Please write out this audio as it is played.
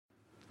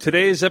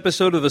Today's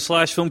episode of the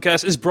Slash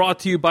Filmcast is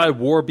brought to you by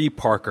Warby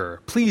Parker.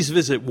 Please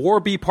visit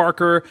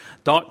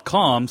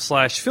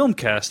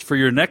warbyparker.com/filmcast for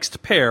your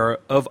next pair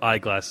of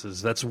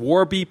eyeglasses. That's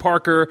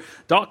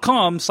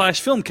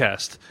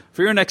warbyparker.com/filmcast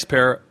for your next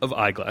pair of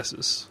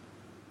eyeglasses.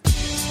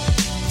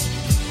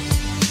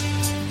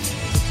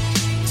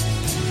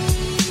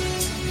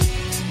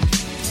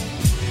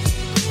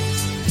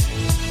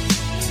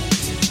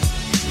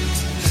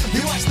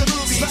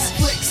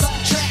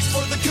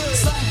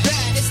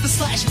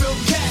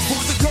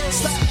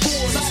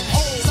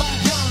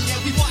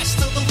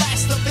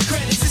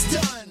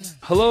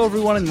 Hello,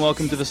 everyone, and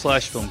welcome to the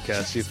Slash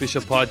Filmcast, the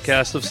official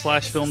podcast of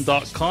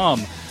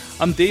SlashFilm.com.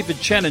 I'm David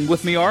Chen, and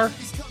with me are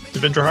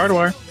Devindra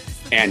Hardwar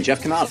and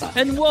Jeff Kanata.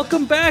 And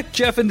welcome back,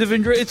 Jeff and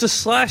Devindra. It's a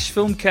Slash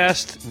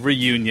Filmcast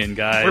reunion,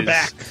 guys. We're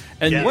back.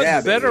 And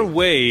what better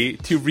way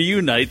to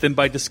reunite than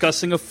by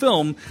discussing a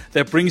film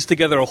that brings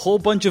together a whole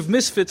bunch of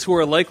misfits who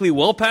are likely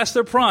well past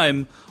their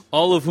prime,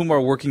 all of whom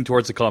are working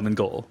towards a common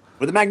goal.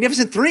 We're the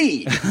Magnificent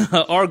Three.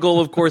 Our goal,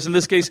 of course, in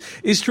this case,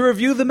 is to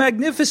review The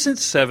Magnificent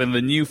Seven,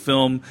 the new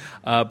film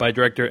by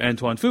director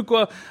Antoine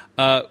Fuqua,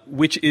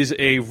 which is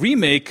a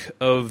remake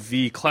of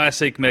the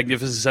classic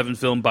Magnificent Seven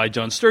film by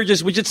John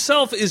Sturges, which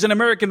itself is an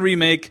American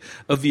remake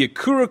of the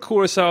Akira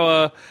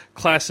Kurosawa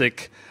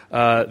classic,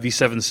 The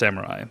Seven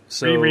Samurai.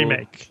 So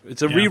remake.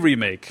 It's a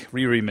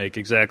re-remake,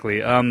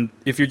 exactly.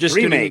 If you're just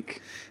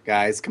remake,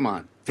 guys, come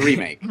on.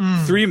 Remake.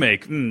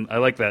 I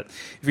like that.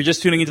 If you're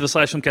just tuning into the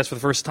Slash Filmcast for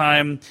the first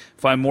time,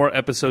 find more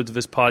episodes of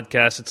this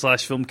podcast at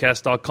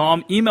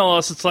slashfilmcast.com. Email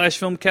us at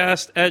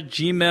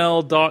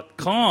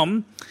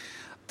slashfilmcast@gmail.com.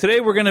 Today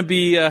we're going to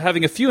be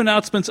having a few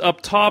announcements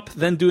up top,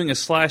 then doing a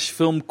Slash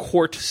Film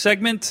Court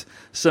segment,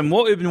 some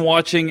what we've been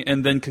watching,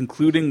 and then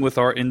concluding with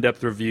our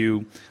in-depth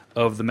review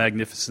of The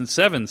Magnificent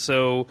Seven.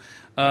 So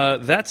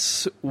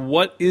that's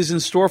what is in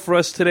store for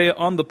us today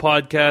on the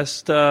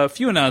podcast. A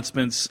few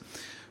announcements.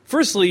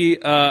 Firstly,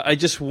 I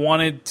just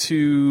wanted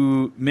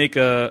to make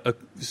a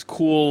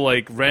cool,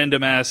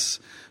 random-ass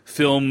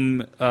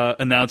film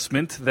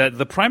announcement that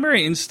The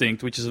Primary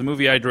Instinct, which is a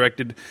movie I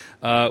directed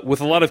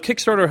with a lot of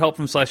Kickstarter help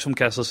from Slash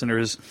Filmcast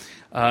listeners,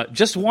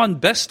 just won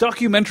Best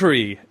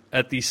Documentary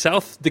at the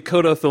South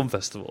Dakota Film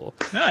Festival.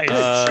 Nice.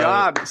 Good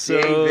job,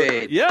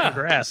 David. Yeah.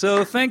 Congrats.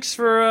 So thanks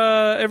for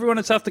everyone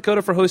in South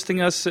Dakota for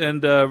hosting us,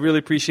 and really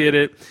appreciate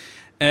it.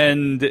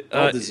 And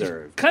well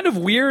deserved. Kind of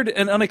weird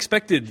and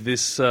unexpected,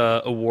 this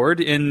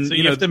award. And so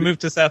you have to move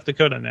to South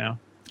Dakota now.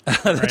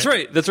 That's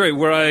right. That's right.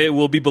 Where I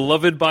will be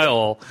beloved by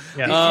all.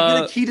 Yeah. You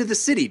get a key to the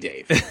city,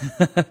 Dave.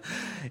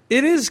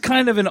 It is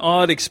kind of an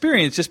odd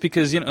experience, just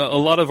because a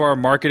lot of our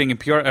marketing and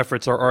PR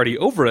efforts are already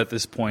over at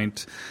this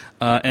point.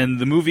 And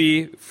the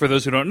movie, for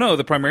those who don't know,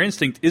 The Primary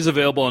Instinct is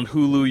available on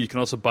Hulu. You can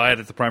also buy it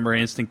at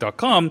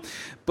theprimaryinstinct.com.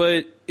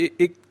 But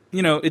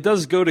it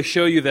does go to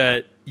show you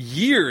that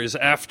years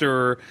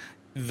after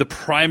the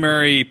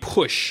primary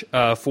push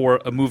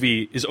for a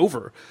movie is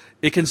over,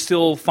 it can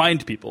still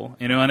find people,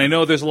 and I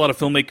know there's a lot of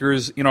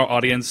filmmakers in our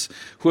audience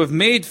who have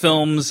made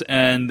films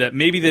and that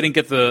maybe they didn't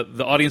get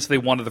the audience they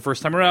wanted the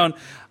first time around.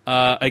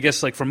 I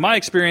guess, from my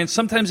experience,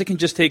 sometimes it can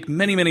just take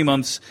many, many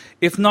months,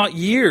 if not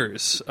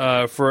years,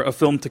 for a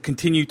film to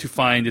continue to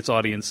find its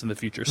audience in the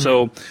future.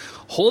 So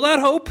hold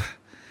out hope.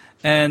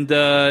 And,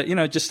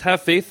 just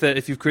have faith that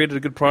if you've created a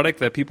good product,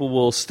 that people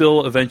will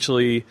still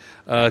eventually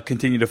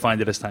continue to find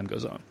it as time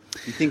goes on.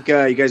 You think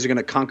you guys are going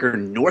to conquer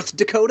North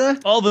Dakota?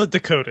 All the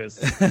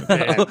Dakotas.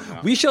 Okay.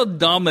 We shall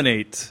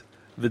dominate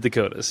the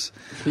Dakotas.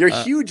 You're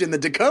huge in the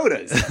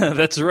Dakotas.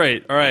 That's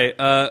right. All right.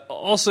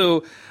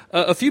 Also,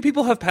 a few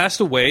people have passed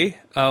away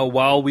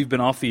while we've been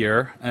off the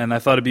air, and I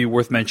thought it'd be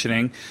worth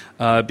mentioning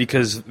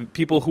because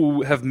people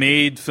who have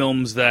made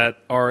films that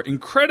are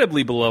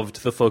incredibly beloved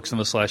to the folks on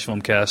the Slash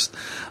Filmcast.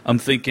 I'm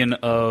thinking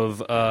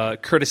of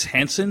Curtis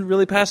Hanson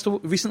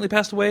recently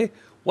passed away.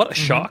 What a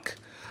shock.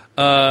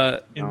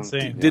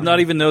 Insane. Did not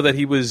even know that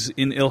he was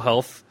in ill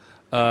health.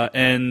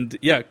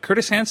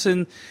 Curtis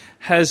Hanson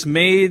has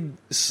made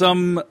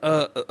some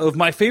of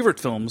my favorite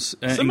films.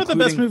 Some of the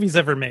best movies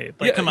ever made.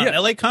 Come on,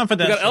 L.A.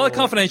 Confidential. We got L.A.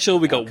 Confidential.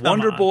 We got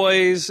Wonder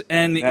Boys,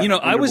 and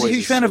I was a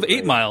huge fan of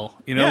 8 Mile.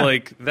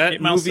 That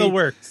 8 Mile movie still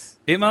works.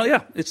 8 Mile,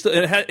 yeah.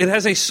 It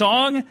has a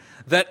song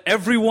that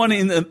everyone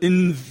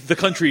in the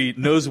country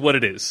knows what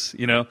it is.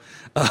 I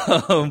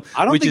don't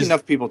think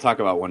enough people talk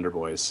about Wonder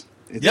Boys.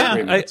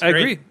 I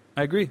agree.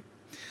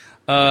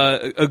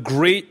 A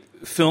great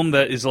film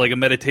that is like a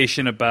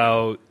meditation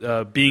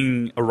about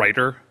being a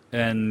writer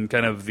and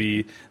kind of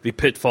the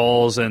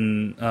pitfalls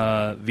and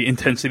the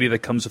intensity that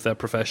comes with that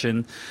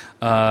profession.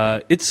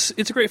 It's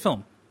a great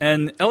film.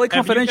 And L.A.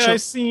 Confidential. Have you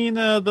guys seen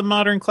the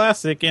modern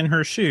classic In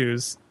Her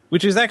Shoes,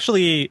 which is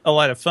actually a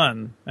lot of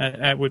fun?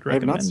 I would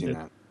recommend I have not seen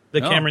that.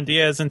 The Cameron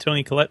Diaz and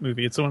Toni Collette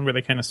movie. It's the one where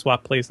they kind of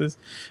swap places.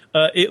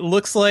 It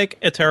looks like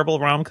a terrible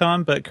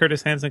rom-com, but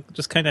Curtis Hanson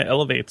just kind of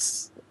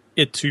elevates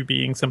it to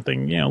being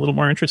something a little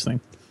more interesting.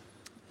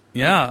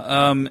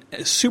 Yeah,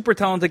 super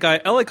talented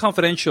guy. L.A.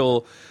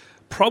 Confidential,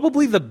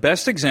 probably the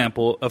best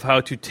example of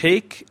how to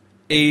take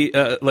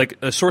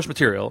a source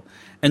material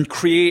and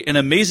create an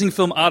amazing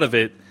film out of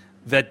it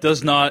that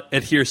does not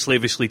adhere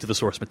slavishly to the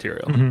source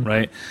material,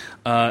 right?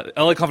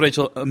 LA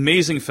Confidential,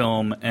 amazing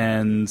film,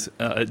 and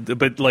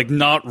but like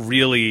not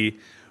really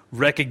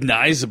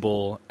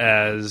recognizable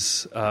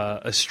as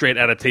a straight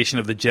adaptation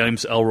of the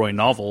James Ellroy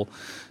novel.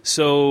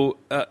 So,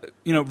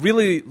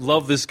 really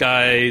love this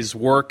guy's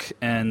work,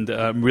 and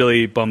I'm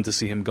really bummed to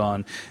see him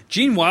gone.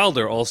 Gene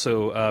Wilder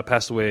also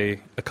passed away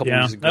a couple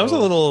years ago. That was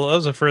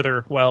a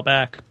further while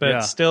back,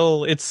 but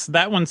still,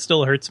 that one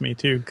still hurts me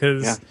too,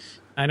 because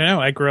I don't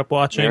know. I grew up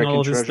watching American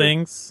all of his Treasure.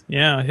 things.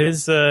 Yeah,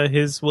 his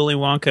Willy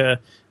Wonka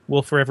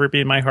will forever be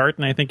in my heart,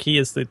 and I think he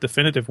is the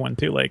definitive one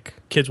too. Like,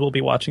 kids will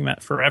be watching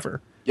that forever.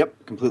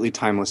 Yep, completely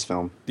timeless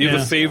film. Do you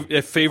have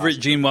a favorite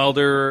Gene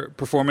Wilder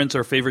performance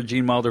or favorite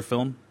Gene Wilder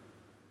film?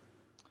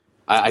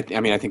 I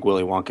think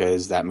Willy Wonka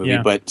is that movie,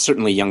 but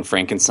certainly Young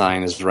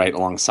Frankenstein is right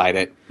alongside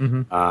it.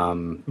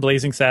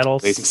 Blazing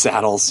Saddles. Blazing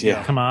Saddles,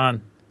 yeah. Come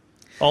on.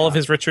 All of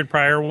his Richard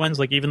Pryor ones,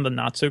 like even the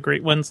not so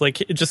great ones,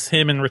 like just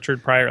him and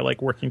Richard Pryor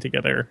like working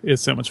together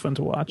is so much fun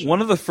to watch.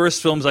 One of the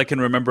first films I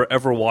can remember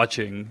ever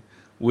watching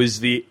was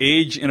the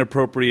age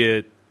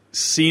inappropriate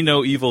See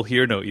No Evil,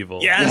 Hear No Evil.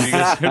 Yes! You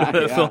guys heard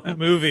of that film? That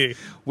movie.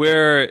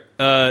 Where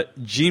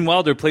Gene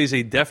Wilder plays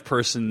a deaf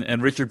person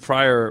and Richard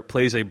Pryor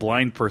plays a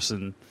blind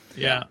person.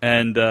 Yeah.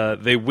 And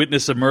they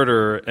witness a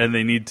murder, and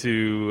they need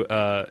to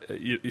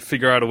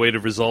figure out a way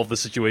to resolve the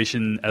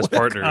situation as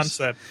partners.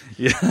 Concept.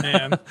 Yeah.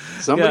 Man.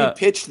 Somebody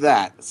pitched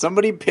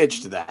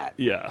that.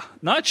 Yeah.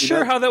 Not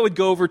sure how that would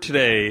go over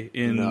today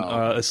in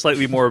a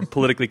slightly more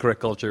politically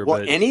correct culture. Well,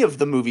 but any of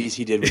the movies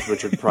he did with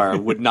Richard Pryor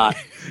would not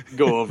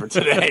go over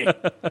today.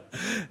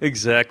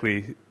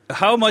 Exactly.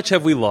 How much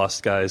have we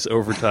lost, guys,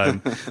 over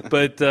time?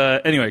 But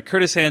anyway,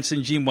 Curtis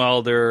Hanson, Gene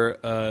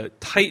Wilder,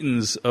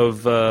 titans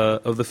of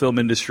the film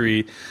industry,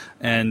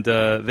 and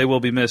they will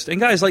be missed. And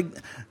guys, like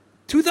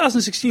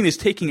 2016 is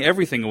taking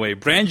everything away.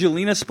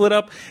 Brangelina split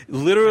up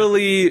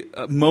literally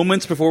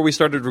moments before we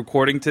started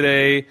recording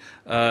today.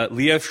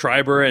 Liev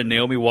Schreiber and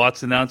Naomi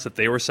Watts announced that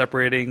they were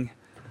separating.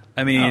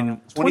 I mean,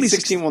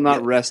 2016 will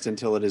not rest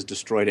until it has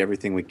destroyed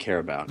everything we care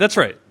about. That's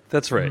right.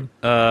 That's right.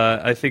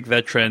 I think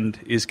that trend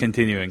is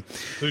continuing.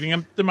 Including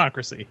a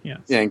democracy, yes.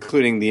 Yeah,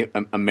 including the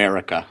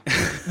America.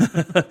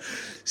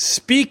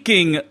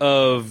 Speaking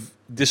of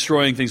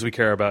destroying things we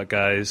care about,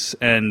 guys,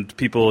 and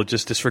people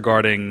just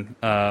disregarding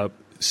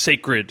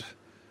sacred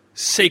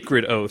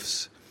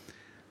oaths,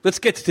 let's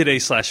get to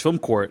today's Slash Film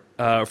Court.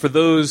 For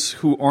those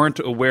who aren't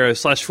aware,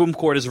 Slash Film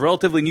Court is a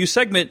relatively new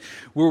segment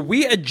where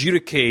we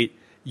adjudicate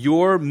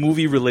your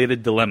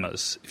movie-related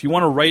dilemmas. If you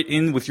want to write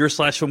in with your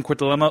Slash Film Court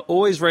dilemma,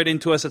 always write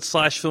into us at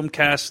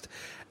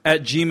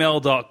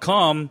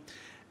slashfilmcast@gmail.com.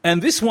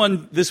 And this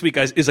one this week,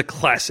 guys, is a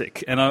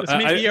classic. And This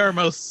may be our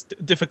most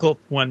difficult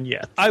one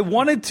yet. I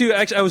wanted to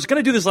actually. I was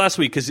going to do this last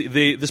week because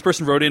this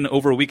person wrote in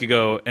over a week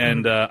ago,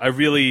 and I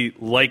really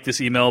like this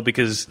email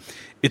because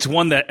it's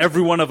one that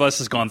every one of us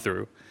has gone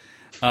through.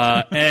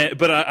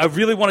 But I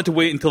really wanted to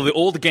wait until the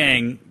old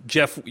gang,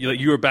 Jeff,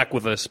 you were back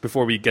with us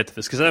before we get to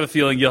this, because I have a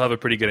feeling you'll have a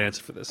pretty good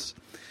answer for this.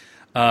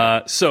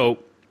 So,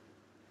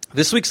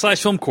 this week's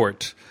Slash Film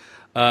Court,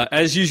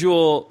 as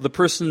usual, the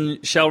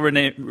person shall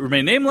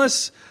remain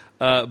nameless,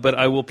 but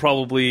I will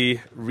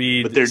probably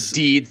read. But their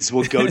deeds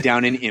will go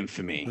down in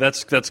infamy.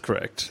 That's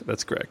correct.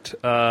 That's correct.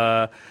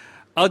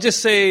 I'll just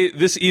say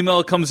this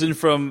email comes in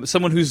from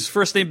someone whose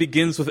first name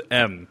begins with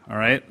M. All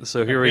right,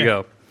 so here we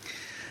go.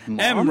 Mom?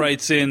 M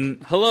writes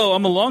in, hello,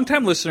 I'm a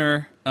longtime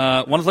listener.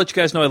 Want to let you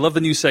guys know I love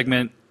the new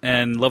segment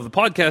and love the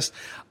podcast.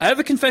 I have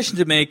a confession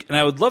to make, and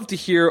I would love to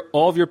hear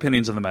all of your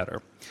opinions on the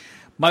matter.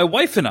 My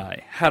wife and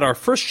I had our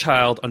first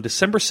child on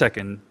December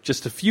 2nd,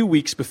 just a few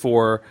weeks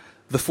before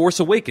The Force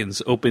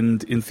Awakens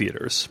opened in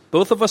theaters.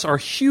 Both of us are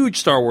huge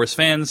Star Wars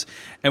fans,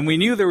 and we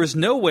knew there was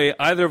no way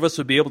either of us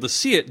would be able to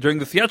see it during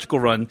the theatrical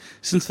run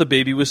since the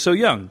baby was so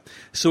young.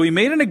 So we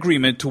made an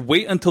agreement to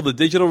wait until the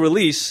digital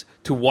release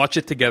to watch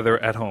it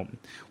together at home.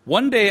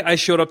 One day I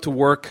showed up to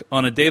work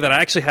on a day that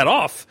I actually had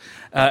off,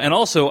 and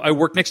also I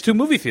work next to a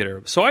movie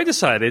theater. So I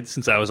decided,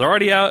 since I was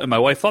already out and my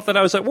wife thought that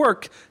I was at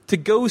work, to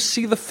go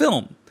see the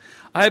film.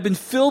 I have been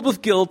filled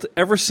with guilt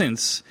ever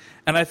since,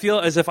 and I feel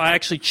as if I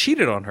actually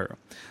cheated on her.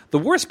 The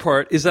worst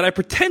part is that I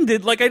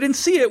pretended like I didn't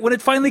see it when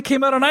it finally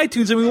came out on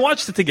iTunes and we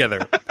watched it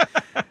together.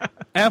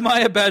 Am I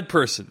a bad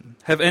person?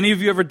 Have any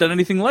of you ever done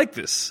anything like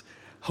this?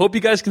 Hope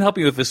you guys can help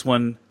me with this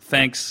one.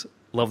 Thanks.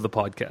 Love the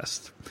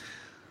podcast.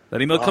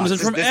 That email comes in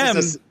from M.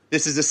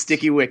 This is a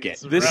sticky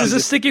wicket. This is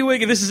a sticky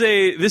wicket. This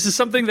is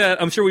something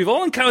that I'm sure we've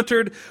all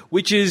encountered,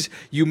 which is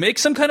you make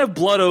some kind of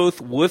blood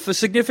oath with a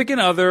significant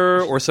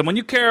other or someone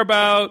you care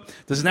about.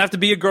 Doesn't have to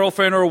be a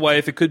girlfriend or a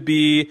wife. It could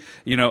be,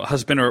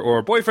 husband or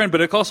a boyfriend,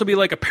 but it could also be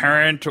like a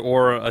parent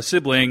or a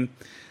sibling.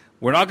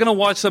 We're not going to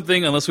watch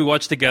something unless we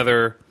watch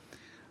together.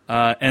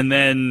 And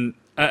then,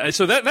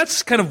 so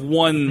that's kind of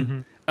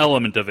one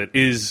element of it,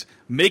 is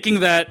making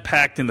that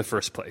pact in the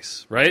first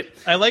place, right?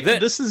 I like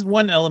this is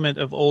one element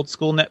of old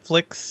school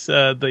Netflix,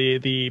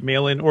 the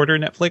mail-in order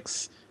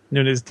Netflix,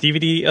 known as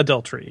DVD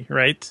adultery,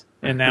 right?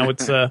 And now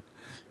it's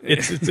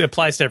It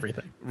applies to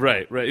everything.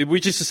 Right.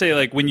 Which is to say,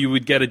 like, when you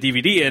would get a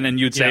DVD in and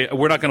you'd say,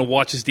 we're not going to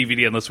watch this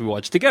DVD unless we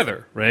watch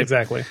together, right?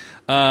 Exactly.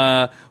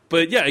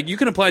 But yeah, you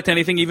can apply it to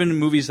anything, even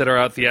movies that are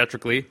out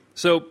theatrically.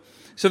 So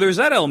there's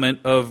that element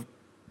of,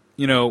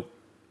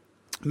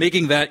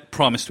 making that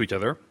promise to each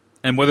other,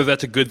 and whether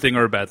that's a good thing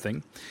or a bad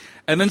thing.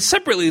 And then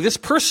separately, this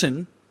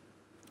person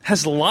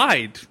has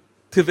lied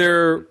to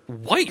their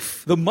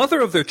wife, the mother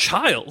of their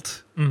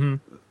child.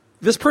 Mm-hmm.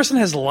 This person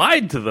has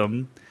lied to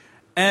them,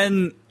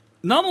 and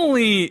not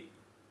only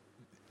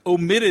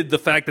omitted the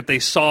fact that they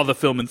saw the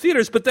film in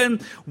theaters, but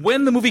then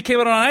when the movie came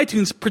out on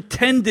iTunes,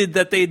 pretended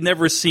that they'd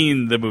never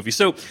seen the movie.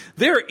 So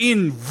they're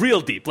in real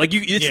deep. Like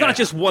it's not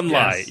just one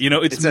lie.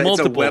 It's multiple. It's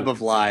a web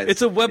of lies.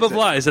 It's a web of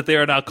lies that they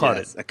are now caught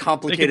in. A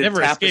complicated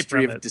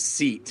tapestry of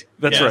deceit.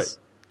 That's right.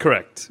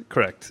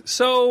 Correct.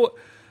 So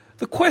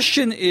the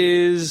question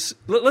is,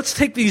 let's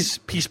take these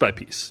piece by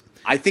piece.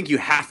 I think you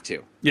have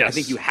to. Yes. I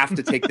think you have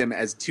to take them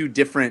as two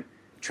different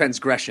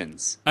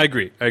transgressions. I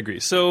agree.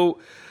 So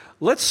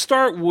let's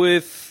start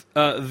with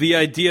the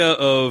idea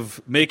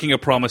of making a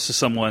promise to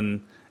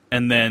someone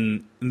and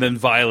then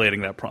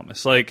violating that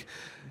promise. Like,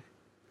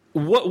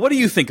 what do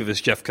you think of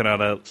this, Jeff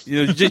Cannata?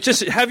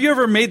 Just have you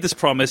ever made this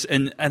promise,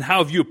 and how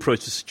have you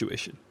approached the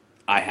situation?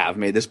 I have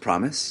made this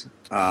promise,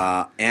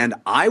 and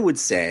I would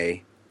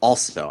say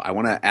also I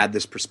want to add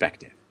this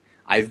perspective.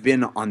 I've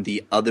been on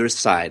the other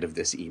side of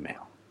this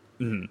email.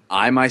 Mm-hmm.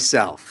 I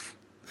myself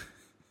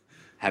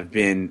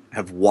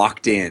have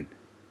walked in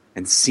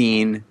and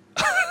seen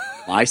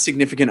my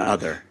significant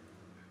other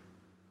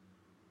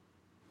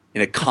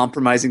in a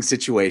compromising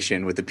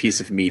situation with a piece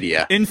of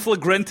media. In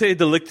flagrante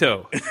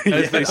delicto,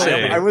 as they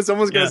say. I was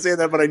almost going to say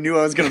that, but I knew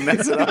I was going to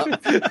mess it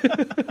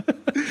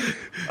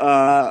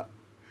up.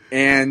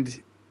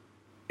 And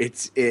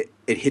it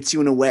hits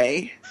you in a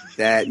way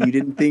that you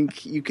didn't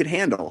think you could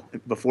handle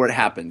before it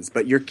happens.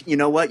 But you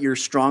know what? You're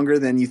stronger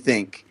than you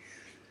think.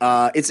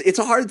 It's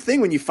a hard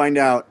thing when you find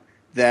out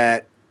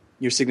that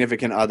your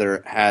significant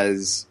other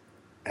has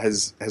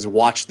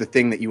watched the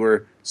thing that you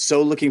were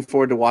so looking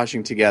forward to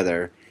watching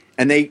together,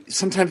 and they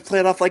sometimes play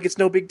it off like it's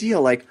no big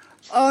deal, like,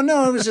 oh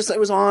no, it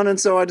was on, and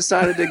so I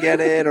decided to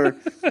get it, or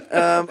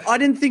I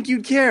didn't think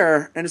you'd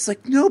care, and it's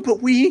like, no,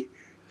 but we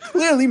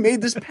clearly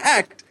made this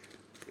pact.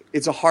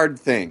 It's a hard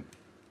thing.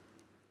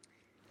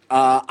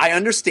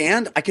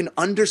 I can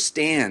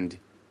understand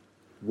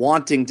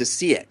wanting to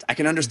see it. I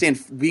can understand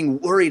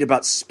being worried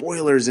about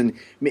spoilers, and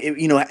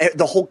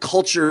the whole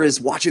culture is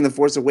watching The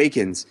Force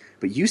Awakens.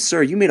 But you,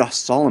 sir, you made a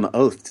solemn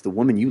oath to the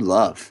woman you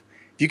love.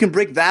 If you can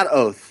break that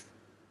oath,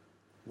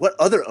 what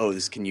other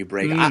oaths can you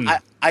break?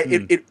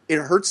 It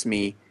hurts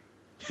me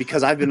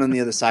because I've been on the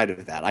other side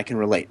of that. I can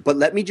relate. But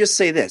let me just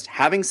say this.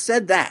 Having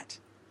said that,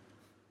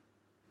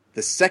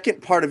 the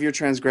second part of your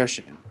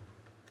transgression,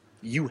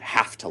 you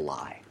have to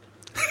lie.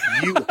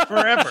 You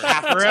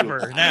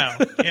forever now.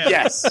 Yeah.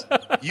 Yes.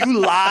 You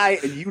lie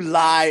and you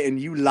lie and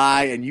you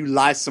lie and you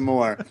lie some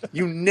more.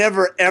 You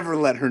never ever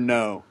let her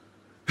know.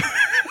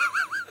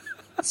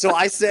 So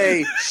I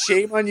say,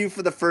 shame on you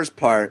for the first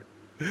part,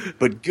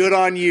 but good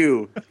on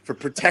you for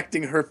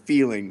protecting her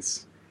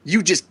feelings.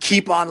 You just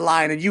keep on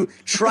lying and you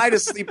try to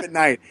sleep at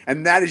night,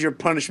 and that is your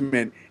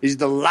punishment, is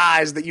the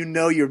lies that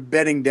you're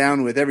bedding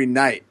down with every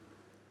night.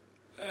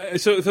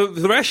 So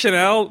the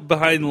rationale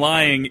behind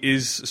lying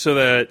is so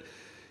that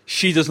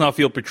she does not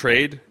feel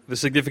betrayed. The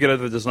significant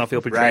other does not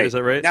feel betrayed. Right. Is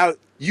that right? Now,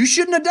 you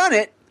shouldn't have done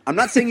it. I'm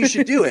not saying you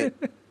should do it.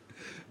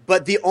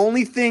 But the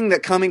only thing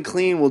that coming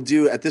clean will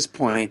do at this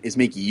point is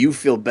make you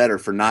feel better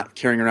for not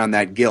carrying around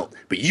that guilt.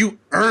 But you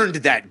earned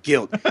that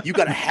guilt. You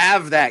got to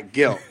have that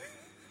guilt.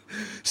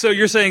 So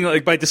you're saying,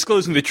 like, by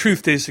disclosing the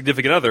truth to his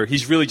significant other,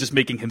 he's really just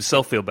making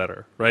himself feel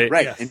better, right?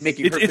 Right, yes. And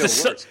making her feel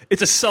worse.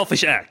 It's a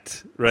selfish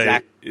act,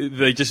 right? Exactly.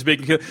 They just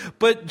making.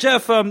 But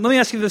Jeff, let me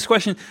ask you this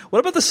question: what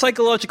about the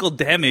psychological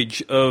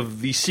damage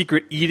of the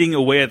secret eating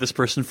away at this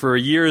person for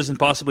years and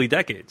possibly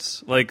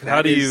decades? Like,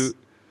 how do you?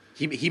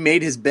 He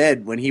made his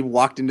bed when he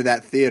walked into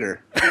that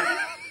theater.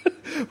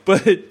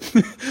 But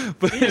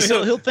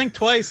so he'll think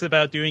twice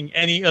about doing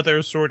any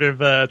other sort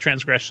of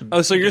transgression.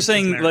 Oh, so you're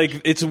saying,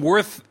 like, it's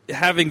worth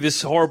having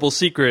this horrible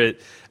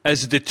secret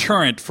as a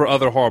deterrent for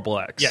other horrible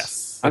acts?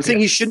 Yes. I'm saying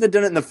he shouldn't have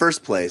done it in the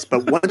first place.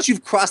 But once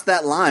you've crossed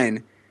that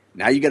line,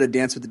 now you got to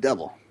dance with the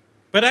devil.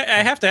 But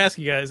I have to ask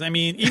you guys, I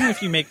mean, even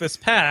if you make this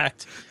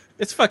pact,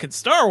 it's fucking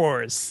Star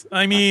Wars.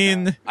 I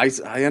mean, I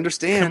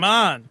understand. Come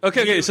on.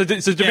 Okay. So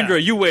Devendra,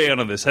 you weigh in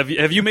on this. Have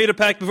you made a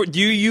pact before? Do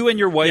you and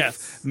your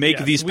wife make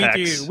these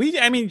pacts? We do.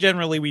 I mean,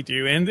 generally we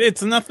do, and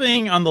it's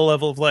nothing on the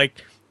level of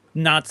like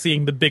not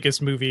seeing the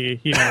biggest movie,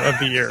 of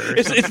the year.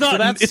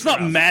 It's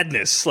not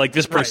madness like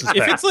this person's pact.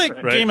 If it's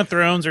like Game of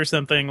Thrones or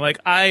something, like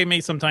I may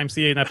sometimes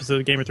see an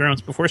episode of Game of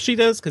Thrones before she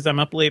does because I'm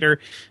up later.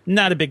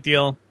 Not a big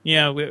deal.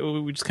 Yeah,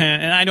 we just kind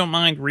of, and I don't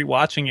mind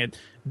rewatching it.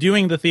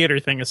 Doing the theater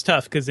thing is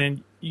tough because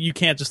then you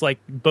can't just like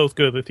both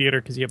go to the theater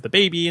because you have the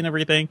baby and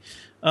everything.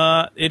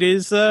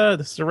 This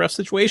is a rough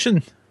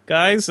situation,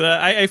 guys.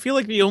 I feel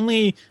like the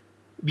only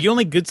the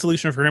only good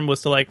solution for him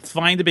was to like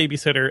find a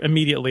babysitter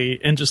immediately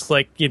and just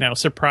like, you know,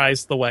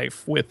 surprise the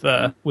wife with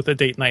a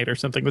date night or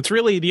something. That's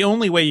really the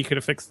only way you could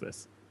have fixed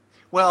this.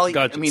 Well,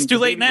 Gotcha. I mean, It's too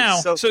the late baby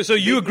was now. So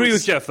you agree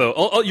with Jeff,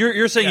 though?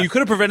 You're saying Yes. you could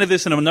have prevented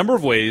this in a number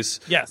of ways.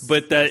 Yes.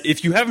 But that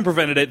if you haven't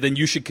prevented it, then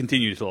you should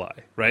continue to lie,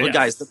 right? Well,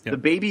 guys, Yeah. the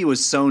baby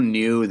was so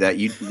new that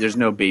there's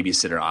no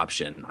babysitter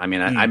option. I mean,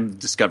 I'm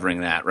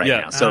discovering that right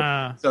Yeah.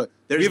 now. So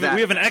there's we have, that.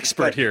 we have an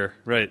expert here,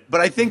 right?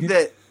 But I think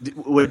that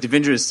what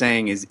Devindra is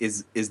saying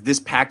is this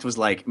pact was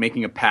like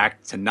making a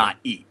pact to not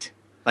eat.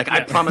 Like,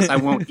 I promise I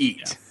won't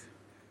eat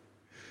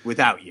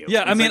without you.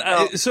 Yeah, I It's mean,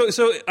 like,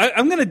 well,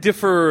 I'm going to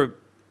differ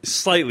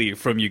slightly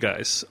from you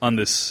guys on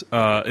this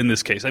in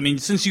this case. I mean,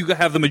 since you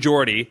have the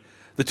majority,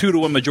 the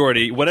 2-1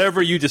 majority,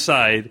 whatever you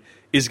decide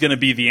is going to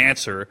be the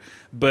answer.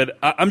 But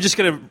I'm just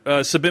going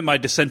to submit my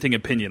dissenting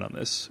opinion on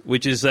this,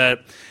 which is that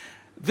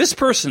this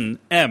person,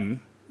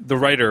 M, the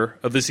writer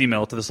of this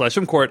email to the Slash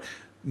Film Court,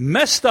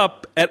 messed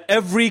up at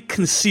every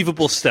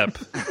conceivable step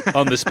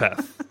on this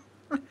path.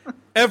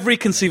 Every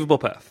conceivable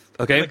path.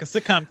 Okay, Like a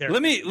sitcom character.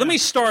 Let me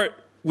start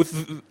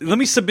with. Let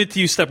me submit to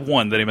you step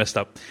one that he messed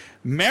up: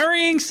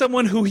 marrying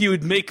someone who he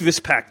would make this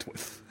pact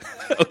with.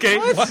 Okay,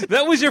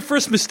 that was your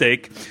first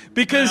mistake.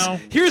 Because No.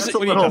 here's That's a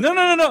little-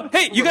 no.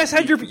 Hey, you guys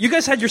had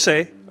your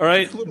say. All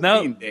right,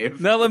 now mean, Dave.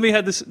 now let me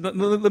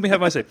have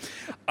my say.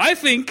 I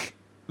think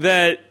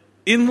that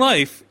in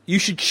life you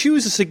should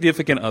choose a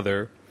significant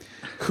other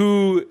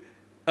who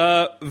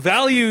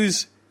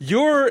values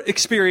your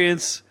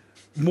experience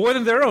more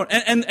than their own,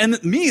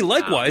 and me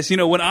likewise. You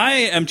know, when I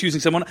am choosing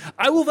someone,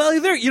 I will value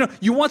their. You know,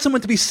 you want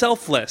someone to be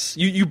selfless.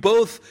 You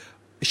both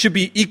should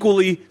be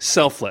equally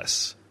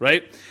selfless,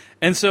 right?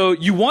 And so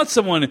you want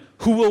someone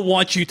who will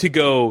want you to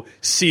go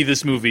see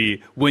this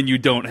movie when you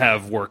don't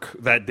have work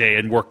that day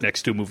and work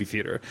next to a movie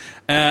theater.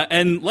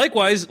 And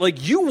likewise,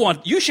 like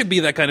you should be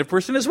that kind of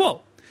person as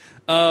well.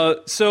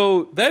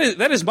 So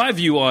that is my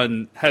view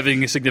on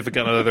having a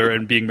significant other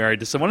and being married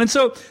to someone. And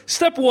so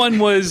step one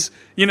was,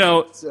 you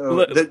know,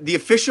 So the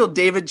official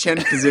David Chen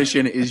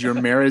position is your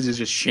marriage is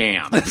a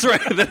sham. that's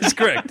right. That is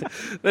correct.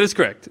 That is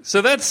correct.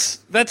 So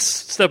that's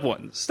step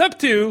one. Step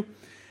two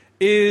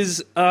is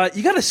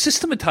you got to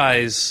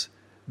systematize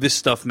this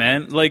stuff,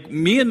 man. Like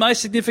me and my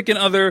significant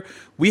other,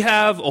 we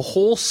have a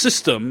whole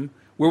system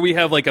where we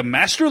have like a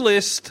master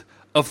list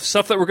of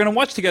stuff that we're going to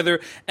watch together.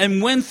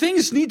 And when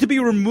things need to be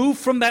removed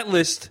from that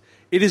list,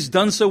 it is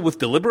done so with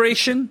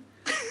deliberation.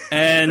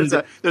 And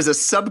There's a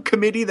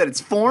subcommittee that it's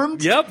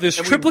formed. yep, there's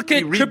and we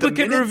triplicate read the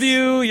minutes.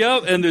 review.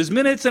 Yep, and there's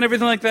minutes and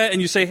everything like that.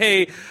 And you say,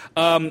 hey,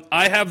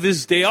 I have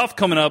this day off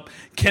coming up.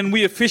 Can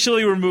we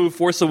officially remove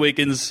Force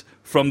Awakens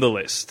from the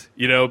list?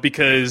 You know,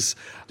 because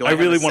Do I I have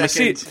really a want to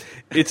see it. second?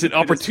 It's an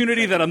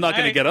opportunity that I'm not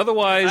going to get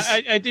otherwise.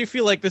 I do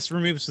feel like this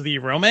removes the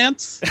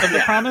romance of the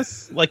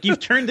promise. Like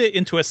you've turned it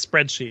into a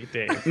spreadsheet,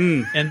 Dave,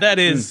 and that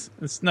is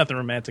it's nothing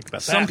romantic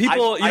about that. Some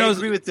people, I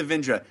agree with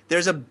Devindra.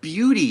 There's a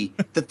beauty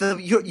that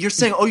you're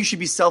saying, oh, you should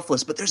be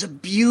selfless, but there's a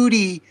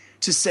beauty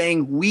to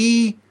saying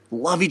we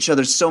love each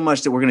other so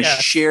much that we're going to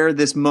Yes. share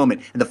this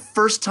moment. And the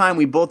first time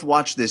we both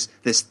watch this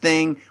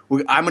thing,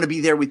 I'm going to be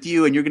there with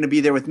you, and you're going to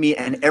be there with me.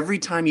 And every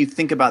time you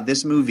think about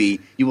this movie,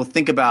 you will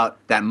think about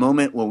that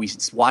moment when we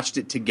watched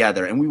it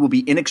together, and we will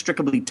be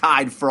inextricably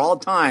tied for all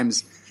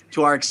times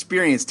to our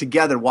experience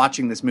together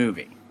watching this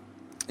movie.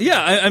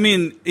 Yeah, I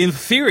mean, in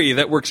theory,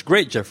 that works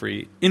great,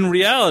 Jeffrey. In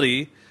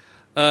reality,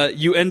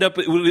 you end up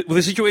with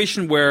a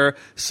situation where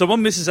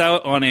someone misses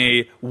out on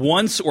a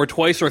once or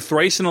twice or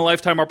thrice in a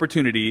lifetime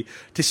opportunity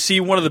to see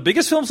one of the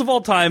biggest films of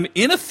all time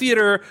in a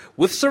theater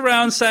with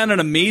surround sound and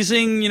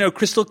amazing, you know,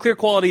 crystal clear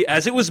quality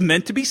as it was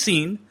meant to be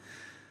seen.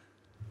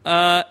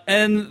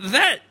 And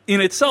that in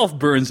itself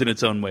burns in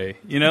its own way.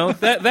 You know,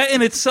 that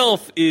in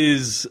itself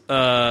is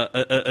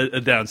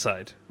a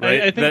downside,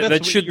 right? I think that's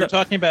what should you're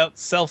talking about.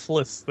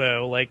 Selfless,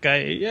 though. Like,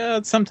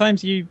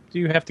 sometimes you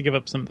do have to give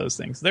up some of those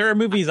things. There are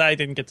movies I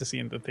didn't get to see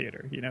in the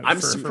theater. You know, I'm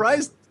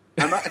surprised.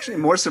 I'm actually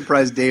more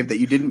surprised, Dave, that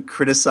you didn't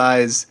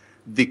criticize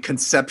the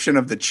conception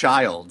of the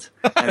child.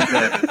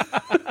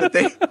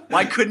 And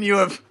why couldn't you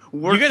have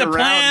worked You're gonna around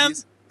plan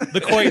these?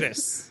 the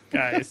coitus,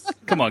 guys.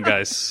 Come on,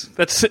 guys.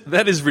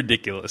 That is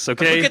ridiculous.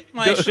 Okay, Look at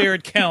my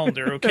shared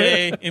calendar,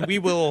 okay? And we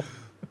will.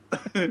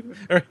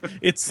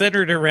 It's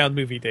centered around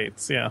movie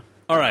dates. Yeah.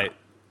 all right.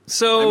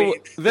 So I mean,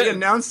 they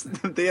announced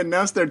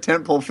their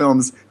tentpole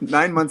films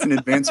 9 months in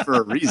advance for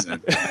a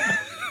reason.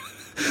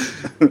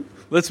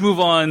 let's move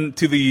on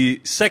to the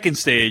second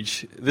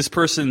stage. This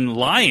person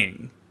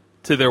lying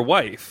to their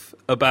wife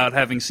about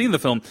having seen the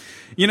film.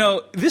 You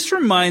know, this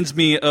reminds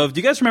me of. Do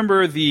you guys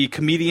remember the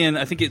comedian?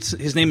 I think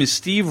his name is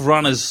Steve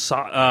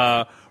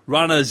Rannazzisi,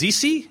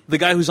 the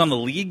guy who's on The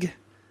League.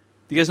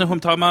 Do you guys know who I'm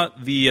talking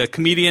about? The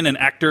comedian and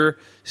actor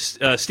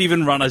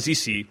Steven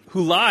Rannazzisi,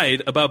 who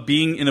lied about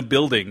being in a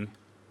building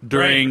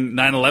during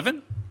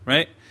 9/11,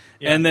 right?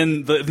 Yeah. And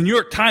then the New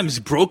York Times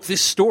broke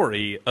this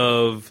story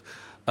of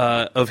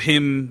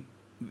him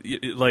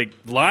like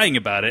lying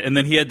about it, and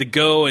then he had to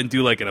go and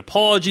do like an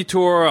apology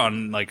tour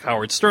on like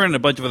Howard Stern and a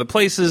bunch of other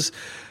places.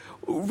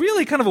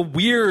 Really kind of a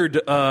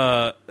weird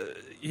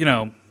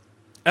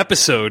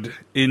episode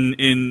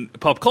in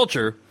pop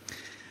culture.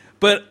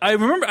 But I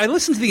remember I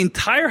listened to the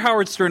entire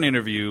Howard Stern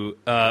interview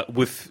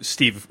with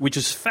Steve, which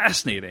is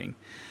fascinating.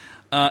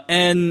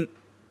 And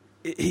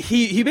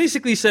he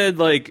basically said,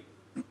 like,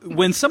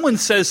 when someone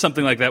says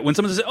something like that, when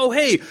someone says, oh,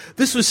 hey,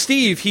 this was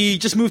Steve, he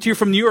just moved here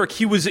from New York,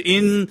 he was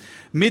in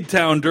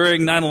Midtown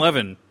during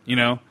 9/11,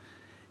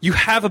 you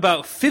have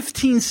about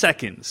 15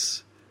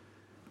 seconds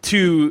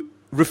to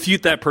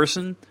refute that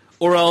person,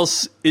 or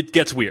else it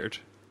gets weird.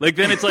 Like,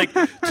 then it's like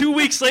 2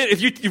 weeks later,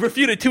 if you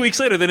refute it 2 weeks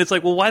later, then it's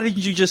like, well, why didn't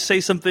you just say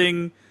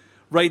something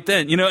right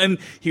then? And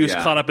he was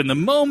caught up in the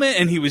moment,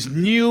 and he was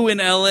new in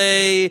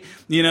LA,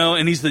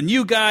 and he's the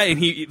new guy,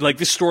 and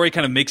this story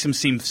kind of makes him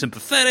seem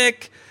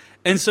sympathetic,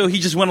 and so he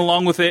just went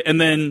along with it, and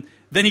then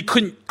he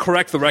couldn't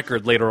correct the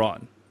record later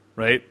on,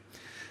 right?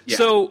 Yeah.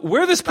 So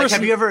where this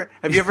person... Like,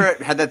 have you ever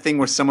had that thing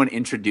where someone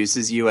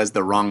introduces you as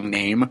the wrong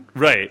name?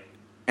 Right.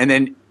 And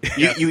then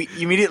you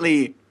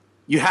immediately...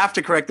 You have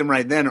to correct them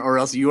right then, or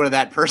else you are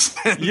that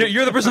person.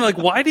 You're the person. Like,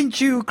 why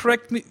didn't you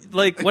correct me?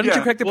 Like, why didn't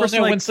you correct the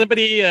person? No, when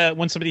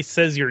somebody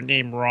says your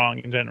name wrong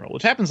in general,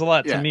 which happens a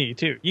lot to me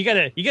too. You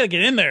gotta get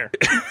in there.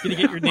 You gotta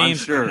get your name. I'm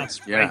sure.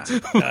 Guys.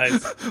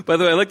 By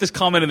the way, I like this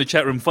comment in the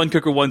chat room.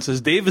 Funcooker1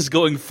 says Dave is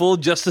going full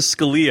Justice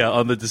Scalia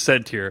on the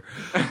dissent here,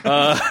 and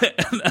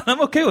I'm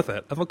okay with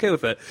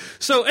that.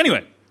 So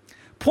anyway,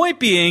 point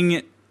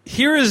being,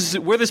 here is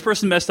where this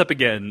person messed up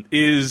again.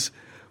 Is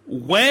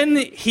when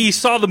he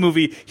saw the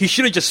movie, he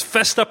should have just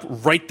fessed up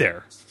right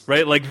there,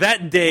 right? Like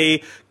that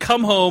day,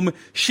 come home,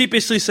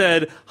 sheepishly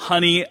said,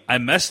 honey, I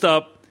messed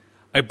up.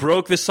 I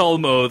broke this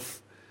solemn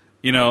oath.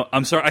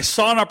 I'm sorry. I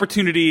saw an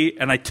opportunity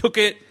and I took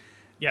it.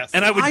 Yes.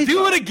 And I would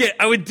do it again.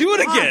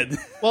 Again.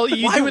 Well,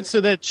 you do it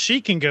so that she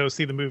can go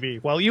see the movie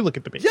while you look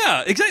at the movie.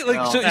 Yeah, exactly.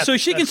 So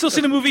she can still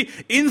see the movie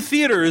in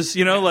theaters,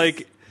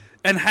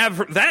 and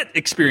have that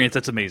experience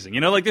that's amazing.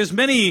 There's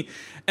many,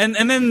 and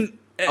then...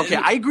 Okay,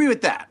 I agree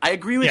with that. I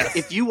agree with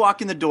if you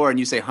walk in the door and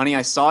you say, honey,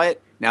 I saw it.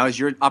 Now is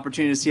your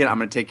opportunity to see it. I'm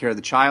going to take care of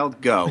the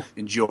child. Go.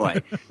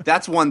 Enjoy.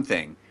 That's one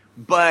thing.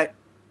 But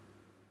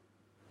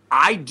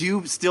I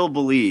do still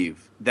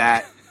believe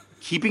that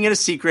keeping it a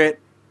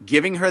secret,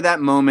 giving her that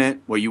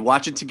moment where you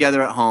watch it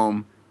together at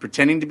home,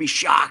 pretending to be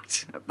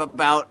shocked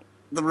about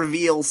the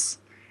reveals.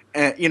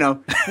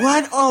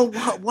 What?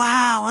 Oh,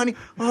 wow, honey.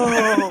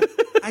 Oh,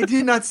 I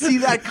did not see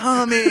that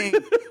coming.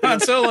 Han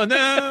Solo,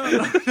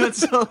 no. Han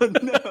Solo,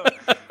 no.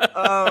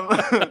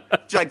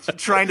 Like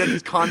trying to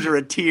conjure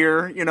a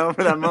tear,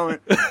 for that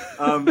moment.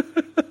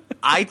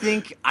 I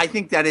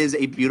think that is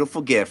a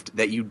beautiful gift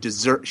that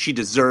she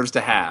deserves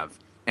to have.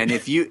 And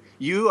if you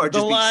are just...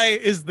 The lie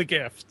is the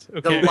gift.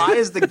 Okay. The lie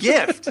is the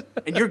gift.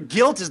 And your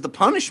guilt is the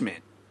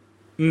punishment.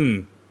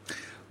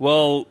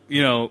 Well,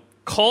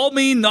 call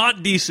me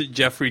not decent,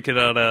 Jeffrey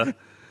Canada,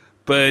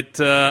 but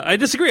I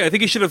disagree. I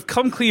think he should have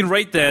come clean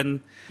right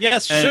then.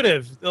 Yes, should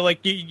have. Like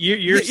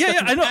you're.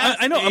 Yeah.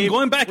 I know. I'm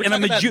going back and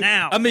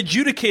I'm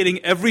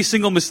adjudicating every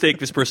single mistake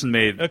this person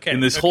made in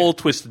this whole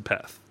twisted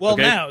path. Well,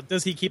 now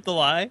does he keep the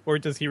lie or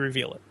does he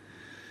reveal it?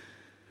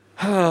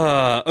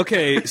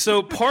 Okay,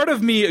 so part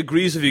of me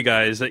agrees with you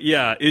guys that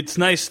it's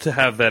nice to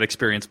have that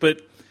experience,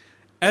 but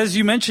as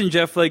you mentioned,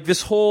 Jeff, like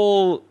this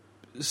whole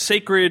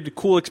sacred,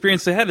 cool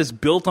experience they had is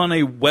built on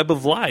a web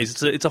of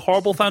lies. It's a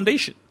horrible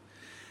foundation.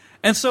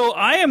 And so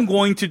I am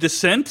going to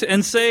dissent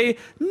and say,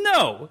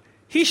 no,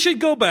 he should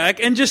go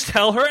back and just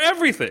tell her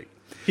everything.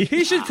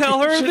 He should tell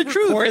her the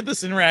truth. Record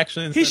this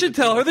interaction. He should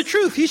tell her the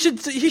truth. He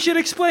should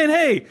explain,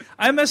 hey,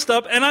 I messed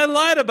up and I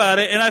lied about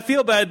it and I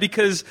feel bad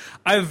because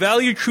I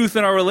value truth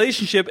in our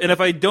relationship, and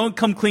if I don't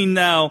come clean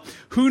now,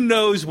 who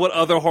knows what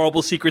other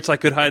horrible secrets I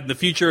could hide in the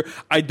future.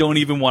 I don't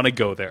even want to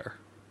go there.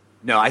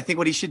 No, I think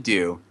what he should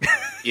do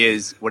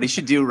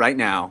right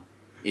now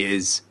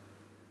is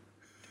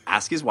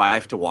ask his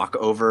wife to walk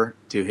over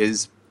to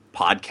his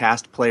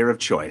podcast player of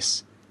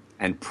choice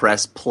and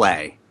press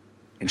play,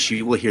 and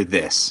she will hear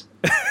this.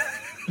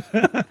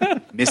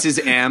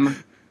 Mrs.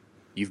 M,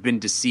 you've been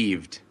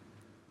deceived.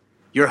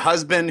 Your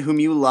husband, whom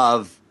you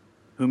love,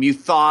 whom you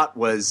thought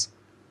was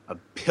a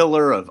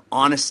pillar of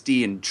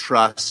honesty and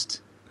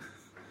trust,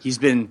 he's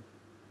been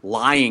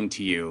lying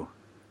to you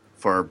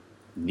for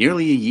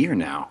nearly a year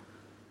now.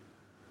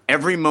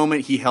 Every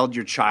moment he held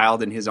your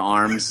child in his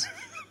arms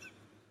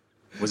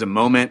was a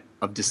moment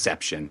of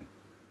deception.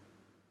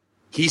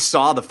 He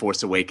saw The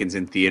Force Awakens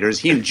in theaters.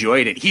 He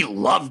enjoyed it. He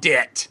loved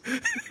it.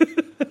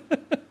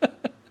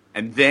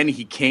 And then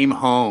he came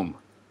home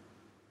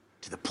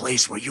to the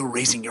place where you were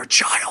raising your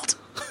child.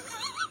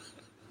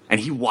 And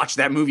he watched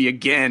that movie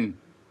again.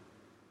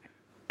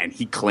 And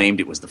he claimed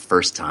it was the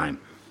first time.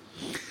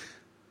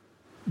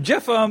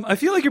 Jeff, I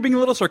feel like you're being a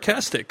little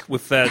sarcastic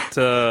with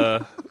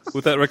that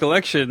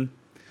recollection.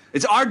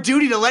 It's our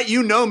duty to let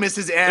you know,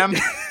 Mrs. M.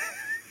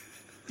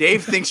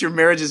 Dave thinks your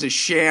marriage is a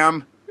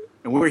sham,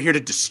 and we're here to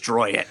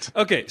destroy it.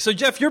 Okay, so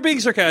Jeff, you're being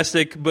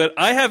sarcastic, but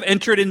I have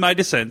entered in my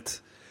dissent.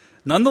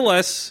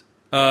 Nonetheless,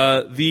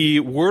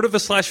 the word of the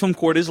Slash Film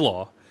Court is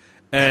law,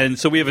 and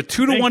so we have a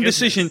 2-1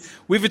 decision.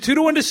 We have a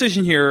 2-1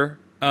 decision here.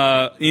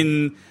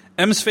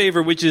 M's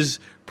favor, which is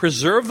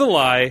preserve the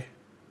lie,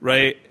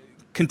 right?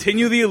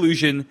 Continue the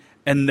illusion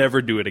and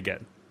never do it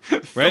again.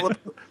 Right?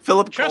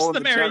 Philip Trust Cole the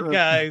in chat married room-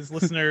 guys,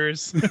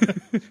 listeners. in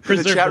the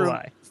Preserve chat the room,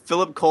 lie.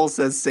 Philip Cole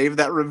says, "Save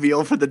that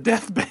reveal for the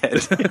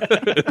deathbed."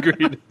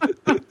 Agreed.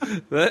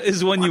 That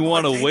is when you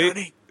want to wait.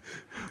 Honey.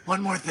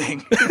 One more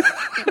thing.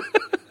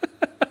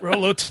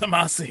 Rollo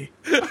Tomasi.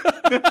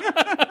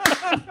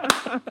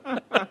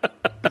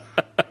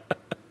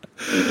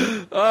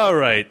 All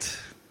right.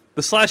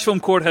 The Slash Film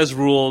Court has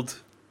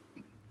ruled,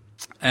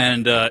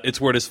 and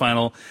its word is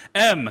final.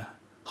 M,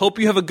 hope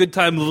you have a good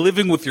time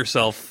living with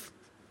yourself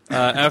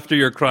after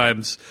your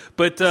crimes.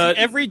 But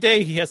Every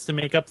day he has to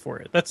make up for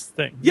it. That's the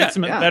thing. Yeah, Makes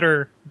him yeah.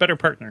 a better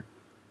partner.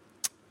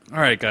 all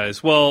right,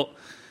 guys. Well,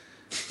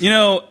 you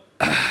know,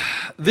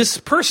 this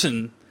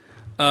person,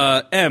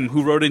 M,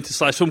 who wrote into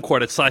Slash Film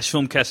Court at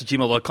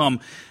slashfilmcast@gmail.com,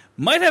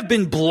 might have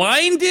been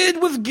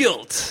blinded with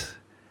guilt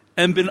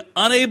and been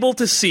unable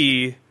to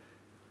see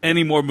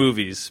any more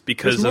movies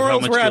because His of how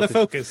morals much were out guilt of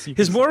focus. you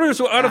His can say.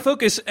 morals were out of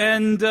focus,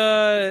 and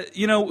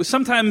you know,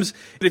 sometimes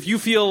if you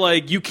feel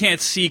like you can't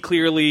see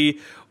clearly,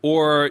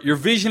 or your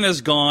vision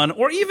has gone,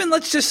 or even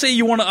let's just say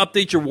you want to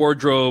update your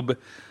wardrobe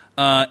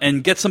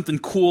and get something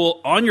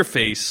cool on your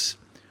face,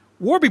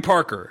 Warby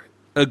Parker,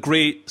 a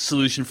great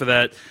solution for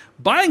that.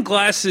 Buying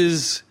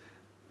glasses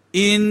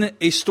in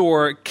a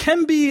store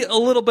can be a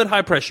little bit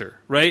high pressure,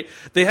 right?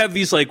 They have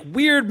these like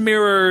weird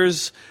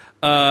mirrors,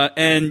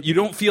 and you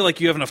don't feel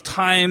like you have enough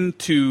time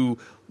to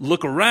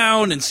look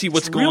around and see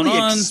what's going really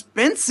on.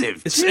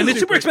 expensive. And it's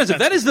super expensive.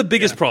 That is the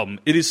biggest problem.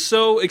 It is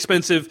so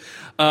expensive.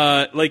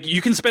 Like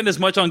you can spend as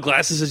much on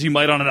glasses as you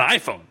might on an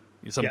iPhone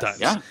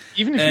sometimes. Yeah.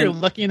 Even if And- you're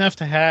lucky enough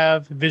to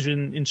have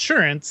vision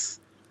insurance,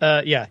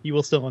 you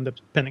will still end up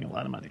spending a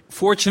lot of money.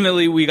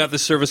 Fortunately, we got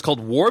this service called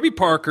Warby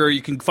Parker.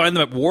 You can find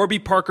them at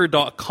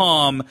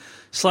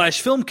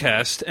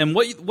warbyparker.com/filmcast. And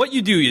what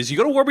you do is you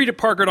go to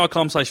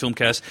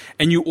warbyparker.com/filmcast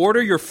and you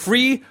order your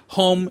free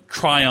home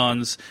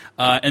try-ons.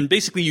 And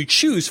basically you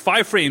choose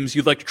 5 frames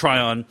you'd like to try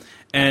on.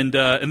 And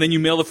then you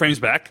mail the frames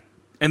back.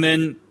 And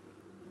then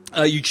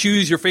you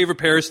choose your favorite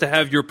pairs to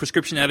have your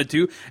prescription added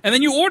to. And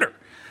then you order.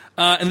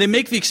 And they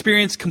make the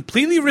experience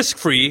completely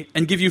risk-free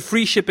and give you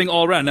free shipping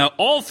all around. Now,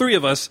 all 3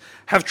 of us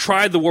have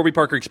tried the Warby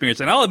Parker experience,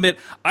 and I'll admit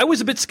I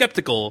was a bit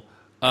skeptical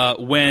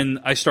when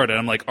I started.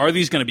 I'm like, are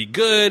these going to be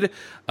good?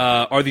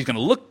 Are these going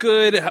to look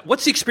good?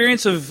 What's the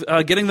experience of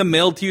getting them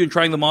mailed to you and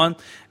trying them on?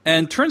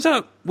 And turns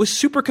out was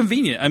super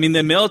convenient. I mean,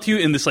 they mail it to you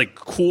in this like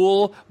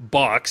cool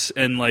box,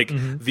 and like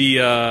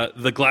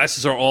the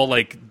glasses are all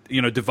like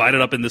divided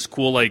up in this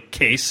cool like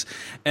case,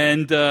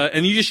 and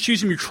you just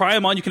choose them. You try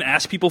them on. You can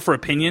ask people for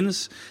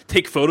opinions,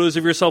 take photos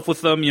of yourself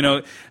with them.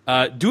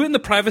 Do it in the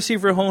privacy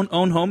of your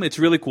own home. It's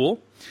really cool.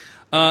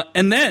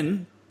 And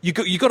then you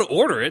go to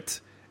order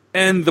it.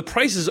 And the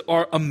prices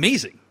are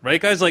amazing, right,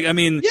 guys? Like, I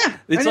mean, Yeah,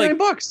 it's like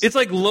 $99. it's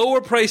like lower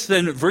price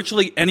than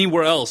virtually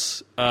anywhere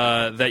else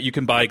that you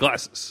can buy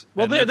glasses.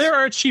 Well, And that's- there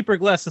are cheaper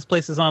glasses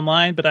places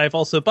online, but I've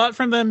also bought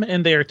from them,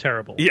 and they are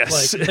terrible.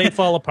 Yes. Like, they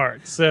fall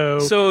apart. So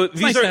it's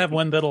these nice are- to have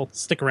one that'll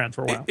stick around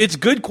for a while. It's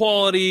good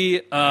quality.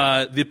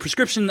 The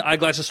prescription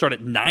eyeglasses start at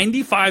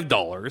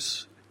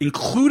 $95,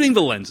 including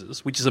the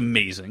lenses, which is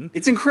amazing.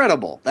 It's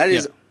incredible. That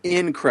is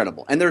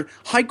incredible. And they're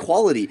high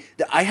quality.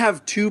 I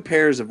have 2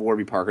 pairs of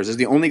Warby Parkers. It's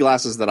the only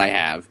glasses that I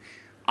have.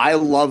 I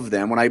love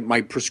them. When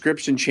my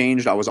prescription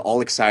changed, I was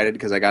all excited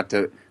because I got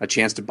a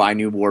chance to buy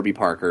new Warby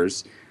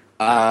Parkers.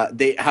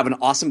 They have an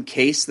awesome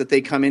case that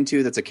they come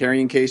into that's a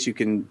carrying case you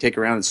can take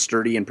around. It's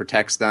sturdy and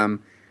protects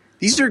them.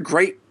 These are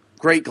great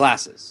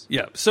glasses.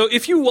 Yeah. So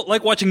if you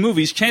like watching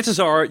movies, chances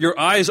are your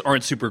eyes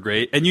aren't super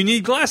great, and you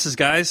need glasses,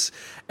 guys.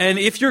 And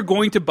if you're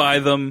going to buy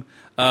them,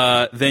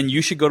 then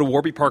you should go to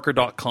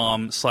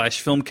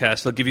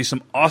warbyparker.com/filmcast. They'll give you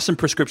some awesome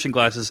prescription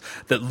glasses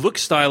that look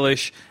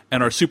stylish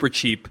and are super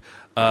cheap.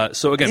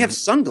 So again, They have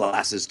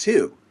sunglasses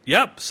too.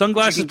 yep,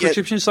 sunglasses, You can get-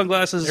 prescription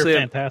sunglasses. They're they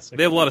fantastic.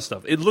 They have a lot of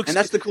stuff. It looks And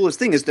that's the coolest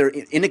thing is they're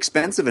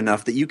inexpensive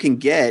enough that you can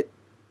get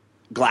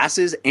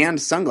glasses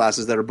and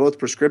sunglasses that are both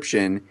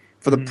prescription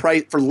for the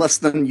price for less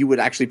than you would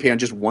actually pay on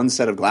just one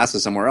set of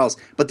glasses somewhere else.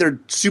 But they're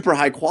super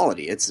high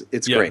quality. It's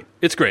Yeah, great.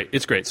 It's great.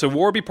 It's great. So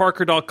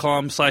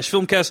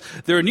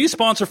warbyparker.com/filmcast. They're a new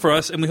sponsor for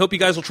us, and we hope you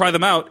guys will try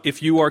them out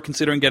if you are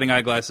considering getting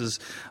eyeglasses,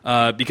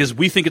 because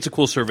we think it's a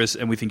cool service,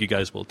 and we think you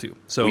guys will too.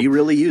 So We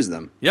really use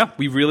them. yeah,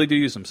 we really do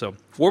use them. So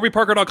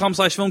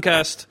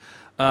warbyparker.com/filmcast.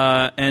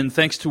 And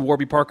thanks to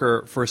Warby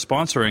Parker for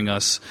sponsoring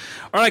us.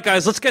 All right,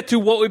 guys, let's get to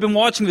what we've been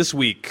watching this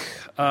week.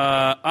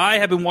 I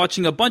have been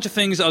watching a bunch of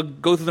things. I'll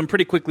go through them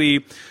pretty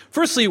quickly.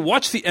 Firstly,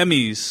 watched the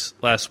Emmys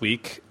last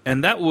week,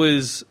 and that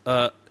was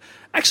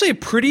actually a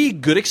pretty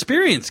good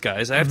experience,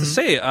 guys. I have to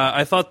say,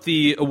 I thought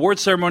the award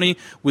ceremony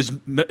was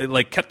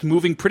kept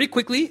moving pretty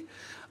quickly,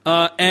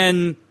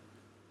 and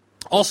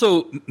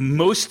also,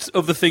 most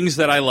of the things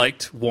that I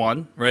liked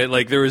won, right?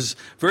 Like, there was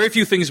very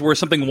few things where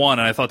something won,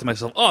 and I thought to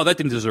myself, oh, that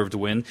didn't deserve to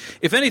win.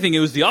 If anything, it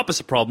was the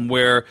opposite problem,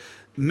 where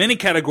many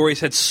categories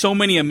had so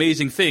many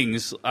amazing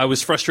things, I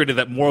was frustrated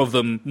that more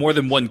than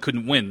one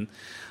couldn't win.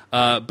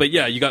 But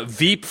yeah, you got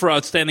Veep for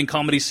Outstanding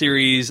Comedy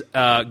Series,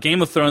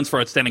 Game of Thrones for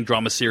Outstanding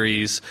Drama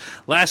Series.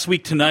 Last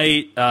week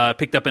tonight,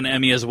 picked up an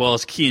Emmy as well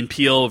as Key and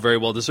Peele, very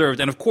well deserved.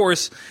 And of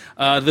course,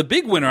 the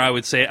big winner, I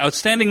would say,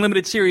 Outstanding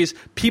Limited Series,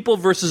 People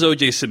vs.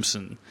 O.J.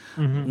 Simpson.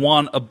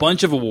 Won a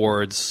bunch of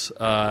awards,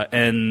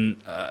 and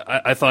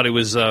I thought it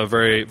was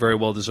very, very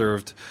well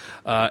deserved.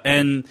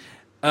 It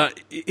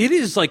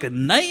is like a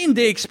night and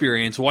day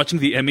experience watching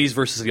the Emmys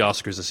versus the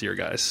Oscars this year,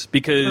 guys.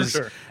 Because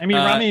for sure. I mean,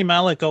 Rami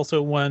Malek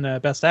also won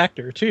Best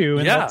Actor too,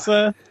 and that's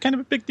kind of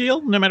a big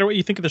deal. No matter what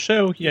you think of the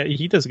show, yeah,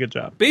 he does a good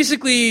job.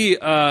 Basically,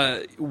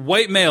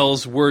 white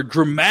males were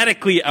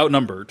dramatically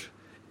outnumbered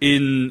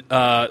in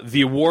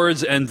the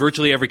awards and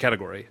virtually every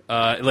category.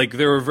 Like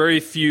there were very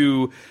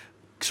few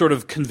sort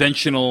of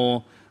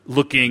conventional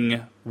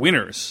looking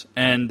winners,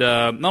 and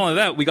not only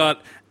that, we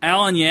got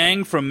Alan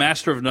Yang from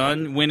Master of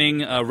None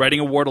winning a writing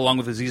award along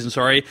with Aziz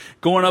Ansari,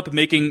 going up and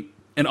making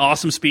an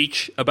awesome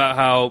speech about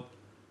how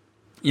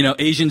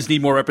Asians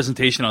need more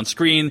representation on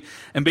screen,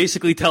 and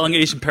basically telling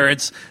Asian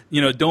parents,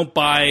 don't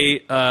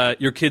buy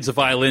your kids a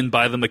violin,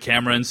 buy them a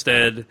camera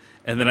instead,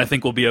 and then I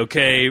think we'll be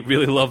okay.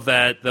 Really love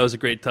that. That was a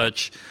great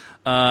touch.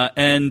 I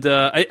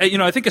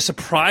think a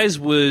surprise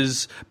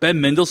was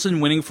Ben Mendelsohn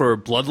winning for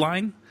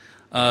Bloodline,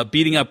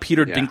 beating out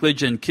Peter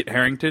Dinklage and Kit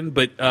Harington.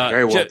 But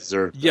very well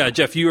deserved. Yeah,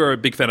 Jeff, you are a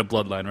big fan of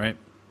Bloodline, right?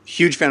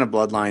 Huge fan of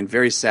Bloodline.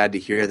 Very sad to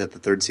hear that the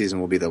third season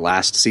will be the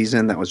last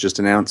season that was just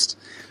announced.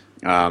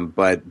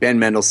 But Ben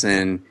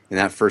Mendelsohn in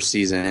that first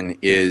season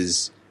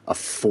is a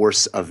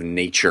force of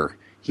nature.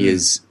 He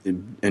is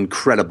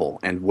incredible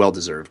and well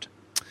deserved.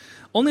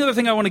 Only other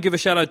thing I want to give a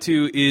shout out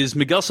to is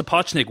Miguel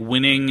Sapochnik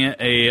winning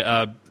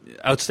a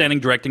Outstanding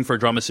Directing for a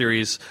Drama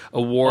Series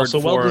award. Also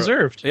well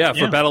deserved. Yeah,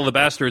 for Battle of the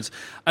Bastards.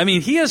 I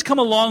mean, he has come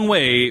a long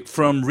way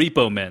from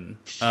Repo Men.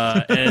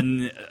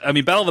 And I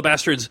mean, Battle of the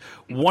Bastards,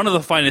 one of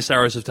the finest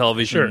hours of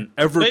television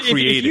ever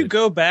created. If you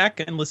go back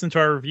and listen to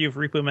our review of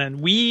Repo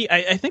Men,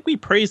 I think we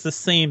praise the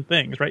same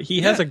things, right?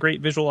 He has a great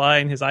visual eye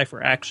and his eye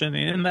for action,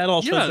 and that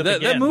all shows up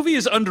again. That movie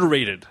is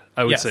underrated,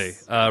 I would say.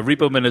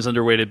 Repo Men is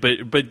underrated,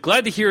 but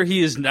glad to hear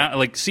he is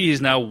now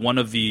he's now one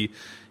of the,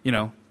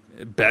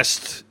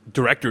 best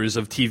directors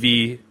of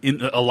TV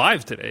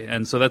alive today,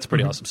 and so that's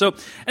pretty awesome. So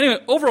anyway,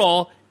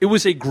 overall, it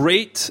was a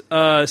great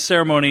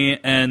ceremony,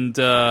 and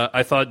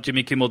I thought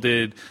Jimmy Kimmel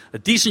did a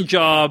decent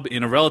job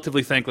in a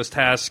relatively thankless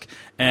task,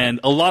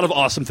 and a lot of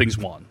awesome things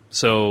won.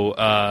 So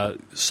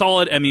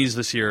solid Emmys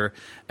this year,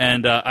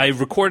 and I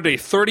recorded a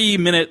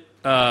 30-minute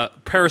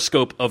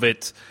Periscope of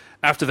it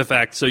after the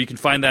fact, so you can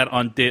find that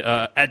on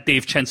at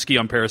Dave Chensky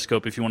on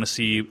Periscope if you want to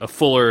see a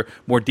fuller,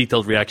 more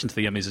detailed reaction to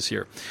the Emmys this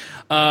year.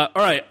 All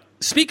right.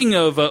 Speaking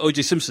of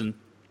O.J. Simpson,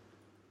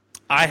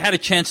 I had a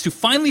chance to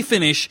finally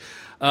finish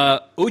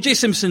O.J.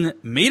 Simpson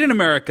Made in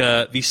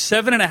America, the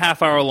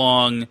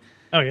 7.5-hour-long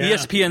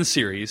ESPN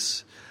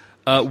series,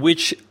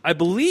 which I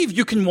believe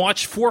you can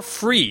watch for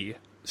free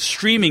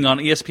streaming on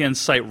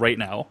ESPN's site right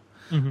now.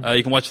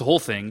 You can watch the whole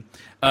thing.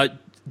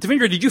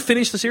 Devindra, did you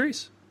finish the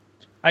series?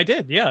 I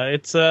did, yeah.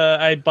 It's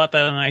I bought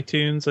that on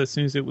iTunes as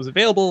soon as it was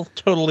available.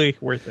 Totally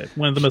worth it.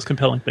 One of the most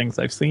compelling things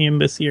I've seen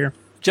this year.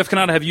 Jeff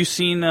Kanata, have you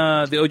seen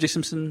the O.J.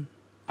 Simpson?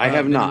 I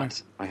have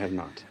not. I have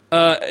not.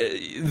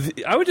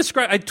 I would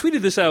describe. I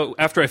tweeted this out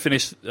after I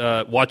finished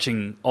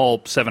watching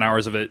all 7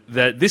 hours of it.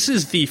 That this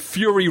is the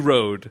Fury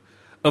Road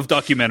of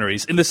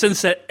documentaries, in the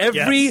sense that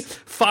every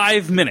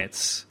 5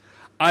 minutes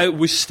I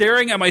was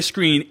staring at my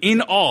screen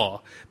in awe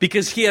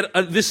because he had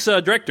this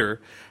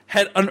director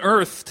had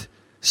unearthed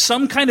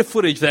some kind of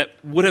footage that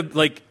would have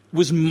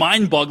was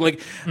mind-boggling.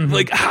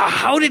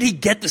 How did he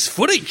get this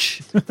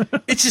footage?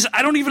 It's just,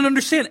 I don't even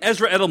understand.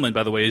 Ezra Edelman,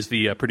 by the way, is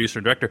the producer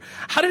and director.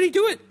 How did he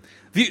do it?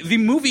 The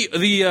movie,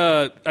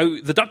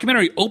 the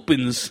documentary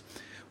opens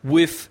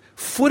with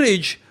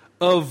footage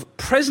of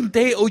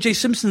present-day O.J.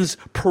 Simpson's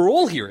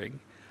parole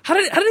hearing. How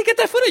did he get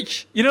that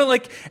footage?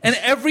 And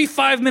every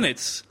 5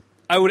 minutes,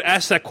 I would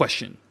ask that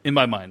question in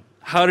my mind.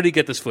 How did he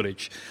get this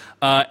footage?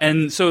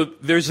 And so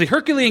there's the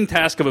Herculean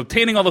task of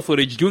obtaining all the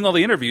footage, doing all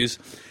the interviews.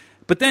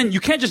 But then you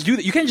can't just do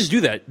that. You can't just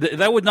do that.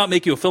 That would not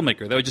make you a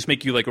filmmaker. That would just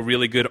make you like a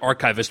really good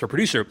archivist or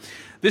producer.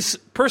 This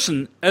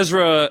person,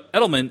 Ezra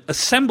Edelman,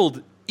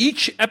 assembled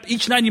each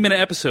 90-minute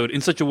episode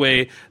in such a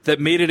way that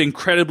made it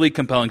incredibly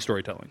compelling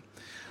storytelling.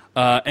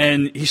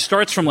 And he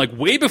starts from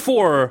way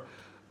before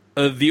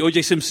the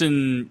O.J.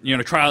 Simpson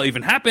trial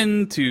even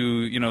happened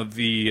to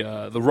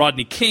the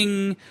Rodney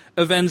King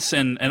events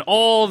and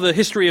all the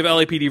history of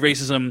LAPD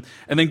racism,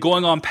 and then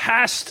going on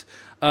past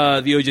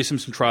the O.J.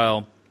 Simpson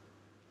trial.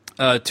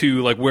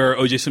 To where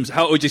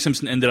how O.J.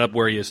 Simpson ended up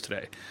where he is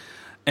today,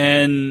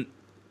 and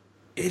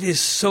it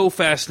is so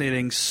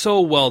fascinating,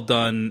 so well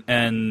done,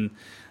 and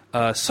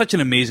such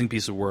an amazing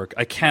piece of work.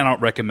 I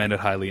cannot recommend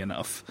it highly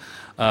enough.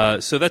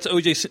 So that's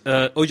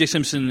O.J.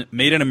 Simpson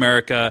Made in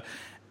America,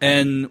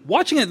 and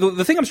watching it,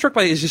 the thing I'm struck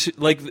by is just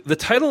the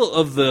title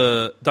of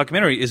the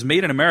documentary is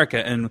Made in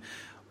America, and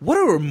what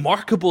a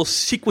remarkable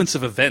sequence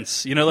of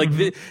events.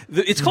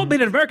 It's called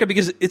Made in America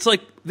because it's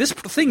this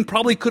thing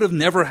probably could have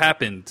never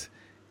happened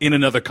in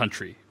another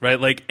country,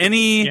 right? Like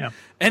any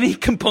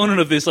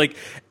component of this, like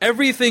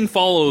everything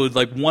followed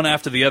like one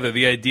after the other.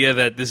 The idea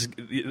that this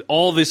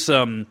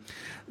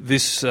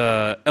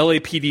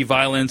LAPD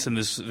violence and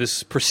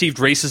this perceived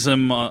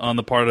racism on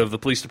the part of the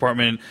police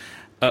department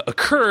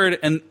occurred,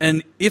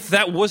 and if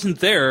that wasn't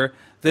there,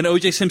 then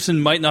O.J.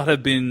 Simpson might not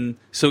have been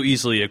so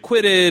easily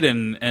acquitted,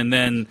 and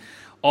then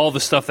all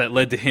the stuff that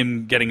led to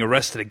him getting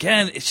arrested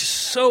again. It's just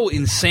so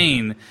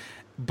insane,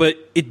 but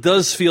it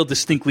does feel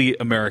distinctly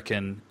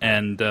American,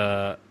 and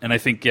I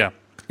think,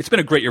 it's been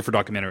a great year for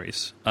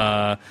documentaries.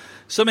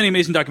 So many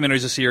amazing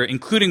documentaries this year,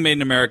 including Made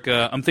in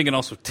America. I'm thinking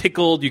also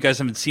Tickled. You guys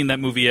haven't seen that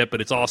movie yet,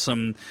 but it's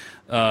awesome.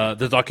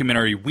 The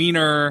documentary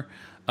Wiener.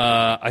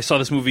 I saw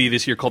this movie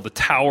this year called The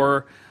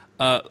Tower.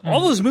 All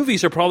those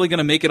movies are probably going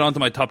to make it onto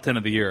my top 10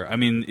 of the year. I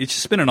mean, it's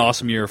just been an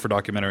awesome year for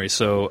documentaries.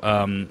 So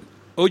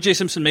O.J.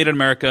 Simpson, Made in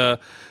America,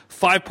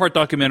 5-part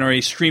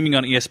documentary streaming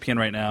on ESPN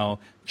right now.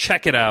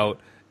 Check it out.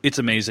 It's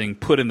amazing.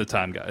 Put in the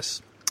time,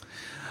 guys.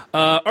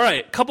 All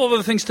right, a couple of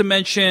other things to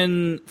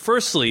mention.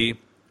 Firstly,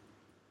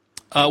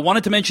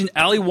 wanted to mention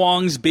Ali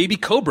Wong's Baby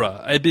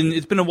Cobra.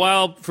 It's been a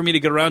while for me to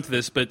get around to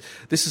this, but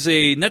this is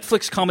a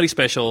Netflix comedy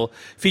special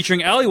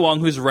featuring Ali Wong,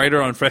 who's a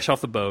writer on Fresh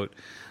Off the Boat.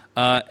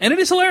 And it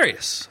is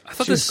hilarious. I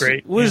thought this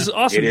great. was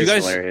awesome. It is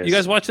hilarious. You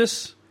guys watch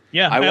this?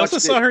 Yeah, I also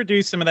watched saw it. her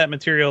do some of that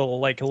material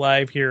like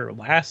live here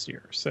last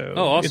year. So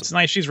awesome. It's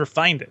nice she's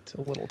refined it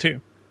a little too.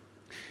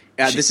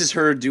 This is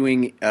her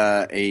doing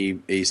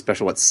a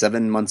special,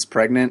 7 months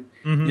pregnant?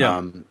 Mm-hmm.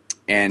 Yeah.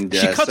 And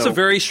She cuts a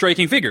very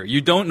striking figure. You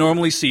don't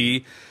normally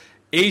see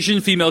Asian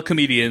female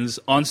comedians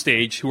on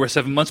stage who are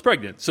 7 months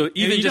pregnant. So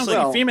even you just don't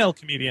like see female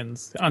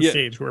comedians on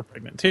stage who are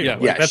pregnant too. Yeah.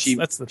 Like, she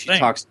that's the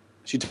thing.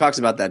 She talks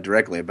about that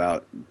directly,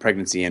 about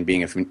pregnancy and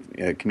being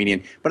a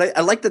comedian. But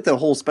I like that the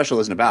whole special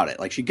isn't about it.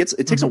 Like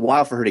it takes a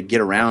while for her to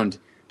get around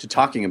to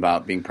talking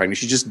about being pregnant.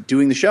 She's just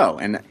doing the show,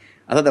 and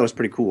I thought that was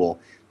pretty cool.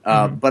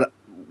 But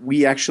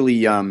we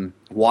actually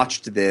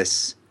watched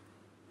this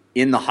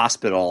in the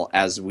hospital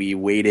as we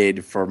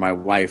waited for my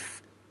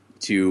wife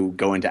to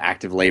go into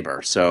active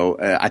labor. So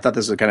I thought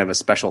this was kind of a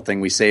special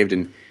thing we saved,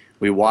 and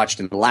we watched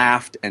and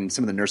laughed, and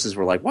some of the nurses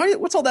were like,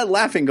 what's all that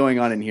laughing going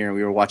on in here? And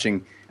we were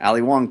watching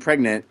Ali Wong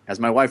pregnant, as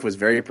my wife was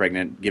very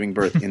pregnant, giving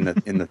birth in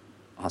the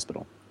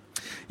hospital.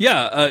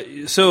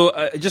 Yeah, so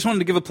I just wanted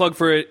to give a plug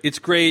for it. It's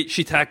great.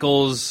 She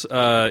tackles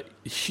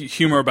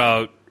humor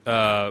about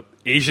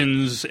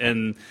Asians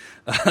and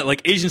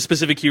like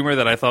Asian-specific humor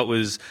that I thought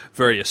was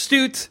very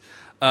astute,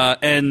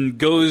 and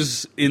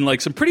goes in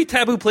like some pretty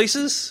taboo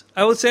places,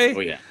 I would say.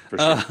 Oh yeah, for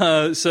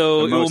sure.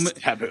 So The most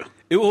taboo.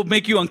 It will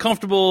make you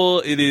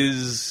uncomfortable. It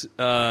is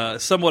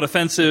somewhat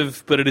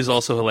offensive, but it is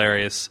also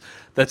hilarious.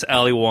 That's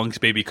Ali Wong's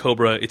Baby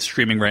Cobra. It's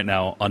streaming right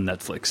now on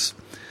Netflix.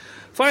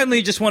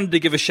 Finally, just wanted to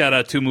give a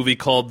shout-out to a movie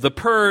called The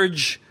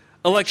Purge: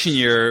 Election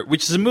Year,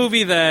 which is a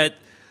movie that,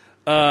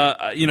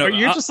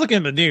 You're just looking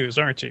at the news,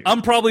 aren't you?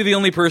 I'm probably the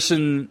only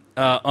person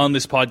on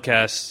this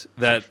podcast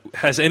that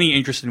has any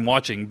interest in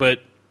watching.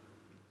 But,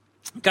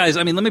 guys,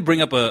 I mean, let me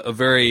bring up a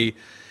very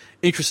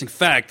interesting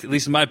fact. At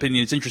least in my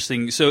opinion, it's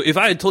interesting. So if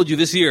I had told you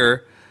this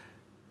year,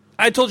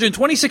 I had told you in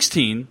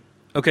 2016,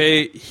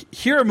 okay,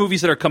 here are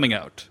movies that are coming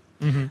out.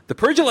 Mm-hmm. The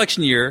Purge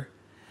Election Year,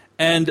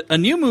 and a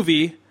new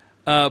movie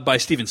by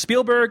Steven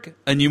Spielberg,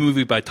 a new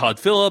movie by Todd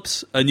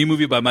Phillips, a new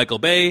movie by Michael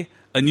Bay,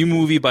 a new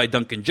movie by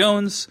Duncan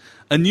Jones,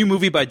 a new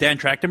movie by Dan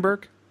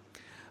Trachtenberg.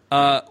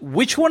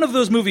 Which one of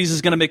those movies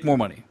is going to make more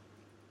money?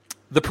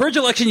 The Purge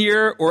Election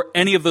Year or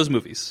any of those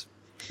movies?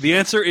 The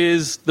answer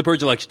is The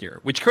Purge Election Year,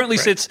 which currently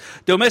sits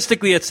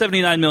domestically at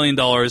 $79 million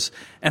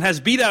and has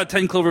beat out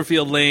 10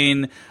 Cloverfield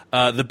Lane,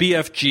 the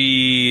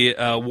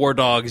BFG, War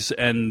Dogs,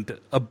 and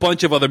a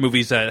bunch of other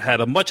movies that had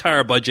a much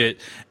higher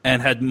budget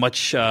and had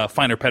much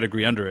finer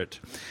pedigree under it.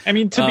 I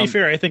mean, to be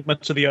fair, I think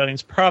much of the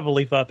audience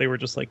probably thought they were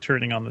just like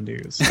turning on the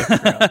news.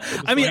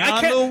 I mean,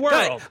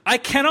 I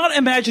cannot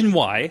imagine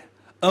why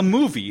a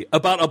movie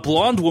about a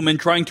blonde woman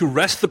trying to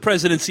wrest the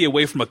presidency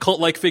away from a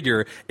cult-like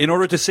figure in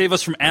order to save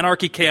us from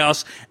anarchy,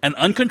 chaos, and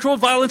uncontrolled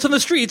violence on the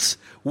streets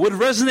would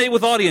resonate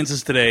with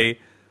audiences today.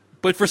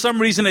 But for some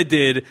reason it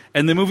did,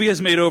 and the movie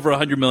has made over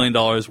 $100 million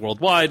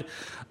worldwide.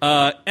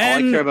 All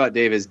I care about,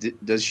 Dave, is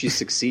does she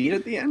succeed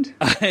at the end?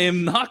 I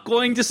am not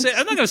going to say...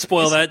 I'm not going to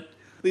spoil that.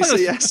 Please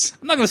say yes.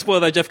 I'm not going to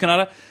spoil that, Jeff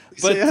Kanata.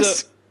 But,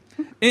 yes.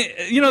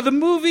 The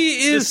movie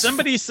is... Does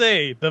somebody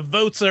say the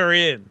votes are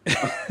in?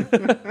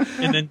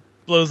 And then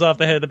blows off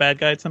the head of the bad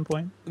guy at some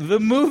point? The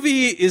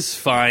movie is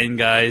fine,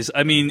 guys.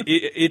 I mean,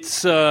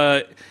 it's...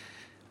 I'm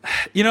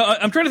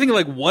trying to think of,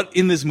 like, what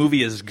in this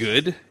movie is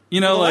good. The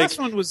last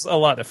one was a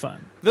lot of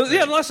fun.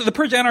 The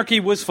Purge Anarchy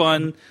was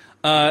fun.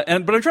 But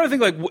I'm trying to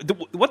think, like,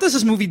 what does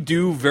this movie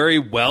do very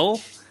well?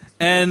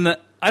 And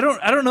I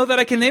don't know that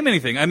I can name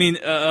anything. I mean,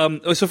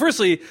 so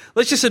firstly,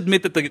 let's just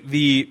admit that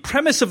the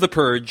premise of The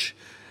Purge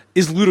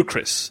is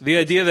ludicrous. The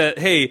idea that,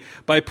 hey,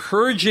 by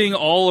purging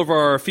all of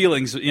our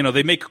feelings,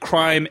 they make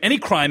any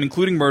crime,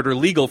 including murder,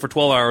 legal for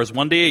 12 hours,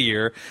 1 day a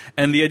year.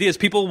 And the idea is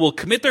people will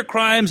commit their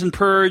crimes and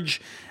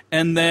purge,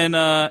 and then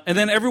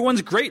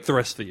everyone's great the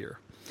rest of the year.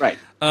 Right.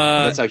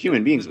 That's how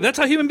human beings work. That's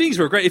how human beings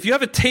work, right? If you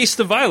have a taste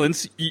of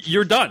violence,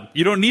 you're done.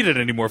 You don't need it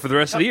anymore for the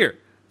rest of the year.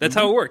 That's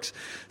how it works.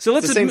 So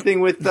let's It's the same thing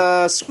with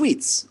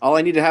sweets. All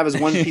I need to have is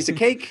one piece of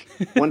cake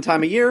one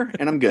time a year,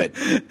 and I'm good.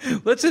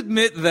 Let's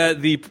admit that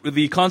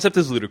the concept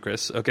is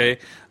ludicrous, okay?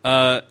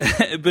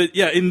 But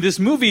yeah, in this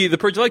movie, The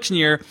Purge Election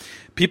Year,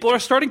 people are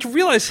starting to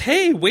realize,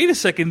 hey, wait a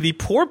second, the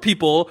poor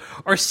people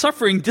are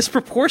suffering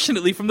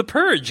disproportionately from the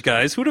purge,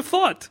 guys. Who'd have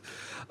thought?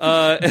 We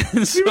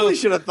really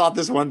should have thought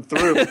this one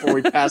through before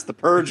we passed the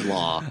purge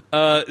law.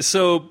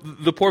 So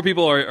the poor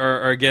people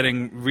are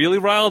getting really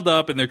riled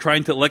up, and they're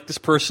trying to elect this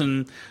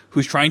person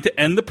who's trying to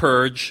end the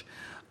purge.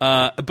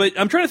 But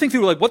I'm trying to think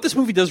through like what this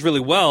movie does really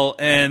well,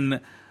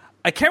 and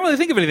I can't really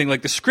think of anything.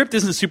 Like the script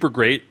isn't super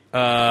great.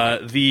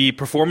 The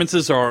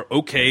performances are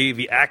okay.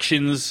 The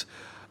action's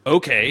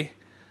okay.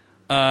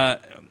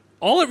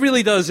 All it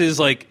really does is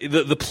like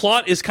the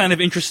plot is kind of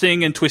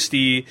interesting and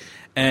twisty,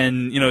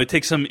 and it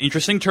takes some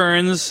interesting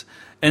turns,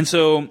 and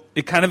so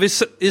it kind of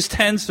is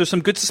tense. There's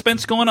some good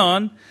suspense going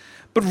on,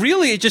 but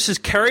really it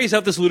just carries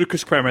out this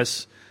ludicrous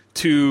premise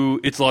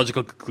to its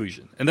logical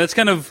conclusion, and that's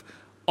kind of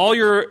all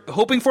you're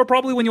hoping for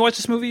probably when you watch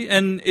this movie,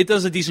 and it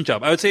does a decent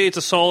job. I would say it's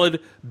a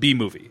solid B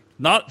movie,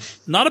 not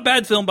a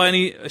bad film by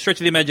any stretch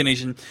of the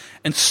imagination,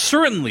 and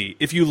certainly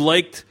if you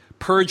liked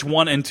Purge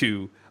 1 and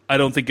 2. I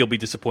don't think you'll be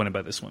disappointed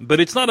by this one. But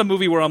it's not a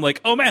movie where I'm like,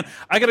 oh man,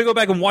 I got to go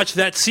back and watch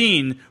that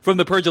scene from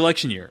the Purge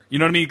election year. You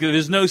know what I mean?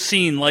 There's no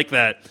scene like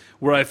that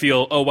where I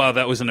feel, oh wow,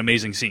 that was an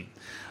amazing scene.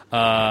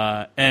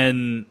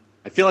 And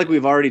I feel like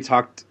we've already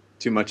talked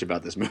too much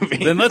about this movie.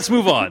 Then let's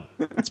move on.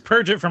 Let's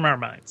purge it from our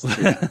minds. To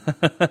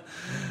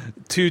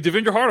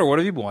Devindra Harder, what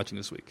have you been watching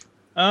this week?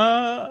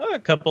 A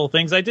couple of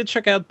things. I did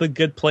check out The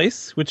Good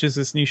Place, which is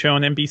this new show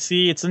on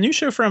NBC. It's a new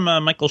show from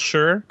Michael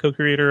Schur,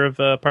 co-creator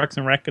of Parks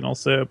and Rec and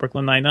also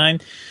Brooklyn Nine-Nine.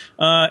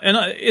 And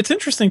it's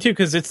interesting, too,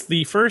 because it's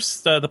the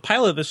first, the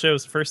pilot of the show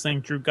is the first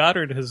thing Drew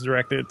Goddard has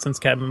directed since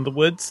Cabin in the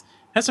Woods.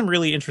 Has some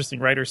really interesting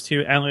writers,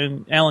 too.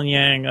 Alan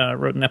Yang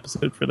wrote an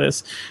episode for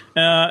this.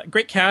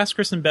 Great cast,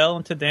 Kristen Bell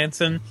and Ted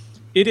Danson.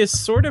 It is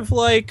sort of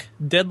like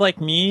Dead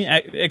Like Me,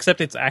 except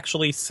it's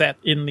actually set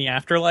in the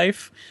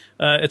afterlife.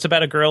 It's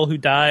about a girl who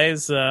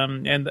dies,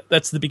 and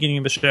that's the beginning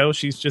of the show.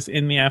 She's just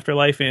in the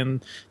afterlife,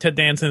 and Ted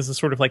Danson is a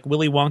sort of like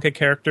Willy Wonka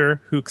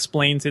character who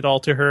explains it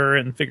all to her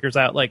and figures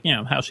out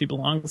how she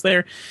belongs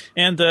there.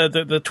 And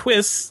the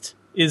twist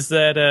is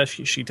that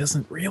she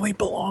doesn't really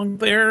belong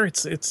there.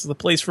 It's the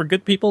place for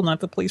good people, not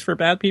the place for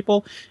bad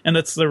people, and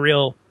that's the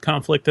real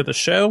conflict of the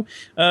show.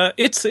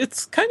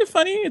 It's kind of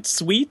funny. It's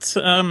sweet.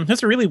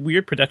 Has a really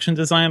weird production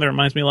design that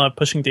reminds me a lot of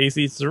Pushing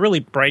Daisies. It's a really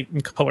bright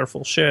and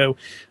colorful show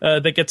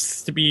that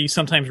gets to be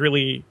sometimes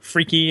really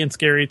freaky and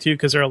scary too,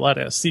 because there are a lot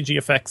of CG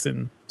effects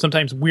and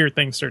sometimes weird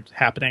things start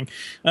happening.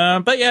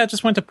 But yeah, I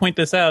just wanted to point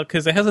this out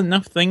because it has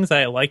enough things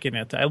I like in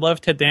it. I love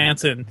Ted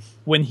Danson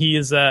when he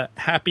is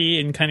happy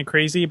and kind of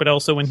crazy, but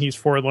also when he's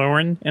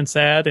forlorn and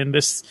sad. And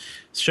this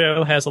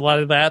show has a lot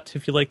of that.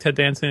 If you like Ted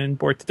Danson,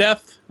 Bored to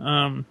Death,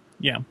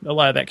 a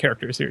lot of that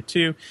character is here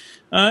too.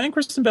 And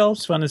Kristen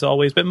Bell's fun as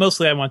always, but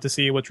mostly I want to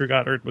see what Drew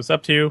Goddard was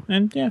up to,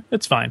 and yeah,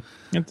 it's fine.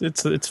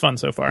 It's fun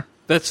so far.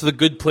 That's The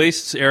Good Place.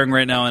 It's airing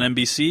right now on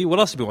NBC. What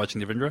else have you been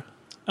watching, Devindra?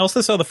 I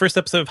also saw the first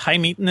episode of High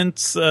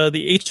Maintenance,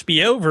 the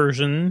HBO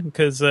version,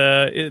 because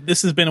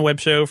this has been a web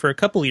show for a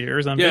couple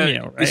years on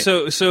Vimeo, right?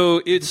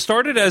 So it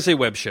started as a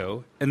web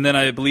show, and then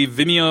I believe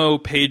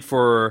Vimeo paid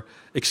for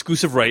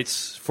exclusive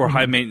rights for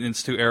High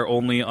Maintenance to air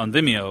only on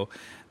Vimeo.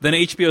 Then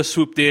HBO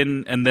swooped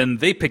in, and then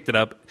they picked it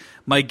up.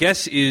 My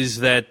guess is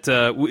that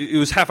it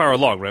was half hour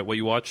long, right? What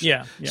you watched?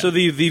 Yeah. So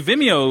the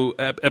Vimeo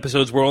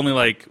episodes were only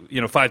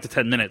 5 to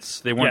 10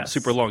 minutes. They weren't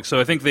super long. So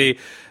I think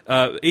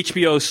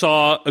HBO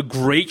saw a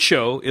great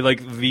show.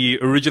 Like the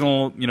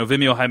original,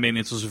 Vimeo High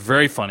Maintenance was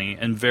very funny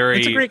and very.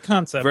 It's a great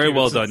concept. Very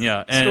well done.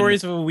 Yeah. And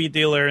stories of a weed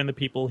dealer and the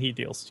people he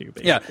deals to.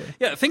 Basically.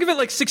 Yeah. Think of it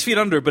like 6 Feet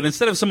Under, but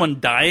instead of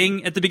someone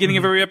dying at the beginning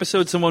of every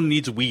episode, someone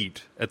needs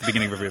weed at the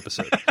beginning of every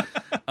episode.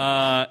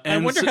 I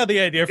wonder how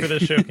the idea for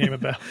this show came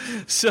about.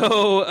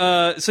 So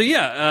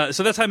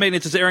that's High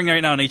Maintenance. It's airing right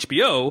now on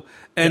HBO.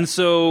 And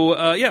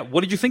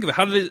what did you think of it?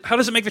 How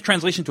does it make the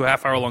translation to a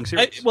half hour long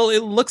series? Well, it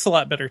looks a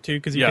lot better too,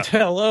 because you can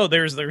tell.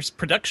 There's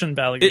production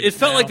value. It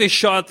felt like they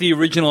shot the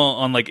original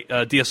on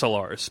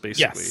DSLRs,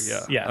 basically.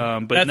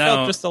 But that now,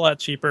 felt just a lot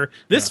cheaper.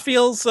 This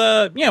feels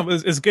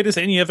as good as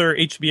any other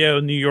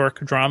HBO New York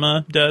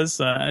drama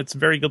does. It's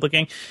very good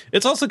looking.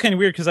 It's also kind of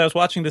weird because I was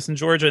watching this in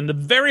Georgia, and the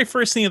very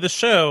first scene of the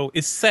show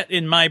is set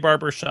in my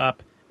barber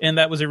shop. And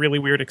that was a really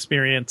weird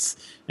experience.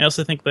 I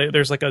also think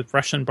there's like a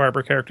Russian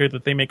barber character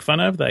that they make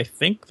fun of that I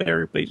think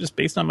they just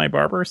based on my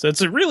barber. So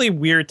it's a really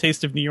weird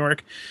taste of New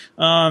York.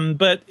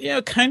 But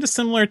kind of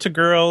similar to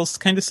Girls,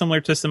 kind of similar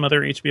to some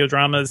other HBO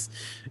dramas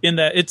in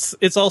that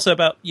it's also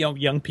about,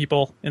 young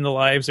people in the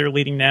lives they're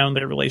leading now in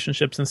their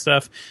relationships and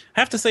stuff. I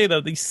have to say though,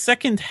 the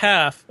second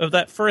half of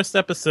that first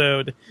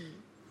episode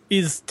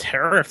is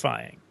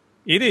terrifying.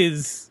 It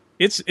is.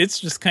 It's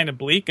just kind of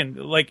bleak and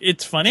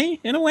it's funny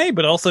in a way,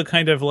 but also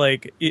kind of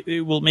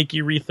it will make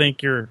you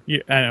rethink your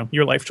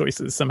life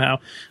choices somehow.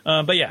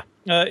 But yeah,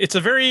 It's a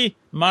very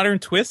modern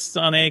twist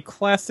on a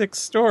classic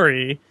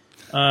story.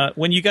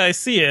 When you guys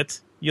see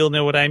it, you'll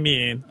know what I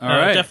mean. All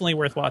right. Definitely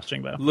worth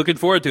watching, though. Looking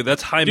forward to it.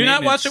 That's high Do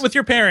maintenance. not watch it with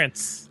your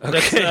parents.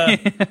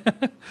 Okay.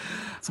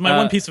 That's my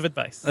one piece of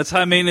advice. That's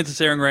high maintenance.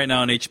 It's airing right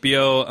now on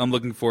HBO. I'm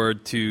looking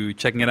forward to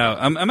checking it out.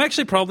 I'm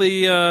actually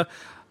probably...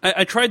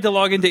 I tried to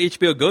log into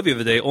HBO Go the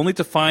other day, only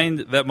to find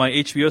that my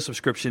HBO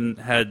subscription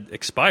had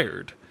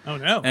expired. Oh,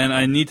 no. And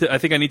I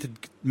think I need to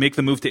make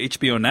the move to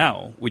HBO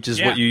Now, which is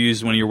Yeah. what you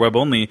use when you're web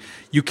only.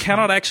 You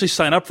cannot actually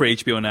sign up for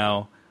HBO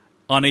Now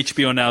on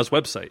HBO Now's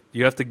website.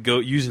 You have to go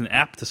use an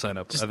app to sign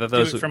up. Just I thought do that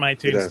was it from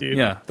iTunes, dude.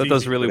 yeah, that It's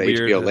was easy. really With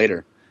weird. HBO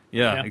later.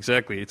 Yeah, Yeah.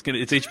 exactly. It's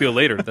HBO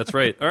later. That's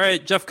right. All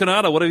right, Jeff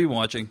Kanata, what have you been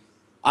watching?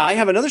 I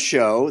have another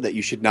show that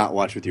you should not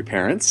watch with your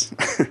parents.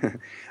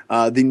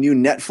 The new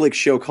Netflix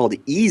show called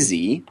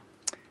Easy,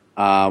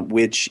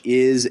 which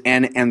is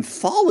an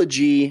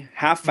anthology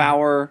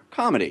half-hour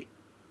comedy,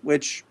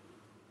 which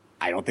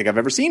I don't think I've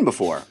ever seen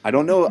before. I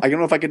don't know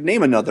if I could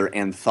name another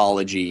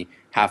anthology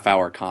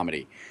half-hour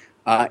comedy.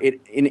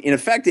 In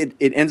effect, it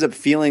ends up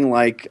feeling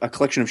like a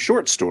collection of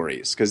short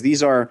stories, because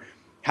these are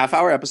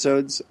half-hour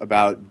episodes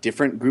about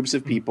different groups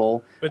of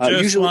people. But Joe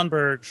usually,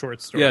 Swanberg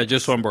short story. Yeah, Joe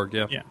Swanberg,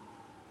 yeah. Yeah.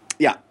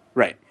 Yeah,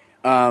 right.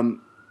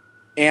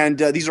 And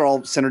these are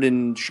all centered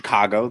in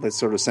Chicago. The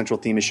sort of central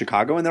theme is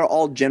Chicago, and they're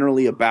all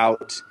generally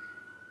about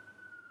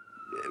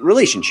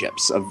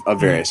relationships of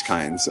various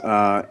kinds.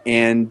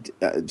 And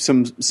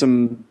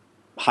some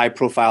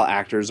high-profile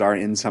actors are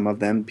in some of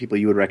them, people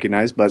you would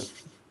recognize, but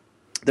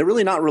they're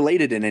really not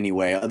related in any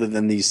way other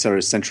than these sort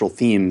of central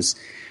themes.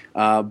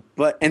 And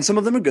some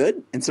of them are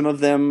good, and some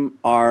of them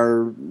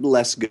are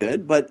less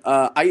good. But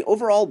I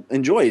overall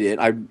enjoyed it.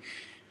 I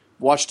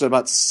watched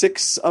about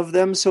 6 of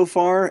them so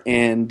far,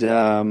 and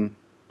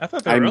I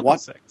thought there were I'm only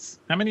 6.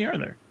 How many are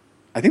there?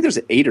 I think there's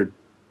 8 or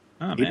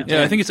Oh, man.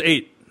 Yeah, I think it's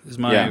 8 is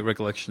my Yeah.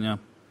 recollection, yeah.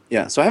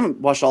 yeah. So I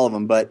haven't watched all of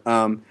them, but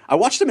I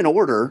watched them in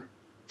order.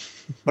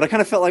 But I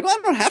kind of felt like, well,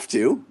 I don't have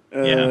to.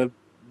 Yeah.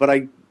 But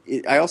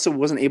I also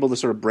wasn't able to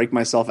sort of break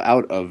myself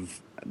out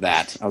of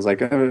that. I was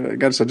like, I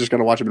just got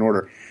to watch them in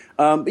order.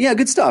 But yeah,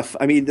 good stuff.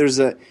 I mean, there's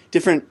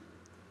different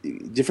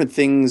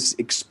things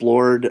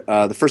explored.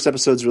 The first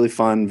episode's really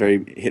fun,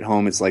 very hit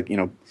home. It's like,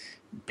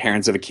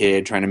 parents of a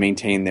kid trying to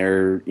maintain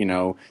their,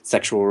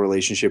 sexual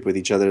relationship with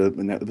each other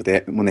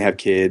when they have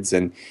kids.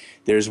 And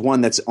there's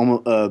one that's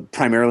almost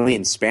primarily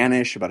in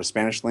Spanish, about a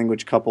Spanish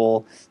language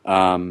couple.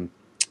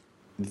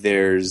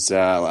 There's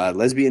a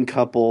lesbian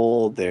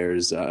couple.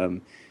 There's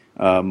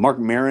Mark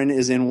Maron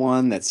is in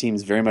one that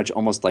seems very much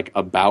almost like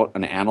about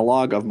an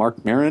analog of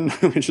Mark Maron,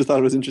 which I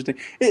thought was interesting.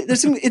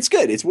 It's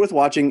good. It's worth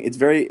watching. It's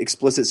very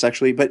explicit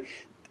sexually, but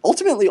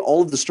ultimately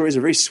all of the stories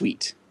are very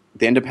sweet.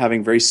 They end up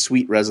having very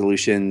sweet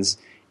resolutions,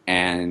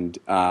 and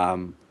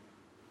they're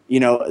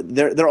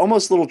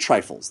almost little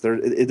trifles.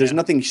 There's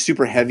nothing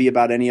super heavy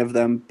about any of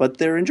them, but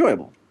they're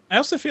enjoyable. I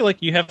also feel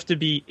like you have to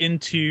be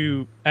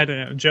into, I don't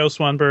know, Joe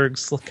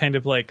Swanberg's kind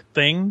of like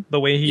thing,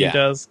 the way he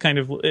does kind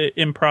of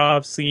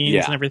improv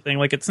scenes and everything.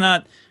 Like it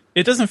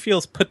doesn't feel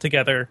as put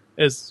together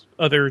as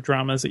other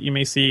dramas that you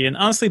may see. And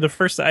honestly,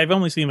 I've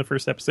only seen the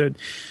first episode,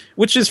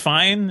 which is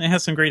fine. It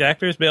has some great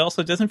actors, but it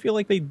also doesn't feel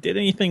like they did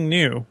anything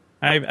new.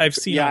 I've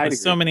seen it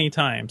so many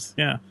times.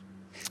 Yeah.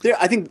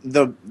 I think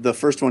the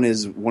first one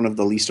is one of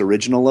the least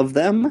original of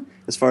them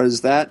as far as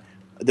that.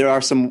 There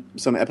are some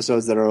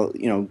episodes that are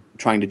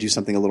trying to do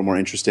something a little more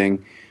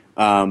interesting,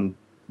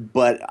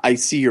 but I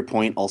see your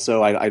point.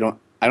 Also, I don't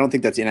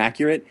think that's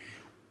inaccurate.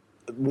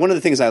 One of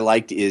the things I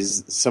liked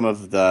is some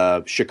of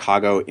the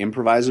Chicago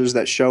improvisers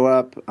that show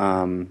up.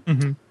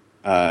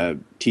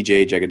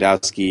 T.J.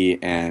 Jagodowski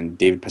and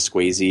David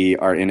Pasquazi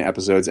are in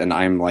episodes, and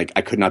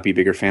I could not be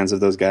bigger fans of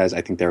those guys.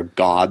 I think they're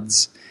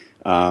gods,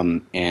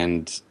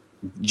 and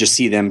just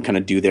see them kind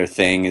of do their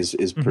thing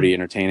is pretty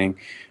entertaining.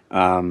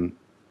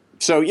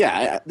 So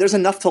yeah, there's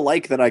enough to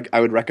like that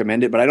I would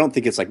recommend it, but I don't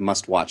think it's like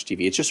must-watch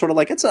TV. It's just sort of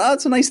like it's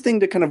a nice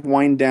thing to kind of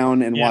wind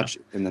down and watch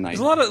in the night.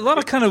 There's a lot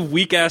of kind of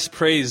weak ass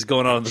praise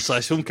going on the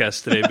Slash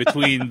Filmcast today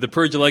between The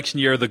Purge election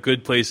year, The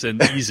Good Place, and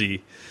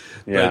Easy.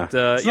 Yeah. But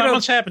There's not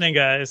much happening,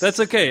 guys. that's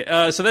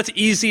okay. So that's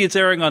Easy. It's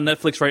airing on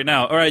Netflix right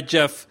now. All right,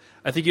 Jeff.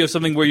 I think you have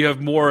something where you have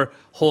more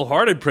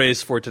wholehearted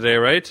praise for today,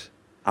 right?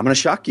 I'm going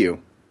to shock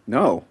you.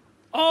 No.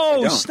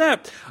 Oh,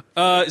 snap.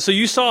 So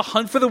you saw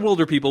Hunt for the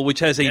Wilder People, which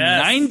has a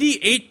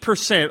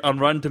 98% on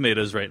Rotten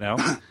Tomatoes right now.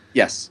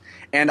 Yes.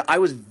 And I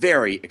was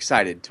very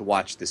excited to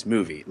watch this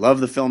movie. Love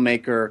the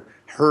filmmaker.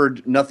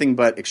 Heard nothing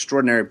but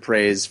extraordinary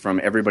praise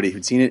from everybody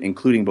who'd seen it,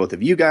 including both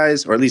of you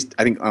guys, or at least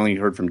I think I only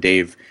heard from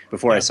Dave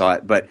before I saw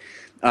it. But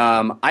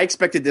I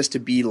expected this to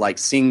be like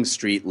Sing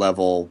Street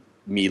level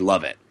me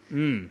love it.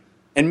 And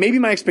maybe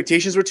my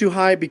expectations were too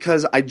high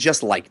because I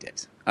just liked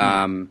it.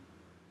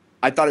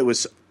 I thought it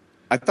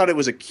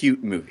was a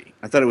cute movie.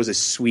 I thought it was a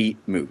sweet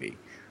movie.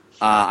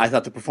 I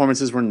thought the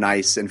performances were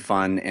nice and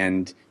fun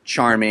and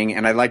charming,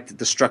 and I liked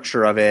the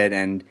structure of it,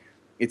 and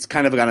it's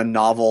kind of got a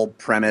novel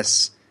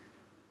premise.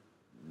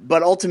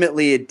 But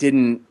ultimately, it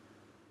didn't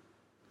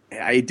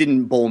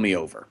bowl me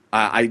over.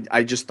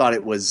 I just thought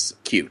it was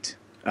cute.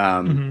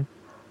 And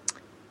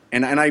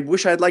I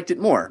wish I'd liked it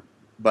more,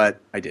 but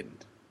I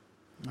didn't.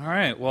 All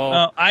right.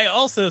 Well, I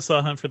also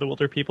saw Hunt for the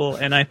Wilder People,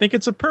 and I think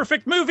it's a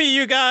perfect movie,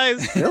 you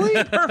guys.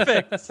 Really?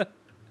 Perfect.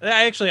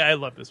 I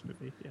love this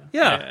movie.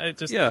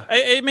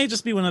 It may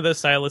just be one of those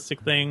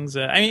stylistic things.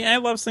 I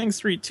love Sing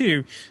Street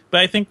too,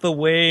 but I think the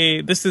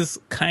way this is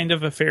kind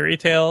of a fairy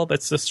tale.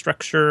 That's the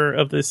structure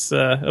of this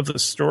of the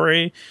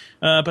story.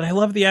 But I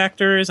love the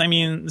actors. I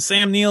mean,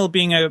 Sam Neill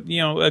being a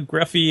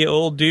gruffy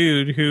old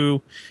dude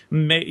who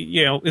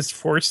is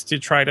forced to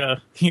try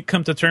to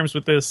come to terms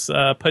with this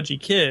pudgy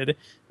kid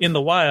in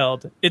the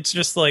wild. It's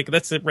just like,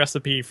 that's a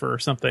recipe for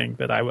something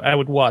that I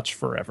would watch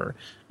forever.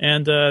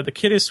 And the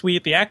kid is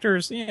sweet. The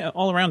actors,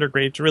 all around are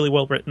great. It's really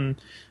well written.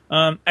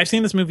 I've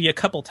seen this movie a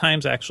couple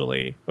times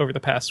actually over the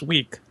past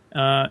week.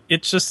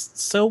 It's just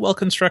so well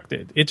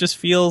constructed. It just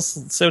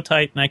feels so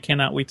tight, and I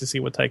cannot wait to see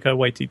what Taika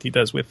Waititi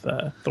does with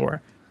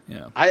Thor.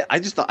 yeah. I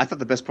thought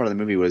the best part of the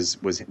movie was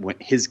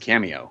his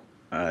cameo.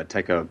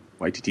 Taika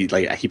Waititi,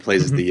 like he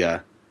plays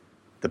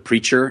the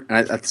preacher,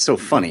 and that's so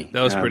funny.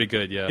 That was pretty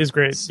good. Yeah, He's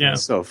great. Yeah,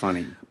 so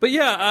funny. But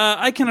yeah,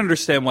 I can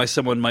understand why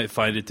someone might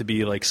find it to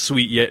be like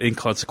sweet yet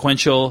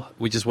inconsequential,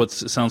 which is what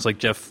sounds like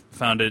Jeff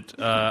found it.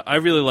 I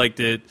really liked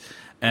it,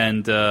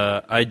 and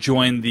I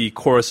joined the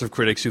chorus of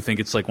critics who think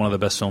it's like one of the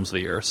best films of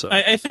the year. So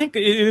I think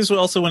it is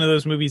also one of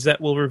those movies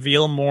that will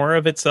reveal more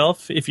of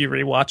itself if you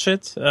rewatch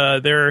it.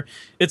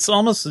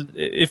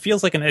 It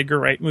feels like an Edgar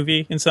Wright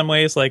movie in some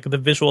ways, like the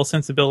visual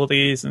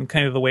sensibilities and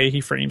kind of the way he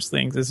frames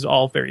things is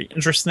all very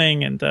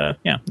interesting, and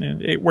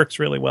it works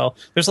really well.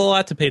 There's a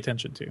lot to pay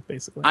attention to,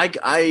 basically.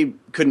 I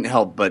couldn't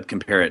help but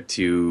compare it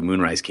to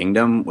Moonrise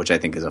Kingdom, which I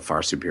think is a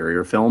far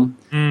superior film.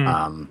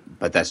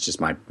 But that's just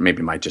my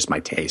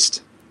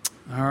taste.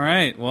 all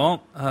right,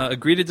 well,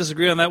 agree to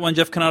disagree on that one,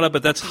 Jeff Kanata.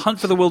 But that's Hunt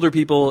for the Wilder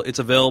People. It's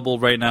available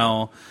right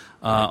now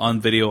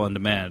on video on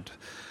demand.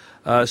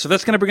 So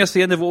that's going to bring us to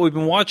the end of what we've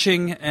been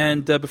watching.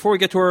 And before we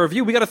get to our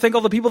review, we got to thank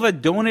all the people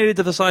that donated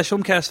to the Slash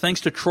Filmcast.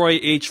 Thanks to Troy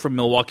H. from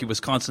Milwaukee,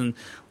 Wisconsin,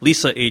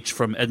 Lisa H.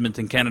 from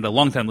Edmonton, Canada,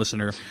 longtime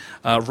listener,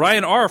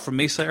 Ryan R. from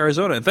Mesa,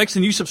 Arizona, and thanks to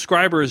new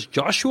subscribers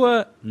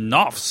Joshua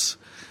Knopfs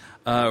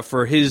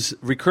for his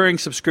recurring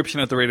subscription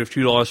at the rate of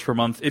 $2 per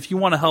month. If you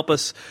want to help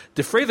us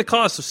defray the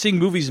cost of seeing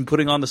movies and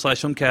putting on the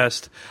Slash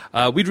Filmcast,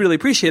 we'd really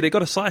appreciate it. Go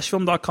to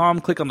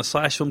slashfilm.com, click on the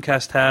Slash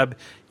Filmcast tab,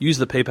 use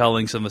the PayPal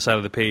links on the side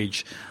of the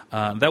page.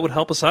 That would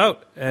help us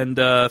out. And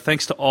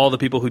thanks to all the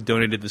people who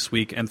donated this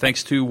week. And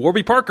thanks to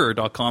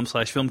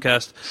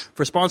warbyparker.com/filmcast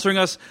for sponsoring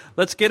us.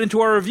 Let's get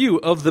into our review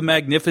of The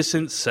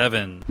Magnificent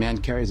Seven. Man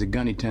carries a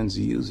gun, he tends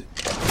to use it.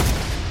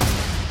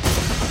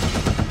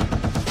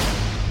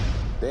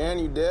 Dan,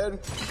 you dead?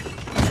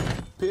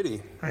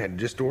 Pity. I had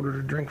just ordered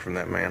a drink from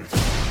that man.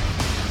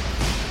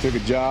 Took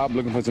a job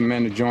looking for some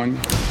men to join me.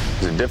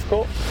 Is it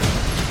difficult?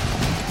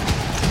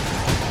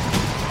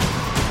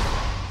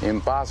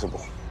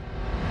 Impossible.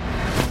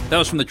 That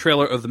was from the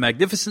trailer of The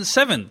Magnificent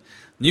Seven,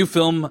 new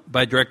film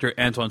by director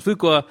Antoine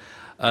Fuqua.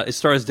 It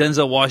stars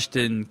Denzel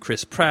Washington,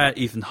 Chris Pratt,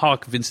 Ethan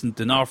Hawke, Vincent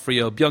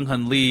D'Onofrio,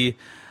 Byung-Hun Lee,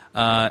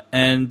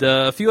 and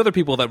a few other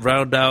people that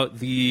round out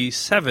the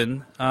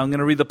seven. I'm going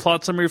to read the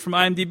plot summary from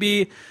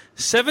IMDb.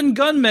 7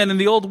 gunmen in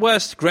the Old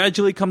West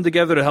gradually come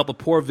together to help a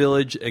poor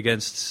village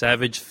against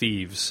savage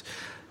thieves.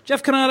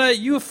 Jeff Kanata,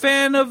 you a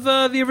fan of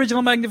the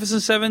original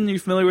Magnificent Seven? Are you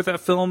familiar with that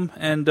film?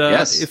 And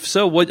yes. If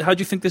so, how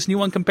do you think this new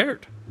one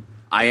compared?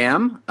 I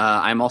am.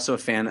 I'm also a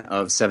fan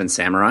of Seven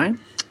Samurai,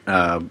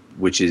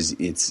 which is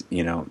its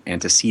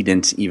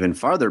antecedent even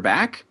farther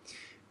back.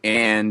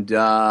 And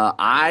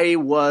I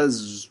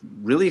was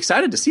really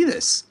excited to see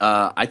this.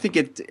 I think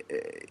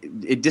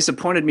it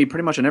disappointed me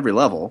pretty much on every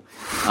level.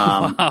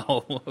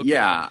 Wow. Okay.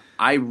 Yeah,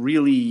 I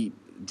really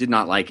did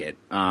not like it,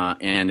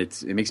 and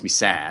it makes me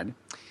sad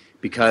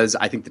because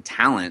I think the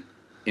talent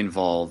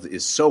involved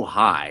is so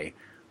high.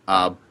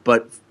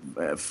 But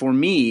for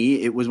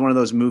me, it was one of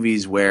those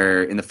movies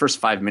where in the first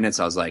 5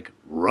 minutes I was like,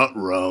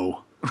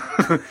 "Ruh-roh."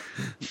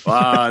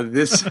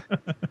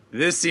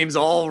 This seems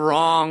all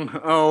wrong.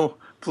 Oh,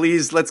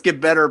 please, let's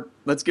get better.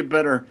 Let's get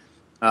better.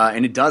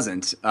 And it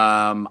doesn't.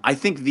 I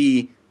think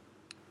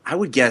I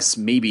would guess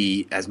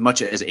maybe as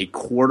much as a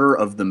quarter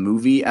of the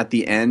movie at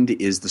the end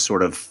is the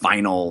sort of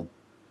final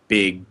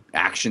big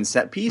action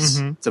set piece.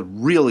 Mm-hmm. It's a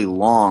really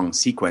long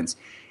sequence.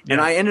 Yeah.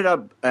 And I ended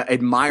up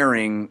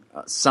admiring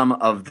some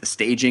of the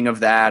staging of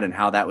that and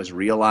how that was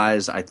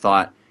realized. I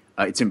thought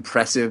it's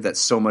impressive that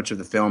so much of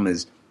the film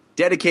is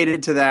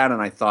dedicated to that,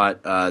 and I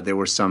thought there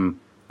were some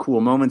cool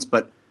moments,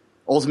 but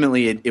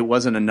ultimately it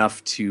wasn't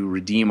enough to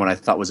redeem what I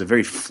thought was a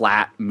very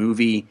flat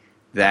movie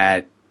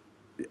that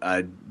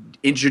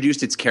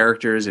introduced its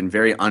characters in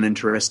very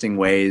uninteresting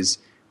ways.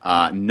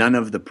 None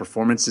of the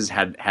performances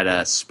had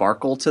a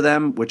sparkle to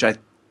them, which I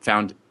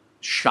found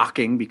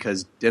shocking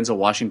because Denzel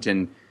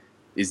Washington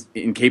is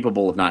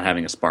incapable of not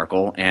having a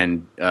sparkle,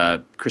 and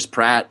Chris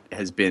Pratt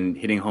has been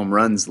hitting home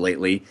runs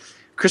lately.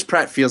 Chris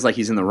Pratt feels like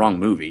he's in the wrong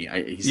movie.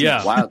 He's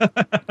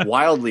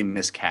wildly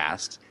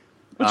miscast.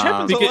 Which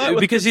happens a lot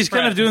because he's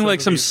kind of doing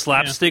like some movies.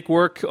 slapstick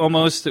work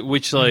almost,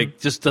 which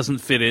just doesn't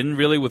fit in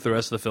really with the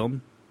rest of the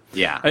film.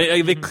 Yeah.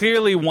 They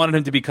clearly wanted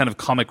him to be kind of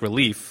comic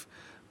relief,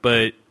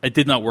 but it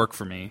did not work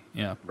for me.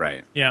 Yeah.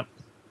 Right. Yeah.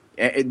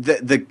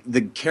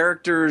 The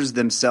characters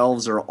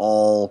themselves are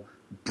all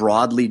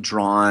broadly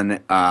drawn.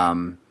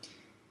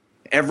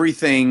 Every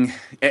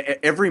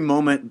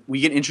moment we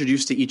get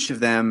introduced to each of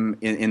them,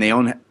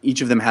 and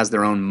each of them has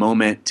their own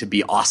moment to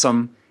be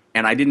awesome.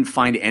 And I didn't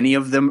find any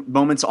of them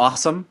moments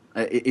awesome.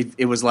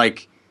 It was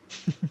like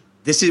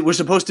we're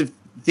supposed to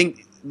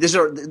think these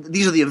are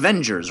the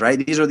Avengers,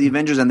 right? These are the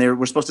Avengers, and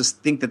we're supposed to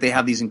think that they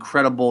have these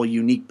incredible,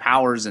 unique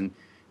powers, and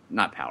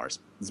not powers.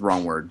 It's the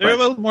wrong word. They're a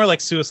little more like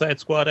Suicide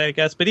Squad, I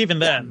guess. But even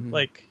then,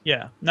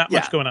 not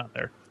much going on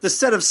there. The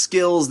set of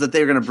skills that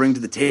they're going to bring to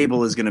the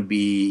table is going to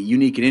be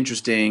unique and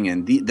interesting,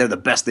 and they're the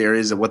best there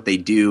is at what they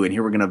do. And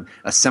here we're going to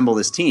assemble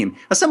this team.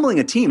 Assembling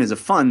a team is a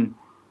fun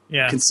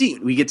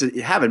conceit we get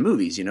to have in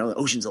movies,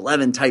 Ocean's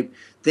 11 type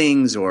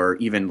things, or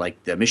even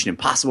like the Mission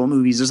Impossible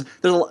movies.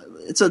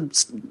 It's a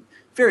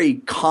very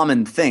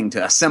common thing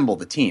to assemble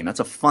the team. That's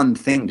a fun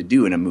thing to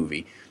do in a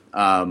movie.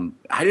 I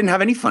didn't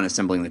have any fun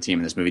assembling the team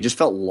in this movie. It just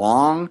felt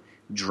long,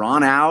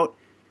 drawn out,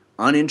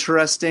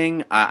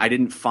 uninteresting. I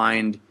didn't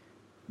find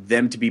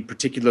them to be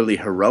particularly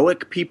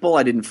heroic people.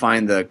 I didn't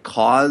find the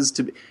cause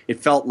to be. It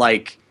felt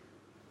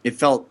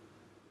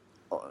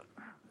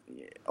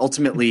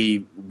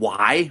ultimately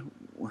why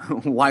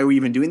are we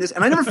even doing this?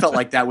 And I never felt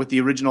like that with the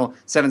original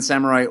Seven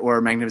Samurai or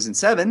Magnificent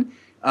Seven.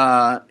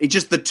 It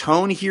just, the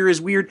tone here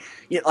is weird.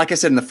 Like I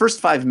said, in the first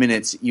 5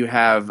 minutes, you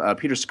have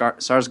Peter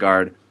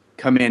Sarsgaard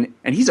come in,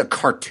 and he's a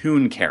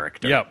cartoon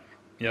character. Yep.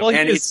 Well,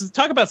 and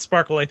talk about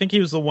Sparkle. I think he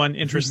was the one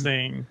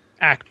interesting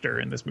actor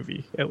in this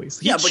movie, at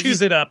least. He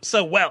chews it up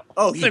so well.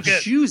 Oh, he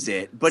chews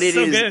it, but it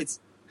is good.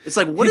 It's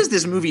like, what is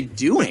this movie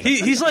doing?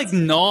 He's like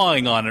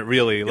gnawing on it,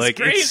 really.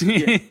 It's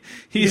great.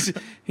 He's.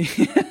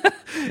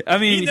 I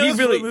mean, he knows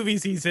really what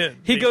movies he's in.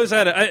 He goes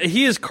at it.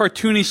 He is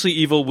cartoonishly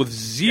evil with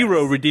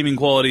zero redeeming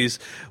qualities,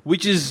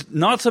 which is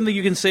not something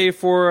you can say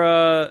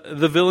for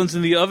the villains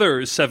in the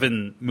other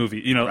Seven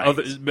movie.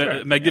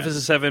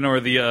 Magnificent Seven or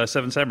the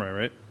Seven Samurai,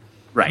 right?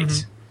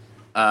 Right.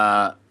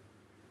 Mm-hmm.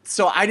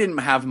 So I didn't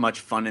have much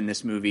fun in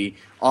this movie.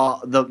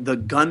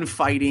 The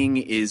gunfighting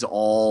is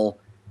all.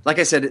 Like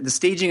I said, the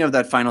staging of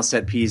that final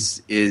set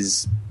piece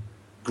is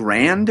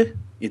grand.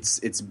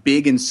 It's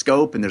big in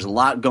scope, and there's a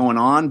lot going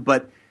on.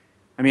 But,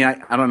 I mean,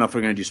 I don't know if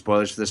we're going to do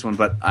spoilers for this one,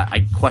 but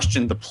I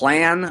question the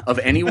plan of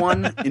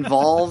anyone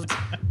involved.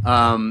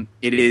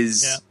 It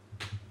is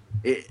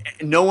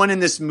no one in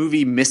this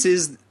movie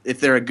misses if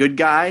they're a good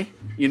guy.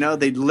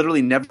 They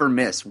literally never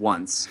miss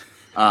once.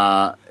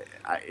 I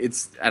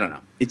don't know.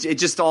 It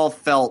just all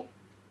felt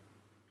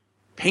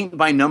paint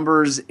by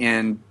numbers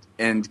and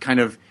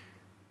kind of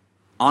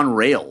on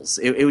rails.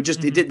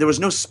 There was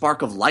no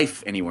spark of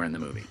life anywhere in the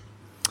movie.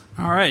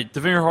 All right,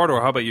 Devere Hardware,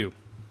 how about you?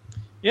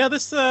 Yeah,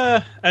 this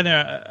I don't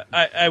know.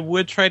 I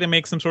would try to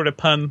make some sort of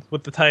pun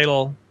with the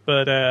title,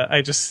 but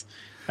I don't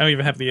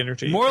even have the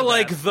energy. More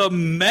like the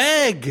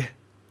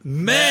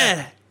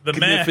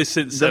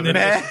Magnificent Seven. The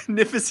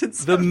Magnificent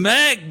Seven. The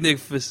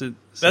Magnificent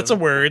Seven. That's a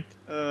word.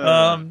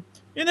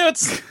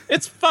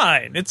 It's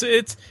fine.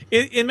 It's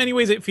in many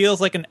ways it feels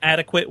like an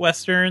adequate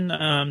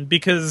Western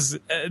because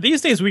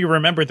these days we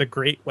remember the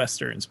great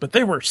Westerns, but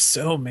there were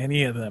so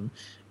many of them,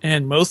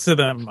 and most of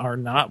them are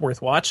not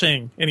worth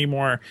watching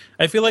anymore.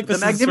 I feel like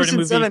this the is the sort of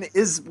movie. Seven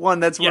is one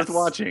that's worth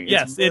watching.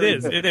 Yes, it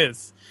is. It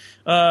is.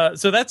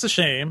 So that's a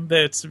shame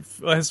that it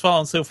has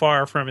fallen so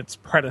far from its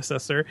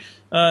predecessor.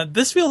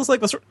 This feels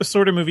like the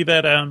sort of movie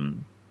that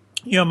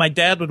my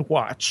dad would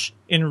watch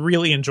and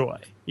really enjoy.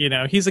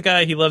 He's a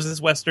guy, he loves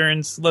his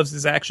Westerns, loves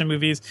his action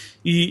movies.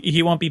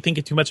 He won't be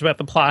thinking too much about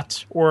the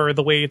plot or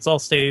the way it's all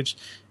staged.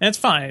 And it's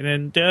fine.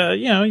 And,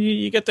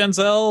 you get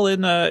Denzel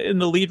in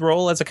the lead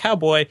role as a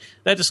cowboy.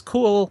 That is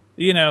cool.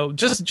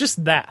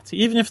 Just that.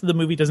 Even if the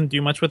movie doesn't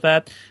do much with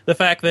that, the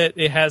fact that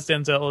it has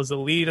Denzel as the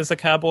lead as a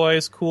cowboy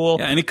is cool.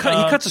 Yeah, and he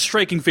cuts a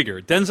striking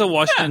figure. Denzel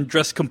Washington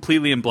dressed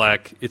completely in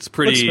black. It's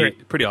pretty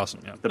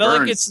awesome. Yeah. The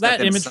burns, it's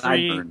that imagery.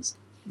 Sideburns.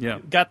 Yeah,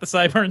 got the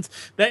sideburns.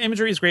 That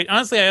imagery is great.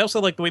 Honestly, I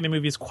also like the way the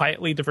movie is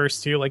quietly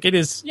diverse too. Like it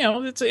is,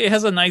 it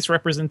has a nice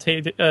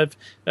representative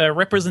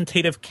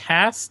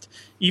cast,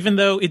 even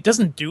though it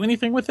doesn't do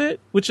anything with it,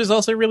 which is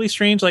also really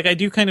strange. Like I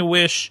do kind of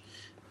wish,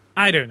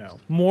 I don't know,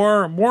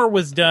 more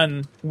was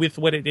done with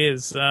what it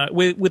is,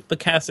 with the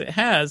cast it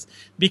has,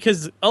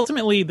 because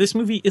ultimately this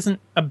movie isn't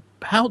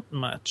about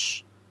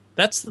much.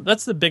 That's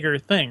the bigger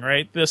thing,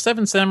 right? The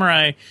Seven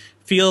Samurai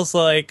feels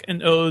like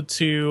an ode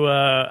to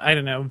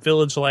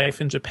village life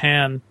in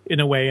Japan in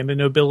a way, and the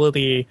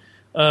nobility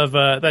of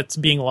that's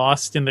being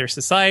lost in their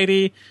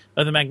society.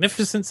 The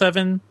Magnificent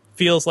Seven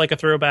feels like a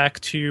throwback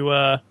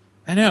to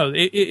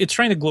it's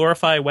trying to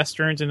glorify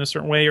Westerns in a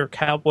certain way, or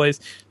cowboys.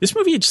 This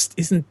movie just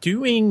isn't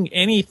doing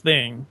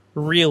anything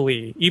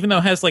really, even though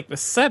it has like the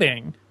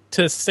setting.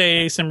 to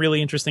say some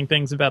really interesting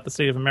things about the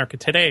state of America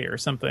today or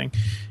something,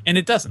 and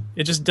it doesn't.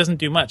 It just doesn't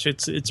do much.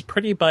 It's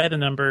pretty by the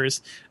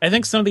numbers. I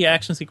think some of the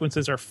action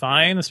sequences are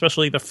fine,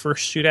 especially the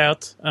first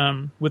shootout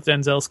with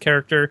Denzel's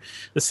character.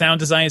 The sound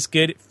design is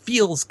good. It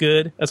feels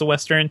good as a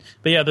Western.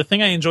 But yeah, the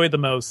thing I enjoyed the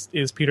most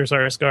is Peter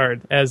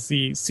Sarsgaard as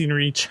the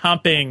scenery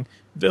chomping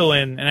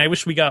villain, and I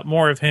wish we got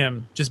more of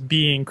him just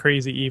being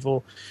crazy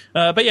evil.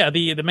 But yeah,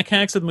 the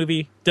mechanics of the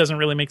movie doesn't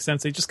really make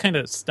sense. They just kind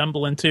of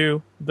stumble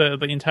into the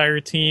entire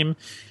team.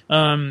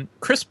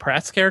 Chris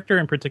Pratt's character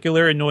in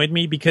particular annoyed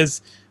me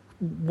because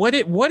what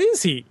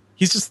is he?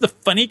 He's just the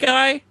funny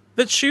guy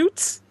that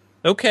shoots?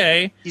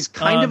 Okay. He's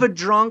kind of a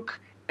drunk,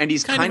 and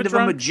he's kind of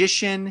a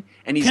magician,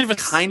 and he's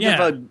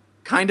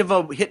kind of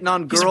a hitting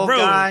on girl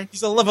guy.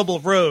 He's a lovable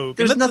rogue.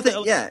 There's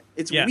nothing.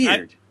 It's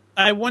weird.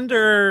 I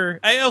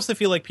wonder. I also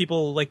feel like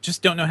people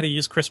just don't know how to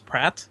use Chris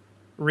Pratt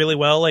really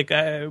well.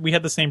 We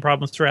had the same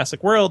problem with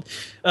Jurassic World.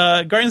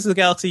 Guardians of the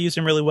Galaxy used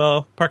him really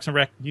well. Parks and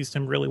Rec used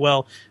him really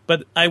well.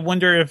 But I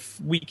wonder if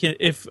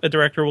a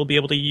director will be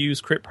able to use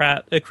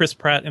Chris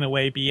Pratt in a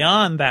way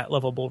beyond that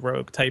lovable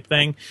rogue type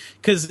thing.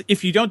 Because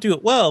if you don't do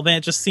it well, then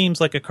it just seems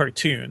like a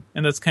cartoon,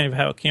 and that's kind of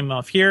how it came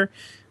off here.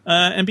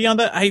 And beyond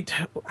that,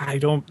 I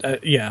don't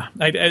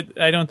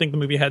think the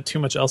movie had too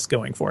much else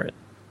going for it.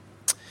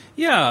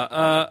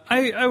 Yeah,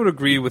 I would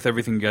agree with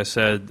everything you guys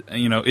said.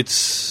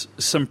 It's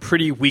some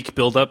pretty weak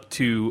build-up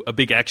to a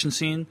big action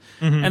scene,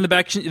 and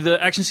the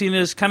action scene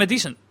is kind of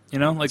decent.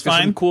 There's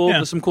some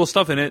cool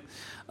stuff in it.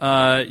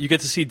 You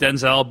get to see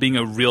Denzel being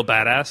a real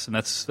badass, and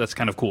that's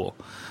kind of cool.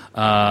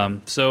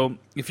 So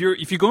if you're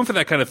going for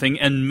that kind of thing,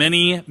 and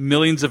many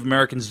millions of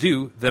Americans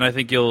do, then I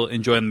think you'll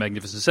enjoy The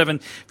Magnificent Seven.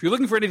 If you're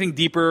looking for anything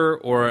deeper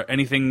or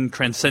anything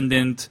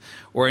transcendent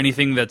or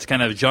anything that's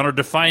kind of genre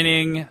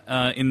defining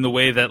in the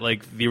way that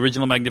the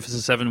original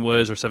Magnificent Seven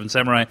was, or Seven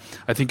Samurai,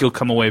 I think you'll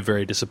come away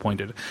very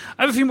disappointed.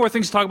 I have a few more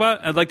things to talk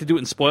about. I'd like to do it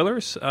in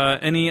spoilers.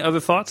 Any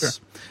other thoughts?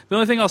 Sure. The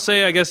only thing I'll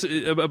say, I guess,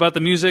 about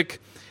the music.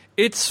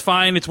 It's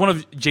fine. It's one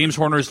of James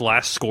Horner's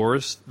last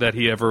scores that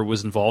he ever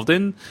was involved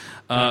in.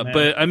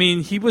 But, I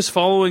mean, he was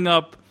following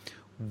up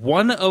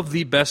one of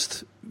the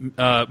best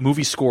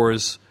movie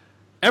scores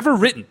ever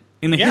written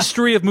in the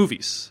history of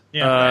movies,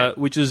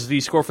 which is the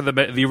score for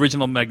the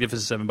original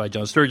Magnificent Seven by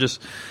John Sturges.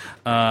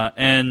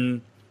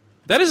 And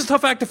that is a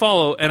tough act to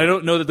follow, and I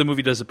don't know that the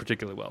movie does it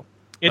particularly well.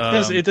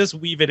 It does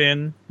weave it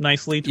in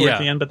nicely towards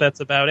the end, but that's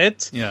about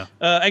it. Yeah.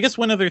 I guess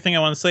one other thing I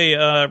want to say,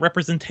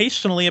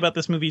 representationally about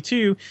this movie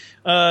too,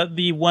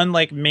 the one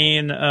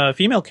main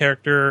female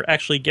character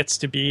actually gets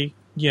to be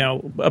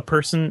a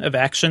person of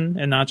action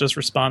and not just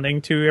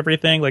responding to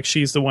everything.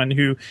 She's the one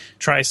who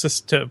tries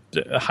to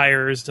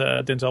hires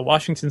Denzel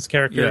Washington's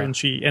character, and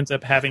she ends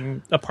up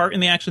having a part in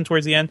the action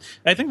towards the end.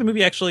 I think the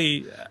movie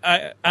actually,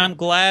 I'm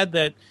glad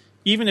that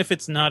even if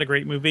it's not a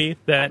great movie,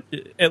 that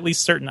at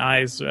least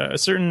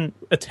certain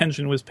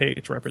attention was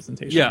paid to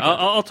representation. Yeah,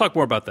 I'll talk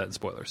more about that in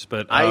spoilers.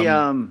 But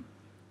I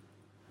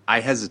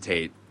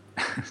hesitate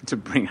to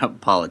bring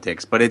up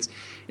politics, but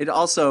it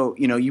also,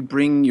 you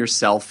bring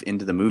yourself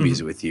into the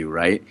movies with you,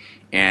 right?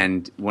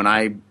 And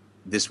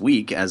this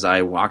week, as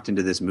I walked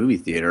into this movie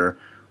theater,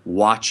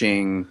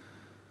 watching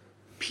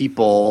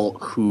people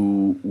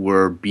who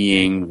were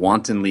being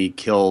wantonly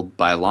killed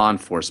by law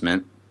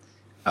enforcement,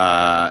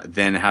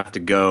 then have to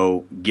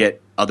go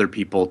get other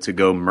people to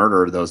go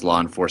murder those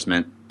law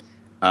enforcement.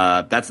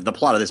 That's the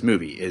plot of this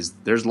movie. Is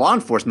there's law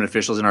enforcement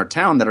officials in our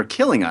town that are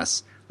killing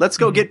us. Let's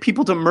go get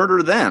people to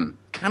murder them.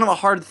 Kind of a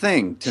hard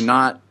thing to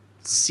not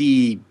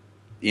see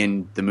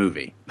in the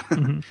movie.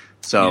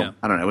 So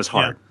I don't know. It was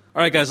hard. Yeah.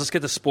 All right, guys, let's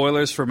get the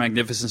spoilers for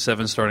Magnificent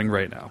Seven starting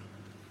right now.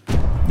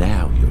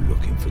 Now you're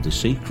looking for the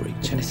secret.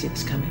 You're going to see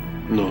this coming.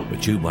 No,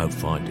 But you won't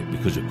find it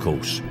because, of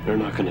course, you're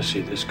not going to see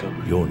this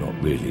coming. you're not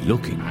really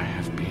looking. I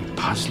have been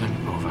puzzling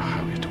over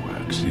how it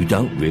works. You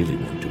don't really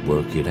want to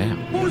work it out.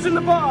 Who's in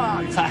the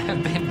box? I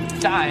have been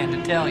dying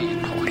to tell you.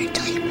 I want to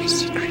tell you my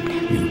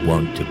secret. You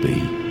want to be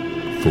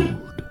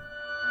fooled.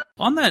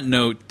 On that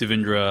note,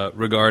 Devindra,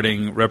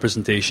 regarding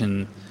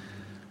representation,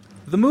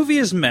 the movie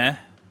is meh,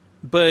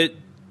 but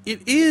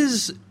it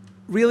is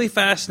really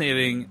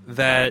fascinating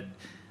that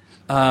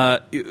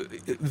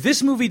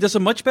this movie does a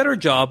much better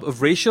job of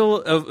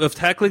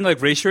tackling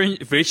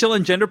racial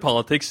and gender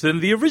politics than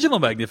the original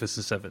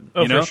Magnificent Seven.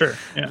 Oh, for sure.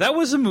 Yeah. That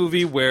was a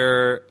movie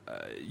where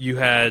you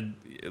had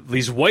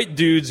these white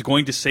dudes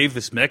going to save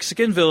this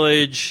Mexican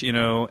village,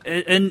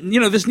 and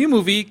this new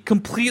movie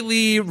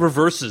completely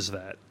reverses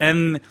that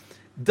and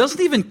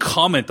doesn't even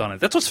comment on it.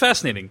 That's what's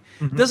fascinating.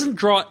 Doesn't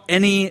draw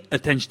any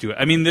attention to it.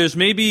 I mean, there's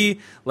maybe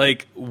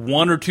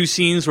one or two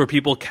scenes where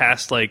people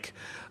cast a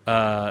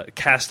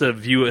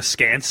view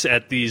askance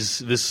at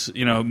this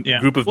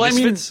group of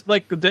misfits.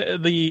 I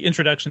mean, the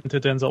introduction to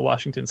Denzel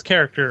Washington's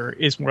character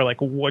is more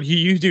like, what are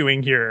you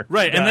doing here?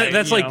 Right, guy? And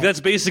that's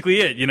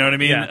basically it. You know what I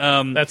mean?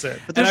 Yeah, that's it.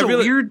 But there's a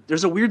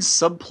weird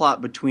subplot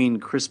between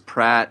Chris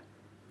Pratt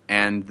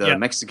and the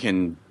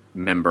Mexican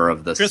member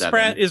of the Chris Seven.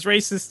 Pratt is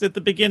racist at the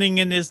beginning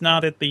and is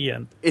not at the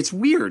end. It's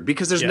weird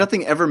because there's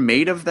nothing ever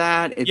made of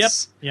that.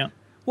 It's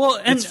Well,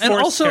 and It's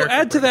forced also character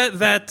add to growth.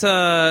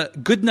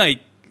 that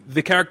Goodnight,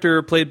 the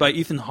character played by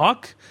Ethan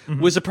Hawke,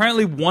 was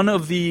apparently one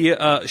of the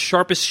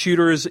sharpest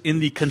shooters in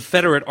the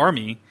Confederate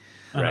Army.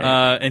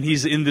 Right. And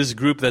he's in this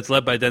group that's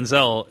led by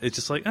Denzel. It's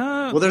just like,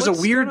 Well, there's a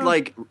what's weird going on?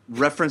 like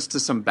reference to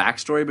some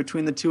backstory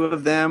between the two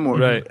of them, or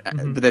Right.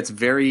 but that's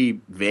very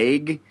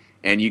vague,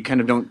 and you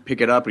kind of don't pick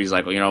it up. And he's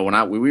like, well,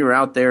 when we were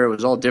out there, it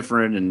was all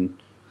different,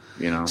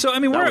 and So I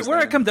mean, that was where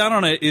I there. come down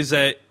on it is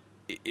that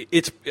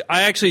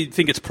I actually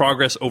think it's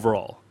progress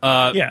overall.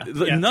 Yeah.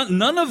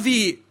 None of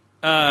the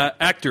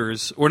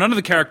actors, or none of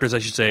the characters, I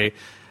should say,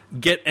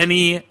 get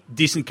any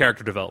decent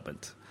character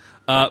development.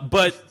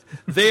 But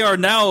they are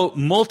now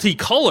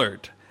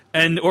multicolored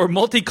or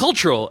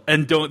multicultural,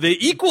 and they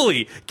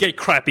equally get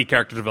crappy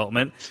character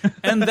development,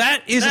 and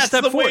that is a That's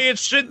step the forward. way it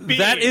should be.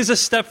 That is a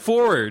step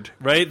forward,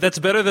 right? That's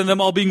better than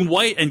them all being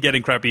white and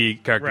getting crappy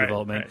character Right,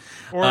 development.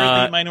 right.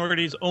 Or the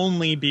minorities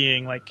only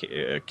being like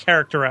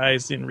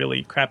characterized in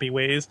really crappy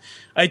ways.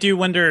 I do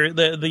wonder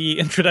the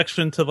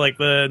introduction to like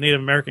the Native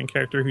American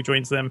character who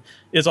joins them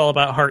is all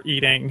about heart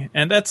eating,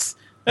 and that's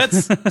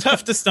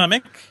tough to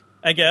stomach,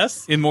 I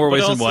guess. In more But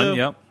ways than also- one,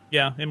 yep.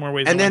 Yeah, in more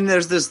ways. And than then one.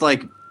 there's this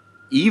like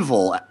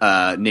evil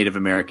Native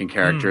American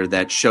character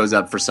that shows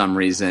up for some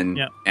reason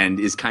Yeah. and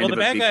is kind well, of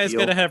the a bad big guy's deal.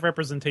 got to have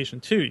representation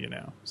too,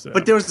 So.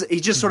 But he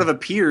just sort of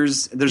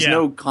appears. There's Yeah.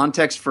 no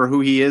context for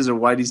who he is or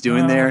what he's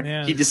doing Oh, there.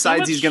 yeah. He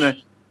decides So he's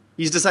much-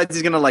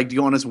 gonna like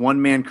go on this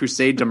one man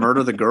crusade to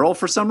murder the girl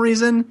for some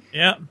reason.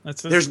 yeah,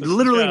 that's There's that's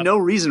literally yeah. no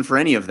reason for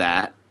any of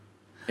that.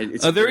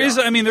 It's There very is,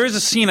 odd. I mean, there is a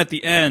scene at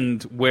the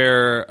end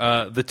where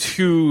the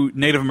two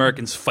Native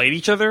Americans fight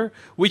each other,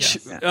 which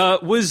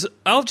Yes. was,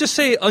 I'll just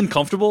say,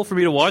 uncomfortable for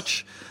me to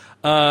watch,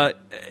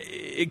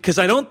 because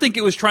I don't think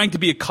it was trying to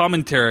be a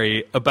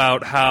commentary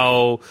about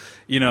how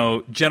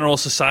general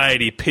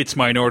society pits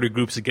minority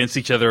groups against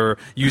each other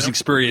using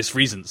spurious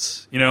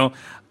reasons. But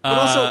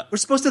also, we're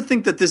supposed to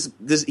think that this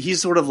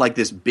he's sort of like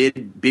this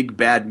big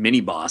bad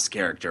mini boss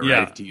character, Yeah,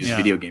 right? To use yeah.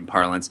 video game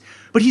parlance,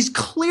 but he's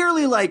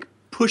clearly like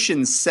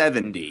pushing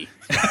 70,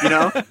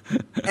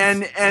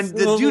 and the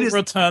Little dude is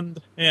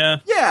rotund. Yeah.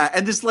 yeah,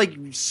 and this like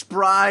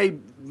spry,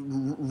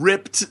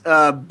 ripped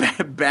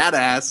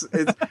badass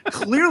is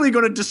clearly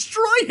going to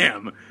destroy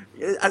him.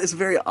 It's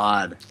very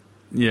odd.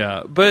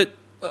 Yeah, but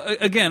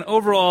again,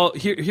 overall,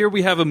 here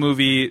we have a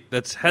movie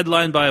that's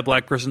headlined by a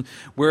black person,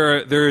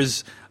 where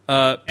there's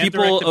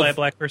people directed by a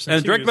black person,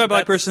 and too, directed by a so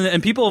black that's- person,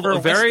 and people for a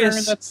of various.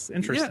 Western, that's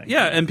interesting.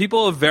 Yeah, and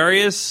people of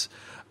various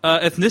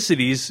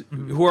ethnicities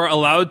who are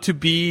allowed to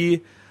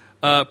be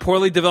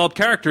poorly developed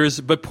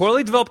characters, but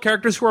poorly developed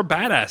characters who are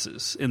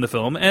badasses in the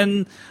film,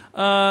 and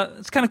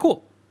it's kind of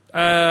cool.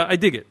 I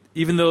dig it,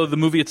 even though the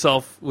movie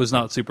itself was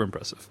not super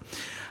impressive.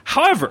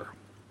 However,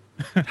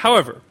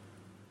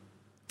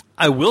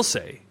 I will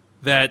say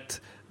that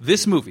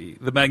this movie,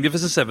 The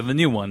Magnificent Seven, the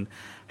new one,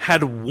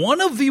 had one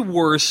of the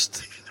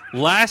worst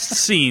last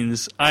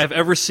scenes I've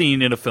ever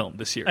seen in a film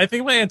this year. I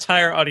think my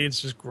entire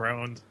audience just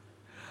groaned.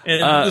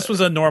 And this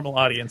was a normal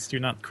audience, too,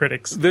 not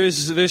critics.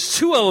 There's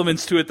two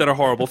elements to it that are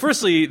horrible.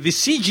 Firstly, the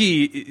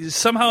CG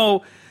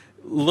somehow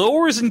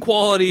lowers in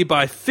quality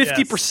by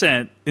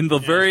 50% in the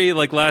very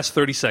last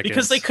 30 seconds.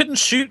 Because they couldn't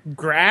shoot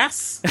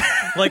grass?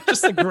 Like,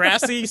 just a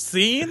grassy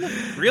scene?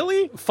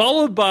 Really?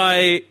 Followed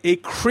by a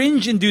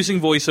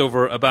cringe-inducing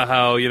voiceover about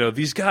how,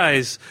 these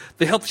guys,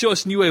 they helped show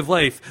us a new way of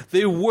life.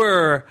 They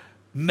were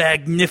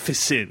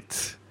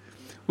magnificent.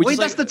 Which Wait, is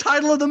that's the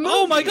title of the movie.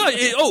 Oh my god!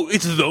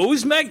 It's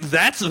those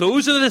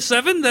those are the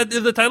seven that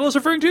the title is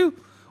referring to.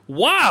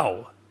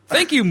 Wow!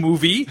 Thank you,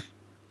 movie.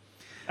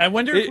 I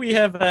wonder if we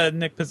have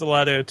Nick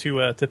Pizzolatto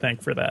to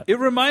thank for that. It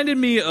reminded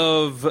me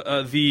of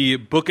the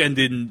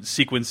bookended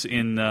sequence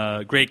in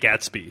Great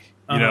Gatsby.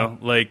 You know,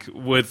 like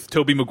with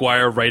Tobey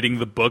Maguire writing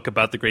the book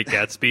about the Great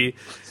Gatsby.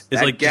 It's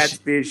That like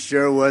Gatsby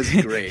sure was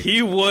great.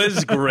 he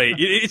was great.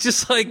 It's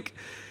just like.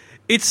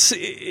 It's,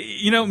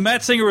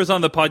 Matt Singer was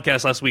on the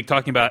podcast last week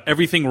talking about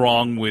everything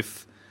wrong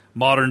with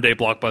modern day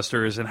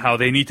blockbusters and how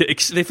they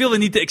feel they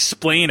need to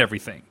explain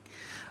everything.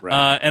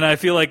 Right. And I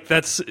feel like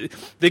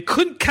they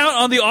couldn't count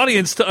on the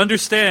audience to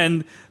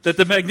understand that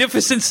the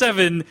Magnificent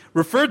Seven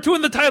referred to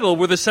in the title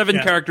were the seven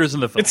characters in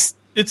the film.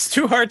 It's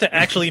too hard to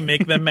actually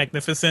make them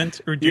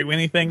magnificent or do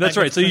anything. That's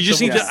right. So you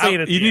just need to say it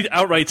at the end.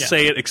 outright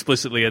say it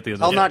explicitly at the end.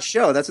 Tell of not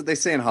show. That's what they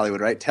say in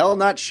Hollywood, right? Tell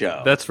not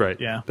show. That's right.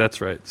 Yeah.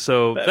 That's right.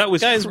 So that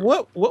was guys.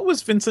 What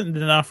was Vincent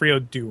D'Onofrio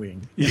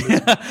doing?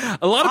 a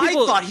lot of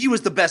people. I thought he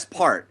was the best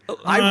part.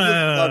 I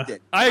really loved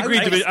it. I agree.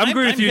 I'm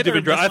agreeing with you, hit or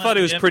Devendra. miss I thought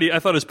it was on him. pretty. I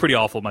thought it was pretty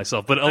awful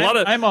myself. But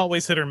I'm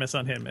always hit or miss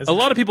on him. a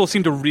lot of people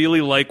seem to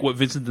really like what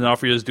Vincent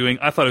D'Onofrio is doing.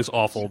 I thought it was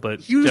awful, but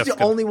He was Jeff the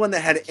could- only one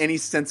that had any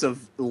sense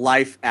of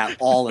life at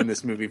all in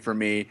this movie for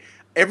me.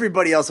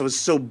 Everybody else I was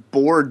so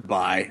bored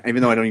by,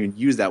 even though I don't even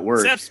use that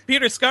word. Except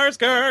Peter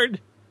Skarsgård.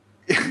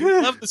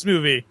 Love this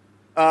movie.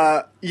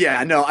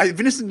 Yeah, no,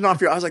 Vincent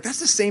D'Onofrio, I was like, that's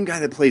the same guy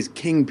that plays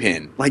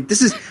Kingpin. Like,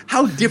 this is,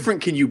 how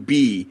different can you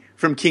be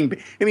from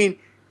Kingpin? I mean,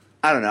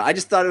 I don't know. I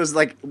just thought it was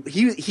like,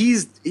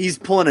 he's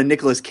pulling a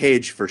Nicolas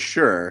Cage for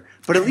sure,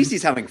 but at least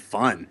he's having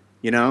fun,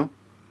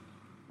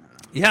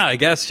 Yeah, I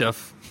guess,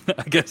 Jeff.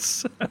 I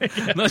guess.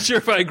 I'm not sure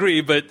if I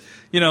agree, but,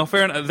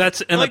 fair enough.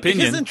 That's an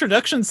opinion. His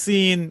introduction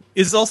scene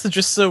is also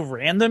just so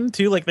random,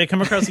 too. Like, they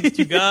come across these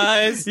two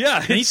guys. Yeah.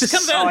 And he just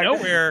comes out of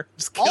nowhere.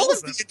 Just kills All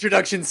of them. the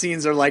introduction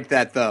scenes are like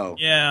that, though.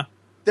 Yeah.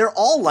 They're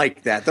all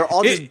like that. They're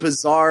all just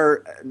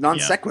bizarre non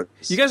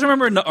sequiturs. You guys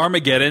remember in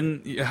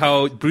Armageddon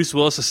how Bruce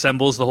Willis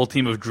assembles the whole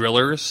team of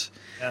drillers?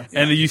 Yeah.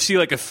 And you see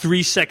like a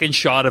 3-second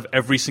shot of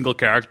every single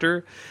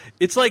character.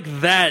 It's like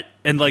that,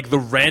 and like the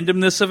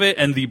randomness of it,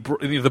 and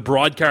the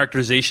broad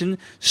characterization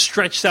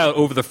stretched out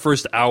over the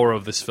first hour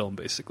of this film,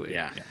 basically.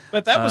 Yeah.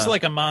 But that was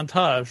like a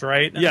montage,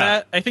 right? And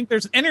Yeah. I think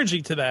there's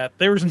energy to that.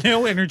 There was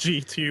no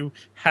energy to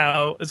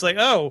how it's like,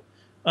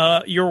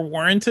 you're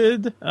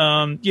warranted.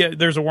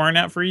 There's a warrant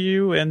out for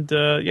you, and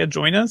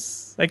join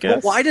us, I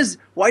guess. Well,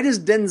 why does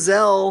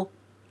Denzel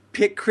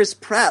pick Chris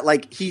Pratt?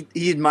 Like he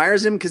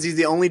admires him because he's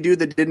the only dude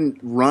that didn't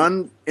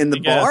run in the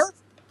bar?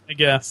 I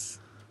guess.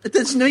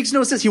 That makes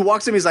no sense. He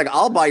walks in, he's like,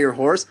 "I'll buy your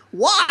horse."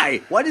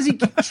 Why? Why does he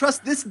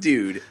trust this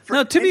dude?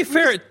 Now, to be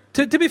fair,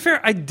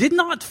 I did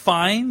not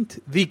find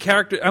the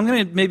character.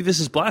 Maybe this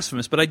is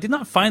blasphemous, but I did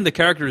not find the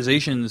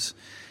characterizations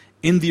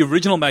in the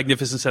original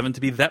Magnificent Seven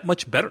to be that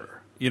much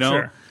better.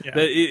 Sure, yeah.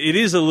 It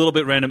is a little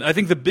bit random. I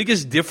think the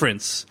biggest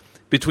difference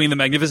between the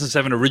Magnificent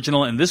Seven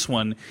original and this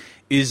one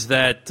is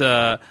that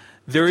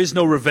there is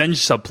no revenge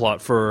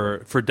subplot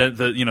for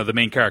the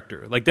main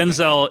character. Like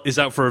Denzel is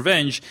out for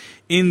revenge.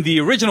 In the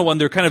original one,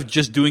 they're kind of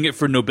just doing it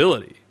for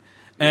nobility,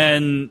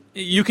 and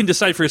you can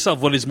decide for yourself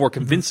what is more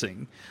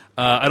convincing.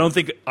 I don't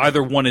think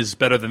either one is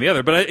better than the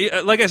other.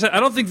 But like I said, I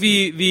don't think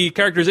the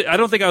characters. I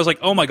don't think I was like,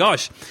 oh my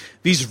gosh,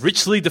 these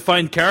richly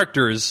defined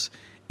characters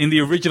in the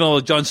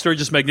original John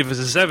Sturges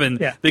Magnificent Seven,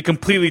 they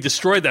completely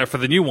destroyed that for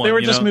the new one. They were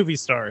just movie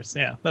stars,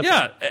 and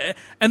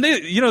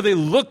they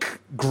look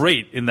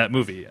great in that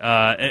movie.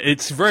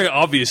 It's very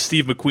obvious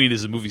Steve McQueen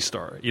is a movie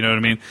star. You know what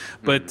I mean?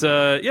 But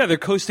they're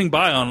coasting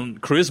by on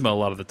charisma a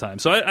lot of the time.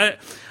 So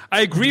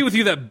I agree with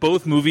you that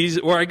both movies,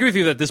 or I agree with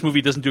you that this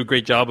movie doesn't do a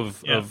great job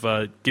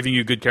of giving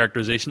you good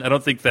characterization. I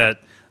don't think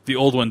that the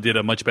old one did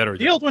a much better job.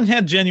 The old one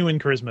had genuine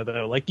charisma,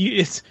 though. Like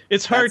it's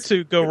hard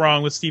to go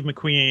wrong with Steve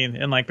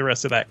McQueen and like the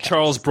rest of that cast.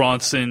 Charles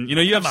Bronson.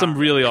 You have some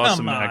really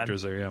awesome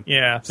actors there.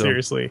 Yeah,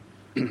 seriously.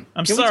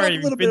 I'm sorry,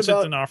 Vincent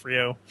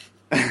D'Onofrio.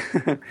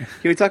 Can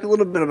we talk a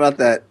little bit about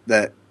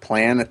that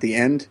plan at the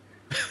end?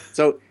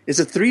 So it's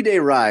a 3-day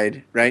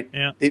ride, right?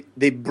 Yeah.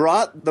 They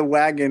brought the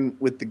wagon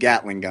with the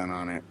Gatling gun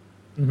on it,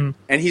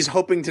 and he's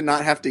hoping to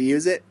not have to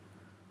use it.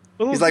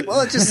 He's like, well,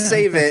 let's just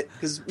save it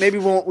because maybe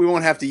we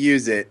won't have to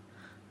use it.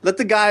 Let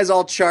the guys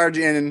all charge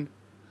in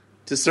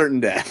to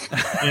certain death.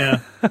 Yeah.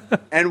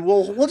 And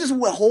we'll just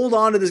hold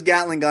on to this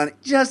Gatling gun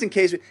just in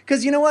case.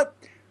 Because you know what?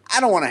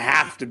 I don't want to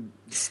have to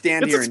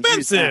stand here and use that.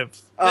 It's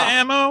expensive. The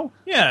ammo?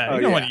 Yeah,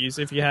 you don't want to use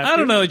it if you have to. I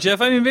don't know,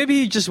 Jeff. I mean,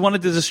 maybe he just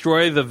wanted to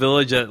destroy the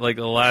village at like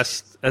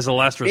as a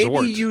last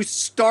resort. Maybe you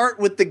start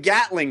with the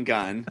Gatling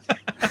gun.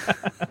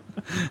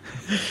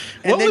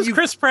 What was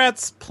Chris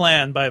Pratt's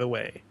plan, by the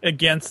way,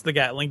 against the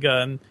Gatling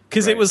gun?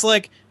 Because it was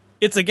like,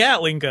 it's a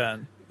Gatling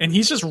gun. And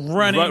he's just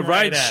running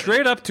right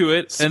straight up to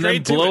it and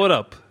then blow it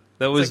up.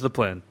 That was the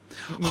plan.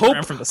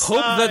 Hope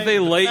that they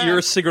light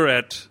your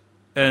cigarette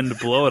and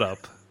blow it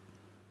up.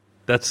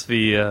 That's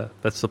the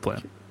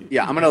plan.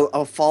 Yeah,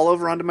 I'll fall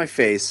over onto my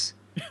face.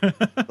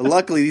 But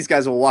luckily, these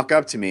guys will walk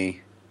up to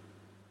me.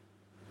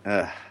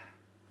 Yeah,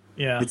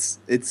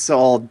 it's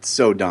all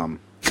so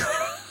dumb.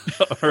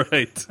 All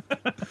right.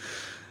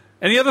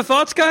 Any other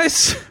thoughts,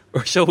 guys,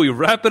 or shall we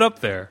wrap it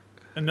up there?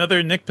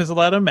 Another Nick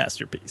Pizzolatto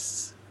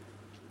masterpiece.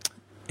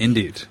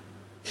 Indeed.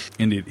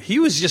 He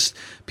was just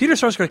Peter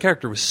Sarsgaard's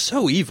character was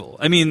so evil.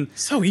 I mean,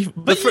 so evil.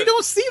 But you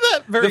don't see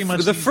that very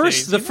much. The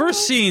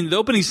first scene, the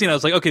opening scene, I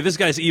was like, okay, this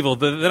guy's evil.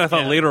 Then I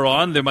thought later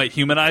on they might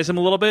humanize him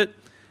a little bit.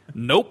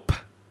 Nope.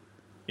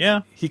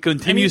 Yeah, he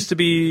continues to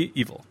be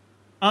evil.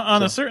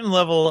 On a certain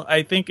level,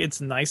 I think it's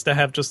nice to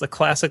have just a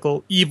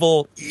classical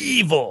evil,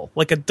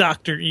 like a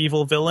Dr.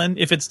 Evil villain.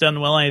 If it's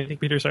done well, I think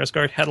Peter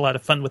Sarsgaard had a lot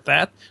of fun with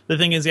that. The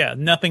thing is,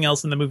 nothing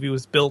else in the movie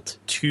was built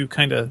to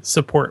kind of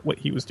support what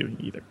he was doing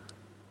either.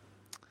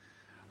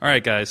 All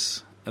right,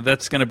 guys.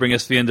 That's going to bring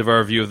us to the end of our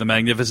review of The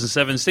Magnificent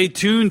Seven. Stay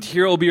tuned.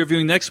 Here we'll be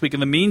reviewing next week.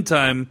 In the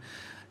meantime,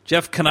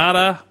 Jeff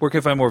Cannata, where can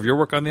I find more of your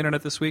work on the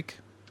internet this week?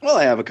 Well,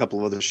 I have a couple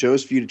of other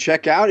shows for you to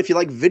check out. If you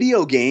like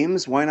video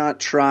games, why not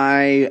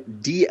try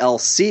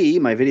DLC,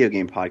 my video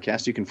game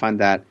podcast. You can find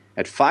that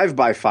at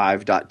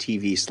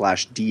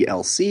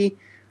 5by5.tv/DLC.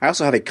 I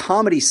also have a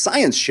comedy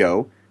science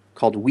show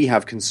called We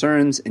Have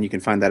Concerns, and you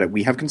can find that at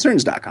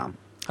wehaveconcerns.com.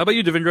 How about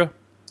you, Devindra?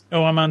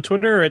 Oh, I'm on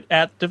Twitter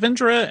at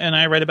Devindra, and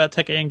I write about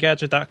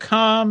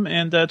techaengadget.com,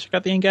 and check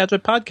out the Engadget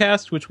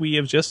podcast, which we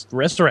have just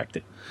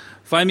resurrected.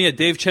 Find me at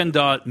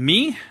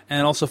davechen.me,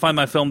 and also find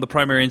my film The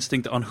Primary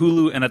Instinct on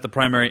Hulu and at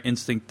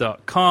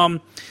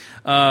theprimaryinstinct.com.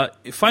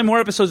 Find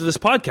more episodes of this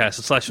podcast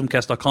at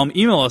 /filmcast.com.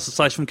 Email us at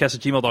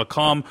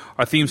 /filmcast@gmail.com.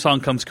 Our theme song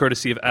comes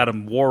courtesy of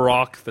Adam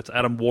Warrock. That's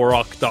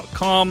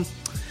adamwarrock.com.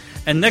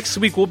 And next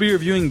week, we'll be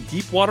reviewing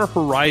Deepwater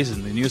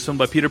Horizon, the newest film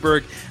by Peter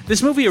Berg.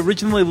 This movie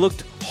originally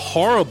looked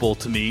horrible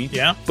to me,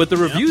 but the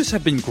reviews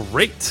have been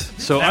great.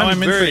 So Now I'm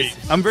very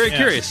intrigued.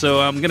 curious. So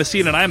I'm going to see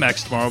it in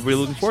IMAX tomorrow. I'll be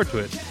looking forward to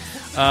it.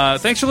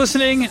 Thanks for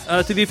listening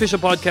to the official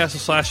podcast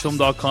of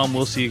SlashFilm.com.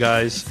 We'll see you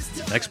guys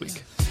next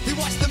week. We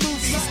watch the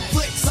movies,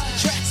 flicks,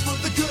 tracks for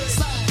the good,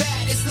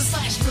 bad. It's the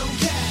Slash Film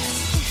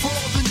Cast. For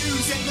all the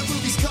news and the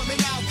movies coming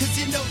out, 'cause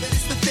you know that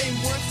it's the thing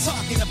worth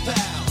talking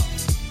about.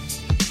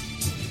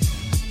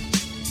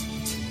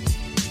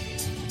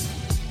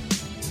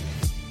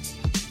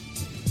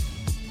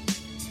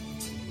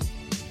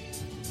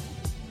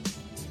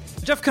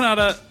 Jeff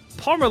Kanata,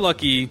 Palmer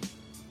Luckey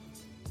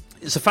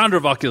is the founder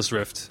of Oculus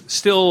Rift,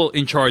 still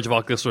in charge of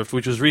Oculus Rift,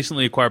 which was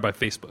recently acquired by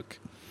Facebook.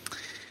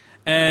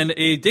 And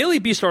a Daily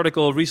Beast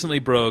article recently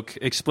broke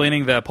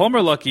explaining that Palmer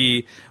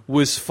Luckey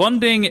was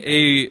funding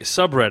a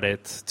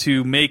subreddit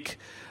to make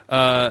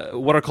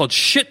what are called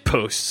shit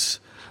posts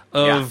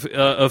of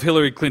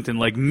Hillary Clinton,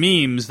 like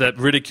memes that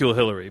ridicule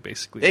Hillary,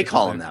 basically. They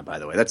call them that, by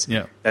the way. That's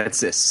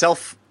a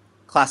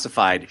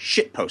self-classified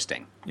shit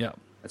posting. Yeah.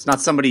 It's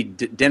not somebody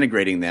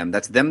denigrating them.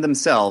 That's them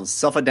themselves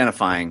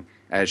self-identifying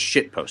as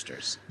shit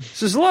posters.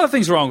 So there's a lot of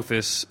things wrong with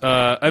this.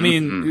 I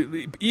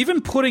mean,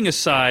 even putting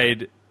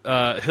aside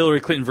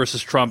Hillary Clinton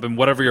versus Trump and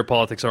whatever your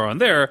politics are on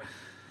there,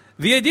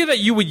 the idea that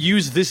you would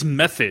use this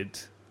method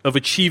of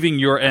achieving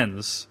your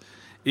ends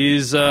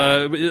is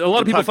a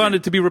lot of people found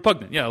it to be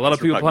repugnant. Yeah, a lot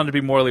of people found it to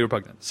be morally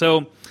repugnant.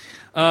 So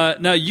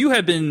now you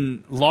have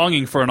been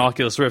longing for an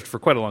Oculus Rift for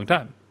quite a long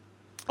time.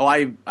 Oh,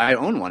 I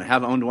own one. I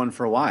have owned one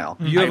for a while.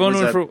 You have owned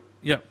one for...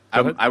 Yeah,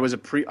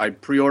 I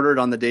pre-ordered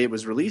on the day it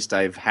was released.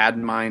 I've had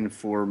mine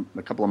for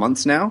a couple of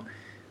months now,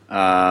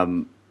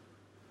 and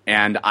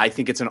I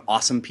think it's an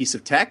awesome piece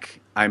of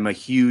tech. I'm a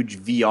huge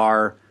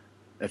VR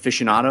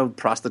aficionado,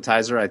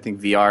 proselytizer. I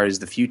think VR is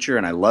the future,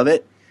 and I love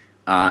it.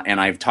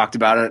 And I've talked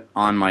about it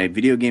on my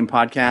video game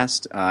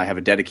podcast. I have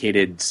a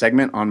dedicated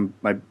segment on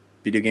my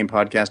video game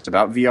podcast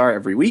about VR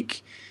every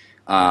week.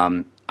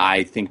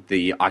 I think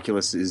the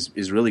Oculus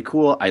is really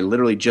cool. I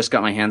literally just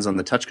got my hands on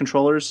the touch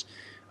controllers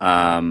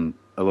a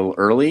little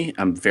early.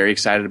 I'm very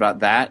excited about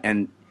that.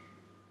 And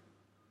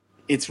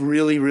it's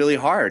really, really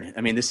hard.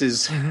 I mean, this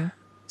is,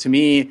 to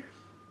me,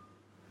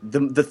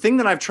 the thing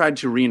that I've tried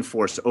to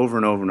reinforce over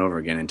and over and over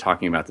again in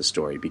talking about the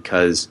story,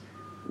 because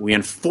we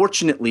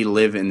unfortunately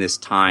live in this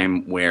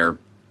time where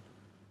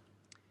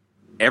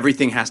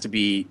everything has to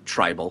be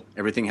tribal.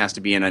 Everything has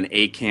to be in an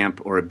A camp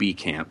or a B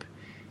camp.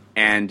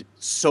 And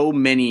so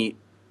many,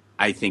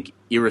 I think,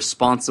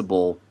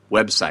 irresponsible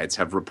websites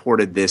have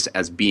reported this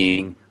as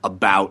being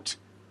about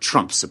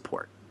Trump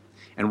support.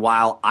 And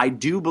while I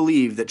do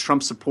believe that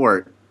Trump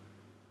support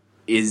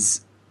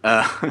is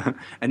an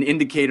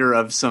indicator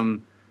of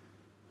some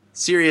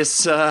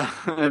serious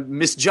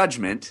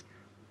misjudgment,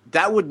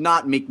 that would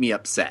not make me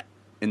upset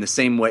in the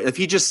same way. If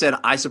he just said,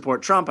 I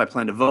support Trump, I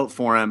plan to vote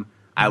for him,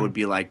 I would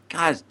be like,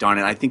 God darn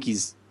it, I think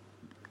he's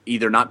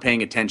either not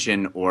paying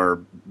attention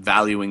or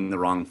valuing the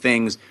wrong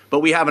things. But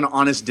we have an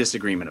honest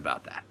disagreement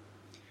about that.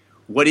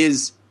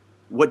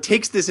 What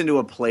takes this into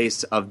a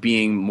place of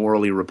being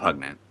morally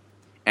repugnant,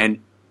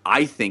 and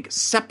I think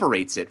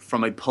separates it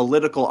from a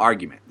political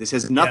argument. This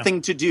has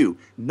nothing to do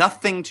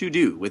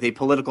with a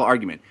political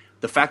argument.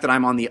 The fact that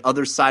I'm on the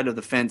other side of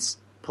the fence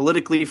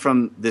politically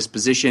from this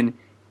position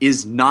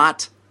is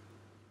not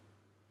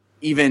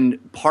even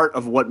part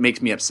of what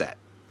makes me upset.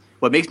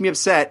 What makes me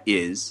upset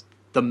is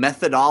the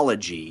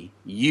methodology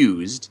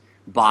used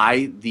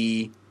by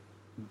the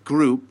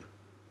group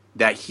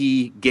that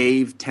he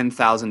gave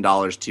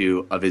 $10,000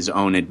 to of his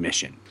own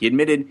admission. He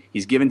admitted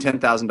he's given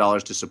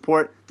 $10,000 to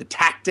support the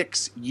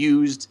tactics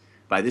used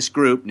by this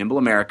group, Nimble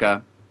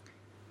America,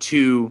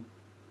 to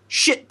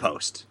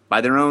shitpost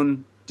by their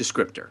own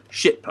descriptor,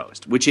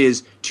 shitpost, which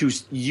is to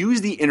use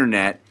the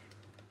internet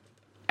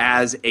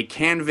as a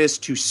canvas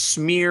to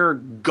smear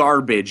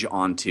garbage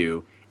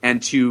onto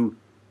and to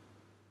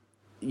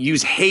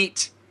use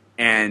hate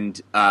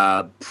and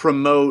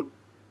promote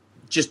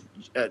just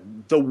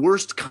the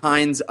worst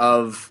kinds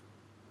of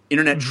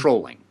internet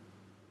trolling.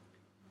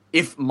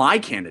 If my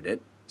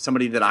candidate,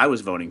 somebody that I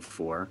was voting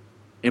for,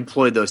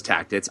 employed those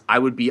tactics, I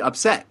would be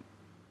upset.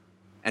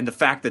 And the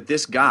fact that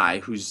this guy,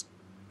 who's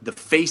the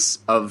face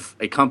of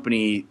a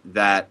company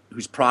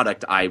whose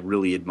product I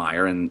really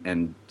admire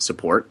and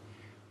support,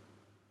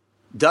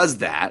 does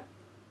that,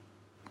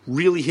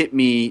 really hit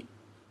me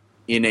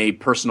in a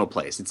personal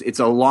place. It's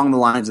along the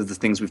lines of the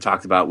things we've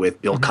talked about with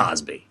Bill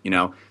Cosby. You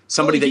know,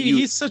 somebody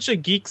he's such a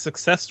geek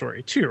success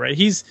story too, right?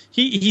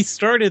 He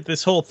started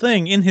this whole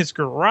thing in his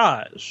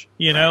garage,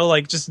 you know,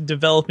 like just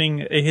developing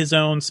his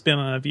own spin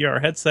on a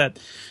VR headset.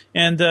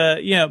 And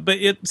but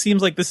it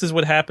seems like this is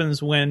what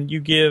happens when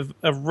you give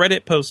a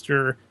Reddit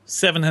poster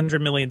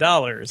 $700 million.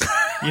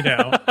 You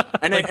know,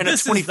 and like, a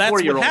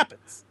 24-year-old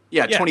happens.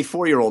 Yeah,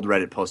 24-year-old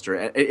Reddit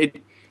poster.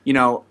 You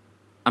know,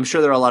 I'm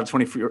sure there are a lot of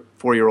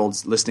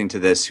 24-year-olds listening to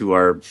this who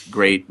are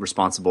great,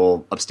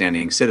 responsible,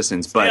 upstanding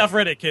citizens. But stay off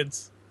Reddit,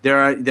 kids.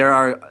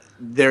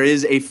 There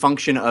is a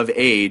function of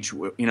age.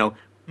 You know,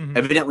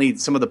 evidently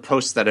some of the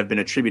posts that have been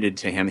attributed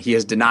to him, he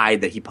has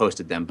denied that he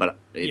posted them, but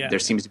there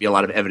seems to be a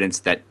lot of evidence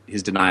that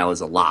his denial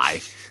is a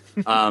lie.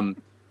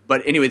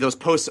 But anyway, those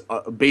posts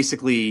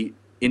basically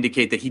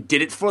indicate that he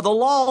did it for the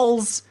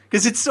lulz,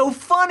 because it's so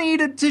funny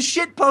to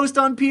shit post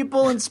on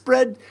people and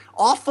spread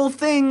awful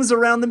things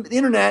around the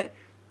internet.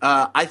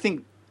 I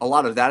think a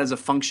lot of that is a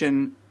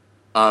function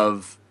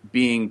of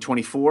being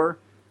 24.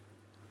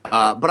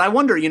 But I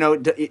wonder, are you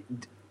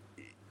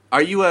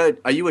a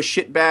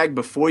shitbag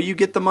before you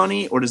get the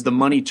money, or does the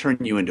money turn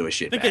you into a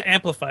shitbag? I think it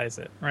amplifies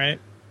it, right?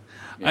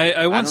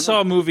 I once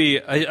saw a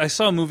movie. I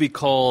saw a movie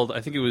called, I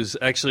think it was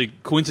actually,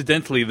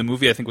 coincidentally, the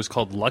movie I think was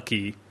called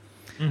Lucky,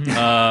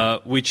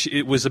 which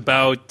it was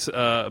about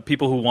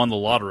people who won the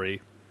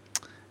lottery.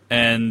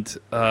 And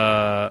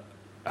I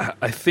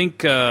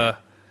think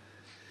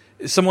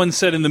someone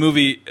said in the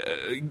movie,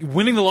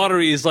 winning the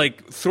lottery is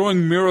like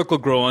throwing Miracle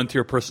Grow onto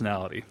your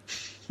personality,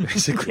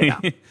 basically. Yeah.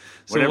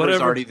 So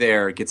whatever's already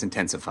there gets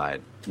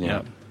intensified.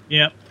 Yep.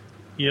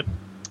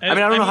 I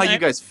don't know how you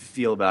guys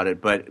feel about it,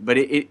 but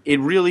it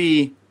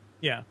really...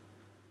 Yeah.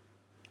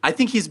 I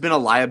think he's been a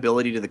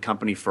liability to the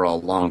company for a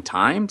long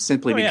time,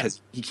 simply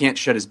because he can't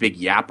shut his big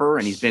yapper,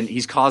 and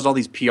he's caused all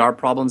these PR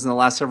problems in the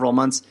last several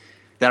months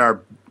that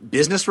are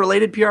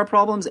business-related PR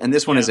problems, and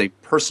this one is a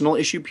personal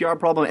issue PR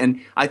problem,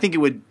 and I think it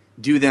would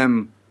do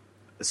them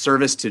a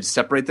service to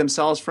separate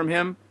themselves from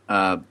him.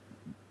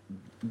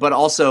 But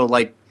also,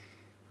 like,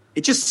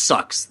 it just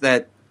sucks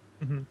that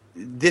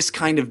this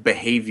kind of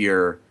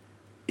behavior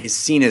is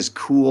seen as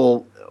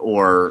cool,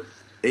 or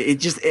I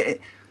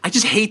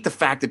just hate the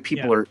fact that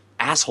people are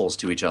assholes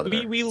to each other.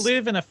 We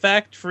live in a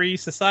fact-free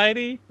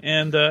society,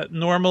 and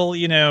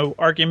normal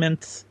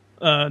arguments,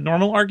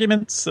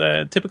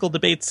 typical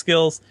debate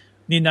skills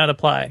need not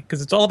apply,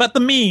 because it's all about the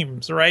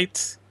memes,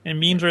 right? And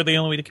memes are the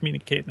only way to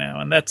communicate now,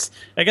 and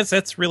I guess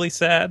that's really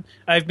sad.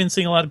 I've been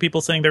seeing a lot of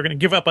people saying they're going to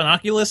give up on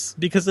Oculus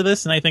because of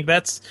this, and I think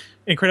that's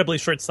incredibly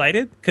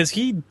short-sighted, because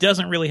he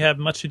doesn't really have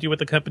much to do with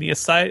the company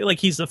aside. Like,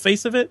 he's the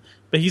face of it,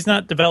 but he's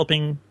not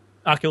developing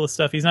Oculus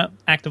stuff. He's not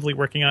actively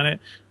working on it.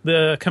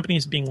 The company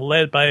is being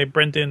led by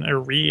Brendan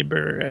Reeb,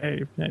 or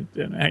I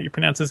don't know how you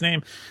pronounce his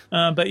name.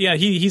 But yeah,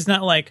 he's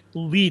not like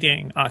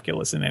leading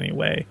Oculus in any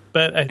way.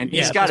 But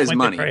he's got his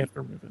money.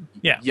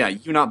 Yeah,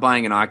 you not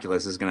buying an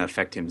Oculus is going to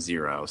affect him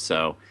zero.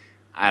 So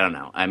I don't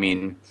know. I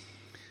mean,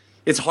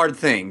 it's a hard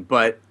thing,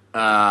 but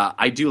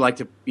I do like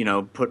to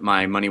put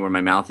my money where my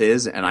mouth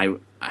is, and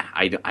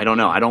I don't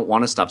know. I don't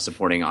want to stop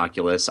supporting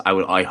Oculus.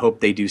 I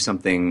hope they do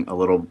something a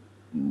little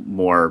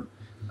more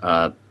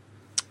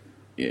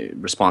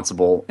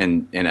responsible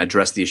and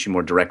address the issue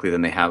more directly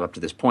than they have up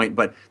to this point.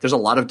 But there's a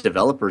lot of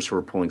developers who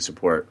are pulling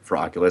support for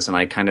Oculus, and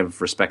I kind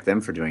of respect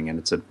them for doing it.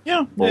 It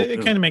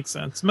kind of makes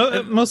sense.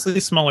 Mostly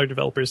smaller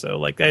developers, though.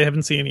 Like, I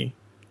haven't seen any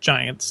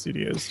giant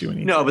studios do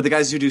anything. No, but the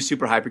guys who do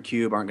Super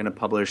Hypercube aren't going to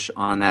publish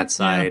on that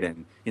site,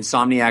 and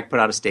Insomniac put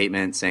out a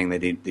statement saying they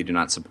do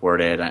not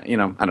support it. I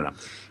don't know.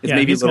 It's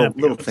maybe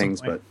little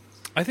things, but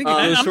I think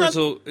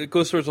it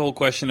goes towards the whole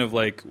question of,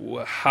 like,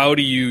 how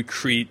do you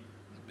treat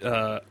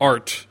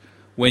art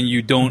when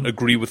you don't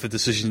agree with the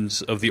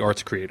decisions of the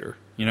art's creator,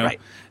 Right.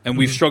 And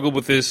we've struggled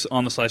with this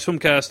on the Slice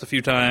Filmcast a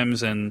few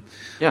times, and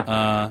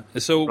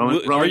so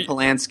Roman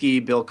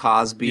Polanski, Bill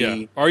Cosby.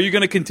 Yeah. Are you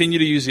going to continue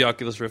to use the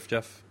Oculus Rift,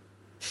 Jeff?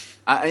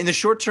 In the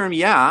short term,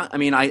 yeah. I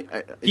mean,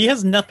 he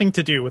has nothing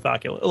to do with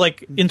Oculus,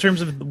 like, in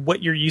terms of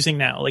what you're using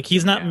now. Like,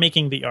 he's not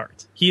making the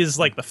art. He is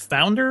like the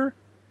founder,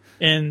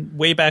 and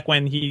way back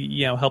when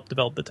he helped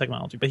develop the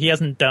technology, but he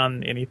hasn't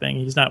done anything.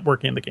 He's not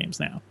working in the games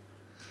now.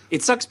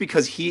 It sucks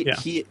because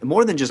he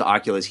more than just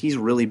Oculus, he's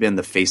really been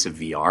the face of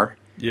VR.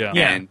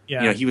 And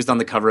he was on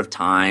the cover of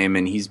Time,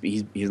 and he's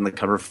on the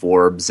cover of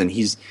Forbes, and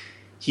he's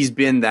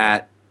been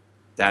that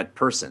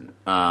person.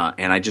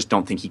 And I just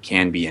don't think he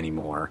can be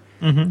anymore.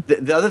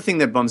 The other thing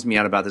that bums me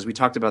out about this, we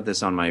talked about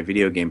this on my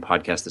video game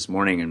podcast this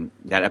morning, and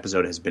that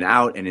episode has been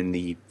out, and in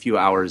the few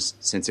hours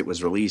since it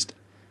was released,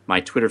 my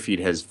Twitter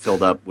feed has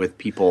filled up with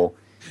people.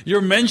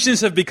 Your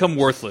mentions have become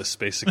worthless,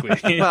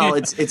 basically. Well,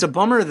 it's a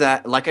bummer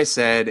that, like I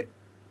said,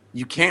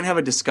 you can't have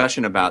a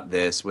discussion about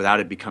this without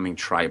it becoming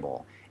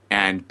tribal.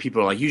 And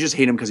people are like, you just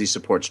hate him because he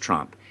supports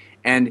Trump.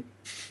 And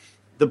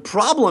the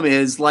problem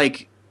is,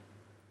 like,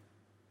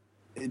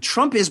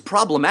 Trump is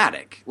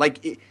problematic.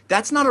 Like,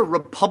 that's not a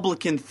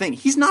Republican thing.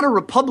 He's not a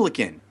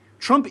Republican.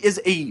 Trump is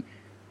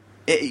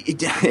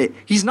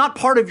he's not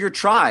part of your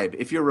tribe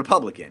if you're a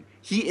Republican.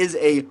 He is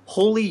a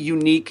wholly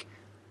unique,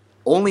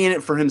 only in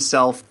it for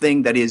himself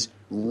thing that is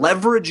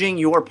leveraging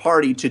your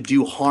party to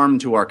do harm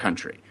to our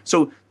country.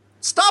 So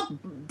stop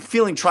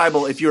feeling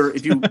tribal if you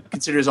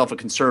consider yourself a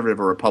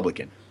conservative or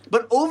Republican.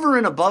 But over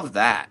and above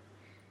that,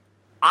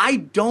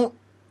 I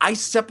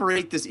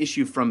separate this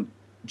issue from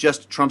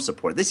just Trump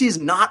support. This is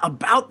not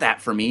about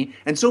that for me.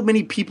 And so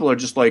many people are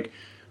just like,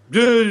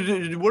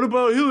 what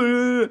about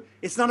Hillary?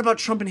 It's not about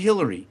Trump and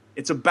Hillary.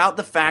 It's about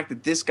the fact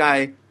that this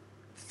guy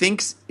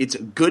thinks it's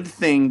a good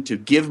thing to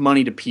give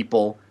money to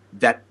people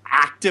that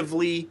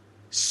actively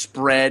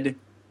spread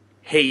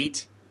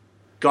hate,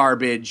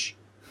 garbage,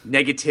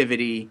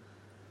 negativity,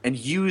 and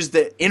use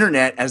the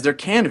internet as their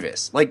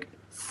canvas. Like,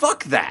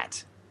 fuck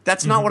that.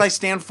 That's not what I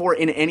stand for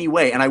in any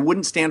way, and I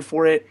wouldn't stand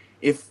for it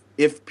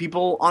if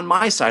people on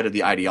my side of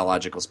the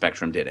ideological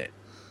spectrum did it.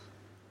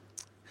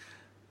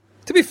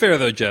 To be fair,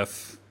 though,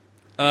 Jeff,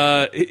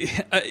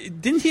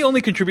 didn't he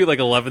only contribute like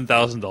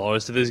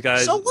 $11,000 to these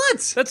guys? So what?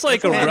 That's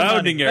like a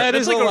rounding error. That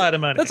is a lot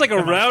of money. That's like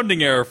a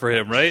rounding error for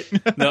him, right?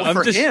 No, Well,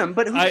 for him,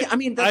 but I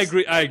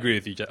agree. I agree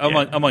with you, Jeff.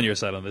 I'm on your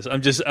side on this.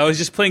 I was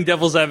just playing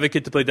devil's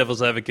advocate to play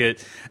devil's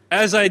advocate,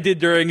 as I did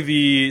during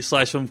the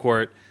Slash Film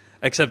Court.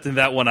 Except in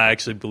that one, I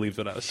actually believed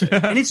what I was saying.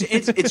 And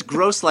it's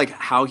gross, like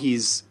how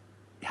he's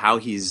kind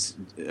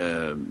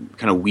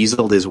of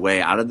weaseled his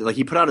way out of it. Like,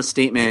 he put out a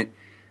statement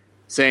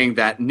saying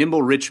that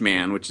Nimble Rich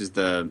Man, which is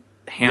the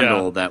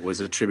handle that was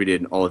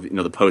attributed in all of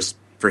the posts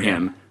for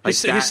him. Like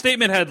His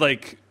statement had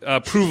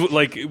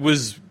it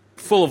was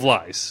full of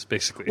lies,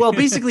 basically. Well,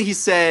 basically he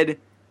said,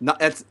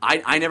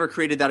 I never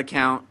created that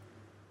account,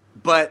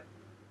 but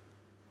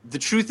the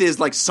truth is,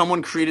 like,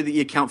 someone created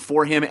the account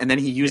for him and then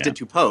he used it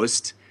to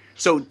post.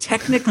 So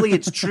technically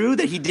it's true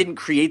that he didn't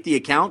create the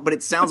account, but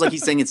it sounds like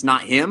he's saying it's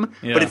not him,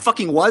 but it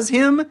fucking was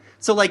him.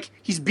 So, like,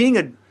 he's being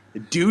a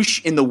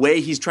douche in the way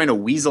he's trying to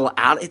weasel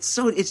out. It's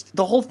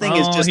the whole thing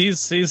is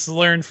just... He's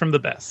learned from the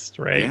best,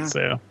 right? Yeah.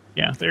 So,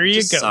 yeah, there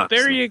you go. Sucks.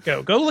 There you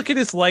go. Go look at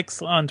his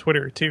likes on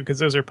Twitter, too, because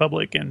those are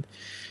public. And,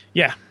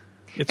 yeah,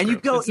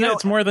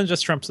 it's more than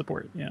just Trump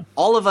support. Yeah.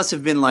 All of us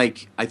have been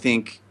like, I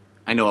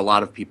know a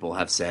lot of people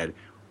have said,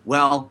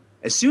 well,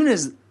 as soon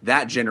as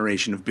that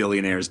generation of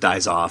billionaires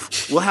dies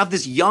off, we'll have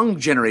this young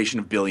generation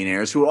of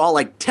billionaires who are all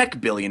like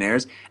tech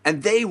billionaires,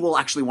 and they will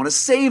actually want to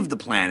save the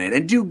planet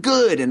and do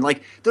good. And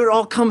like, they're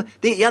all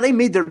they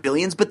made their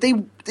billions, but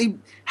they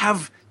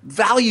have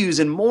values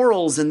and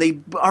morals, and they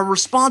are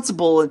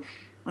responsible. And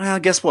well,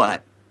 guess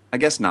what? I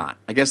guess not.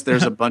 I guess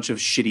there's a bunch of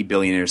shitty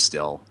billionaires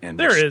still. And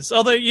there is.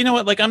 Although, you know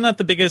what? Like, I'm not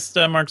the biggest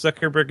Mark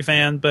Zuckerberg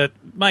fan, but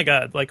my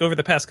God, like, over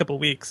the past couple of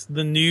weeks,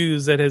 the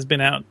news that has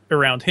been out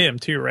around him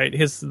too, right?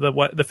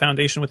 The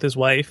foundation with his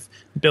wife,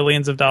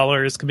 billions of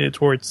dollars committed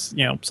towards,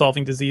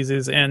 solving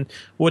diseases. And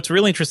what's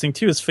really interesting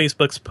too is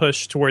Facebook's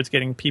push towards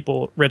getting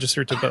people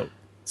registered to vote.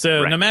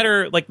 So no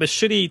matter like the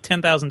shitty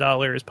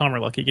 $10,000 Palmer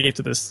Luckey gave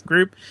to this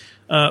group,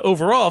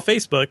 overall,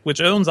 Facebook, which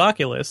owns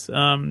Oculus,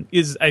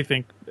 is, I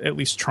think, at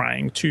least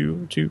trying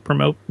to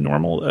promote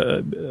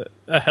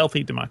a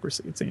healthy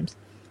democracy, it seems.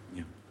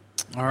 Yeah.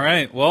 All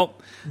right. Well,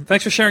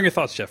 thanks for sharing your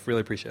thoughts, Jeff.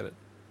 Really appreciate it.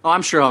 Oh,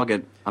 I'm sure I'll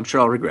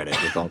regret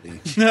it with all the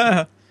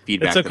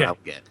feedback that I'll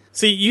get.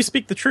 See, you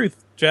speak the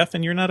truth, Jeff,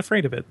 and you're not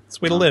afraid of it. It's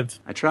the way to live.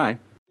 I try.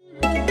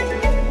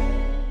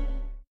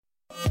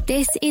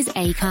 This is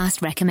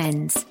Acast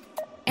Recommends.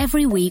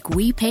 Every week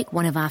we pick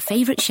one of our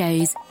favourite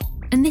shows,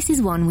 and this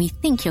is one we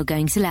think you're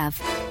going to love.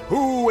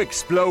 Who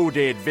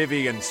exploded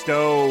Vivian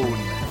Stone?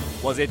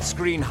 Was it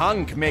screen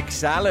hunk Mick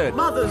Salad?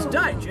 Mother's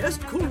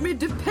Digest called me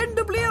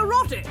dependably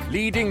erotic.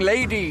 Leading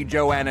lady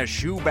Joanna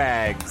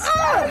Shoebags?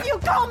 Oh, you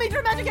call me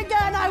dramatic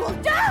again, I will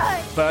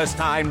die!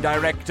 First-time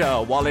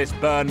director Wallace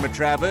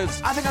Byrne-Matravers?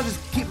 I think I'll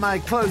just keep my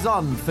clothes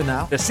on for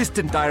now.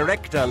 Assistant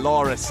director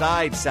Laura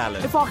Side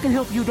Salad? If I can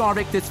help you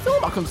direct this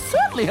film, I can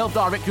certainly help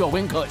direct your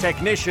wing cut.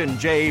 Technician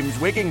James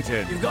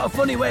Wigington? You've got a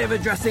funny way of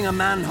addressing a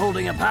man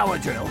holding a power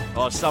drill.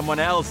 Or someone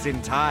else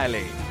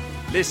entirely?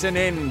 Listen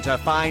in to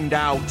find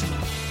out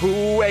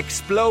who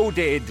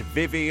exploded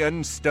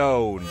Vivian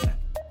Stone.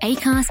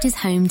 Acast is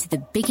home to the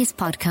biggest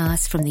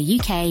podcasts from the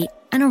UK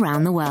and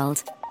around the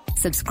world.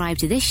 Subscribe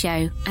to this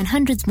show and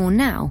hundreds more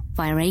now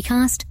via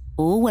Acast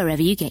or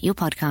wherever you get your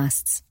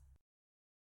podcasts.